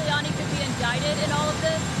Rudy Giuliani could be indicted in all of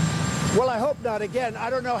this? Well, I hope not. Again, I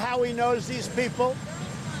don't know how he knows these people.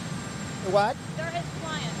 What? They're his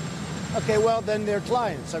clients. Okay, well, then they're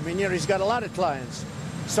clients. I mean, he's got a lot of clients.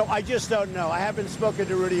 So I just don't know. I haven't spoken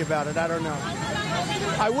to Rudy about it. I don't know.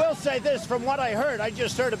 I will say this, from what I heard, I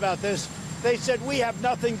just heard about this. They said, we have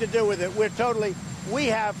nothing to do with it. We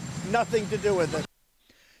have nothing to do with it.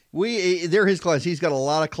 They're his clients. He's got a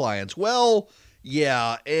lot of clients. Well,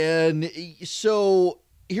 yeah. And so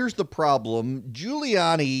here's the problem.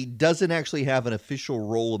 Giuliani doesn't actually have an official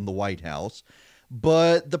role in the White House,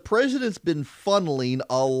 but the president's been funneling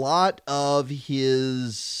a lot of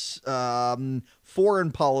his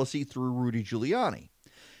foreign policy through Rudy Giuliani.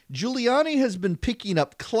 Giuliani has been picking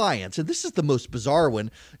up clients, and this is the most bizarre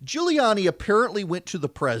one. Giuliani apparently went to the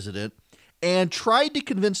president and tried to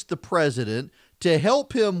convince the president to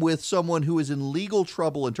help him with someone who is in legal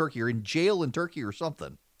trouble in Turkey or in jail in Turkey or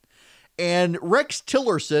something. And Rex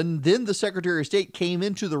Tillerson, then the Secretary of State, came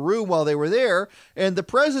into the room while they were there, and the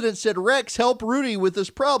president said, Rex, help Rudy with this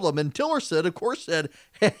problem. And Tillerson, of course, said,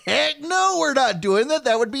 heck no, we're not doing that.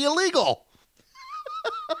 That would be illegal.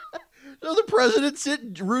 So the president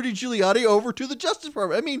sent Rudy Giuliani over to the Justice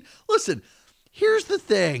Department. I mean, listen, here's the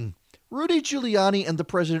thing. Rudy Giuliani and the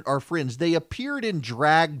president are friends. They appeared in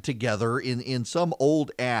drag together in some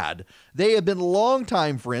old ad. They have been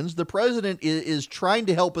longtime friends. The president is trying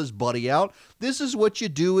to help his buddy out. This is what you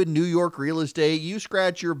do in New York real estate. You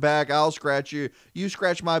scratch your back, I'll scratch you. You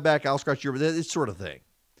scratch my back, I'll scratch your back. This sort of thing.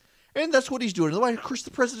 And that's what he's doing. Of course,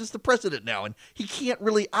 the president's the president now, and he can't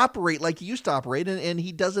really operate like he used to operate, and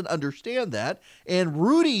he doesn't understand that. And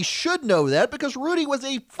Rudy should know that because Rudy was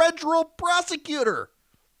a federal prosecutor.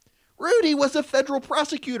 Rudy was a federal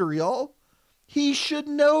prosecutor, y'all. He should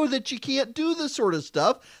know that you can't do this sort of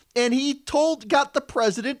stuff. And he got the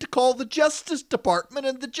president to call the Justice Department,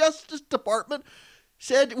 and the Justice Department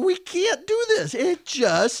said, we can't do this. It's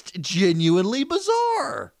just genuinely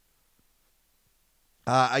bizarre.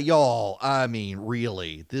 Y'all, I mean,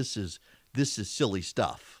 really, this is silly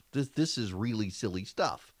stuff. This is really silly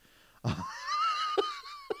stuff.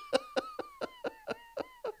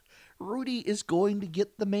 Rudy is going to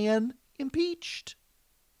get the man impeached.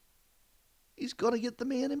 He's going to get the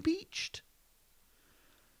man impeached.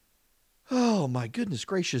 Oh, my goodness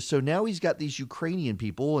gracious. So now he's got these Ukrainian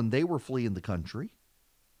people, and they were fleeing the country.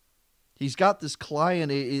 He's got this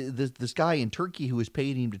client, this guy in Turkey who is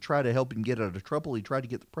paying him to try to help him get out of trouble. He tried to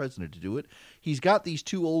get the president to do it. He's got these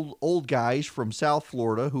two old guys from South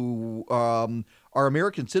Florida who are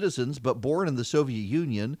American citizens but born in the Soviet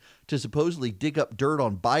Union to supposedly dig up dirt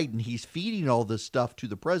on Biden. He's feeding all this stuff to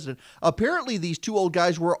the president. Apparently, these two old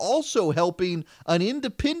guys were also helping an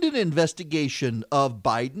independent investigation of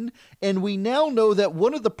Biden, and we now know that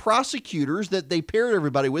one of the prosecutors that they paired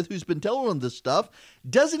everybody with, who's been telling them this stuff,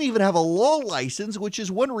 doesn't even have a law license, which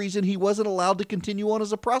is one reason he wasn't allowed to continue on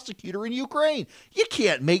as a prosecutor in Ukraine. You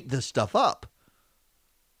can't make this stuff up.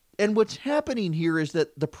 And what's happening here is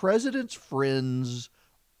that the president's friends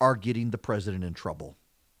are getting the president in trouble.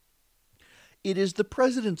 It is the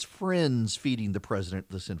president's friends feeding the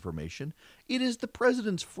president this information. It is the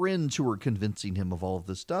president's friends who are convincing him of all of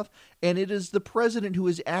this stuff. And it is the president who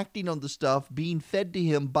is acting on the stuff being fed to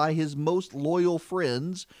him by his most loyal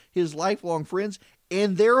friends, his lifelong friends,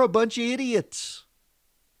 and they're a bunch of idiots.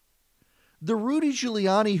 The Rudy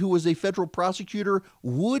Giuliani, who was a federal prosecutor,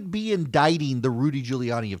 would be indicting the Rudy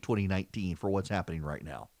Giuliani of 2019 for what's happening right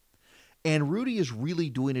now. And Rudy is really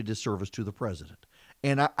doing a disservice to the president.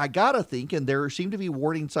 And I got to think, and there seem to be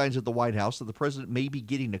warning signs at the White House that the president may be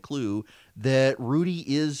getting a clue that Rudy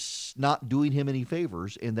is not doing him any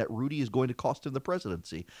favors and that Rudy is going to cost him the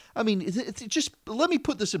presidency. I mean, it's just, let me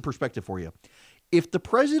put this in perspective for you. If the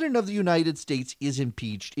president of the United States is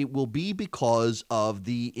impeached, it will be because of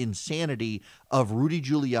the insanity of Rudy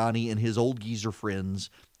Giuliani and his old geezer friends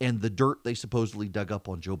and the dirt they supposedly dug up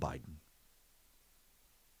on Joe Biden.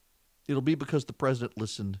 It'll be because the president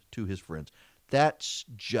listened to his friends. That's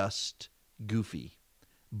just goofy.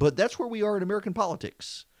 But that's where we are in American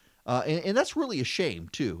politics. And that's really a shame,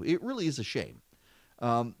 too. It really is a shame.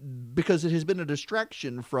 Because it has been a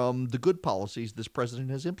distraction from the good policies this president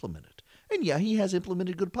has implemented. And yeah, he has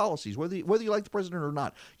implemented good policies, whether you like the president or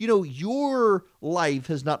not. You know, your life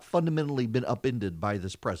has not fundamentally been upended by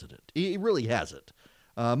this president. It really hasn't.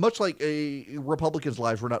 Much like Republicans'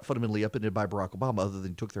 lives were not fundamentally upended by Barack Obama, other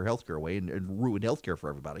than he took their health care away and ruined health care for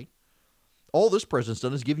everybody. All this president's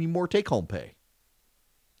done is giving you more take-home pay.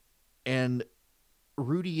 And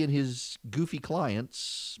Rudy and his goofy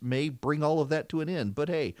clients may bring all of that to an end. But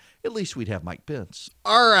hey, at least we'd have Mike Pence.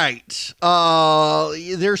 All right.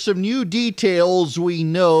 There's some new details we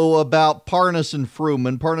know about Parnas and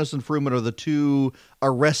Fruman. Parnas and Fruman are the two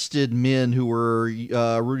arrested men who were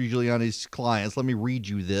Rudy Giuliani's clients. Let me read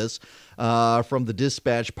you this from the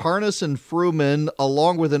Dispatch. Parnas and Fruman,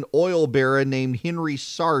 along with an oil baron named Henry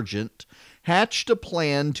Sargent, hatched a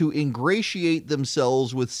plan to ingratiate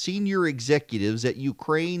themselves with senior executives at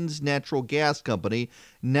Ukraine's natural gas company,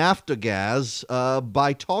 Naftogaz,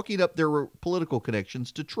 by talking up their political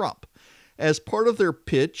connections to Trump. As part of their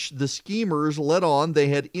pitch, the schemers let on they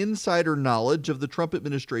had insider knowledge of the Trump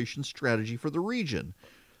administration's strategy for the region.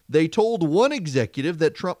 They told one executive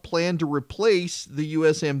that Trump planned to replace the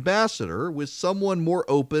U.S. ambassador with someone more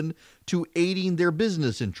open to aiding their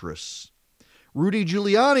business interests. Rudy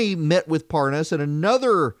Giuliani met with Parnas and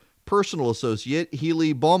another personal associate,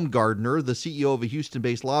 Healy Baumgardner, the CEO of a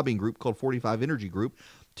Houston-based lobbying group called 45 Energy Group,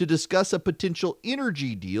 to discuss a potential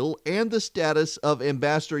energy deal and the status of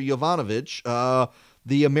Ambassador Yovanovitch,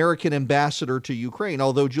 the American ambassador to Ukraine,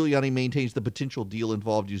 although Giuliani maintains the potential deal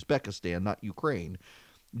involved Uzbekistan, not Ukraine.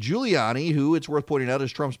 Giuliani, who, it's worth pointing out,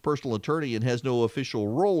 is Trump's personal attorney and has no official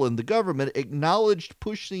role in the government, acknowledged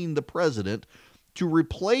pushing the president to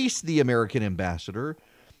replace the American ambassador,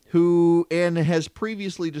 who has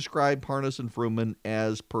previously described Parnas and Fruman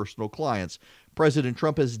as personal clients. President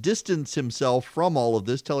Trump has distanced himself from all of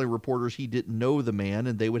this, telling reporters he didn't know the man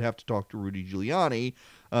and they would have to talk to Rudy Giuliani.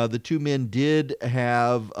 The two men did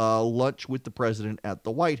have lunch with the president at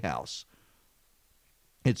the White House.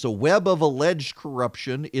 It's a web of alleged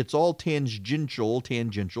corruption. It's all tangential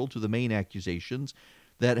to the main accusations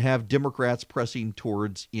that have Democrats pressing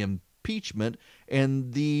towards impeachment,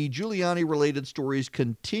 and the Giuliani-related stories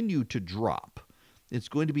continue to drop. It's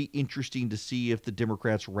going to be interesting to see if the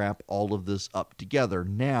Democrats wrap all of this up together.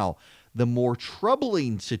 Now, the more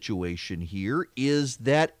troubling situation here is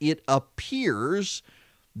that it appears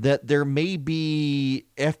that there may be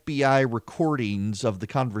FBI recordings of the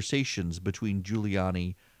conversations between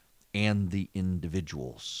Giuliani and the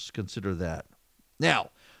individuals. Consider that.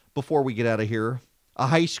 Now, before we get out of here, a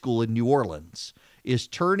high school in New Orleans is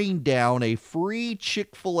turning down a free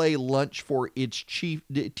Chick-fil-A lunch for its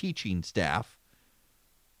teaching staff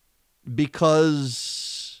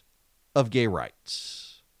because of gay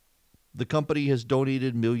rights. The company has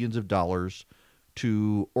donated millions of dollars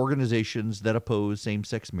to organizations that oppose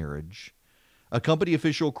same-sex marriage. A company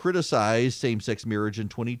official criticized same-sex marriage in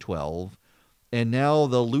 2012, and now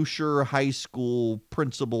the Lucier High School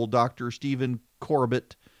principal, Dr. Stephen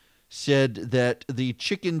Corbett, said that the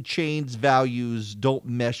chicken chain's values don't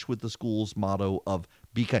mesh with the school's motto of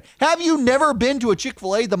be kind. Have you never been to a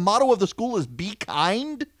Chick-fil-A? The motto of the school is be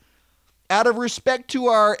kind. Out of respect to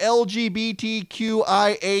our LGBTQIA,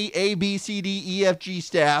 ABCDEFG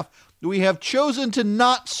staff, we have chosen to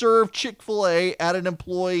not serve Chick-fil-A at an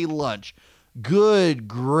employee lunch. Good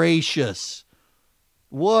gracious.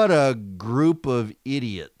 What a group of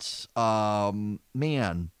idiots.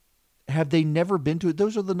 Man. Have they never been to it?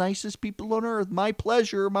 Those are the nicest people on earth. My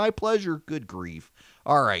pleasure. Good grief.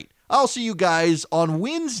 All right. I'll see you guys on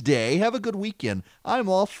Wednesday. Have a good weekend. I'm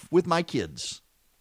off with my kids.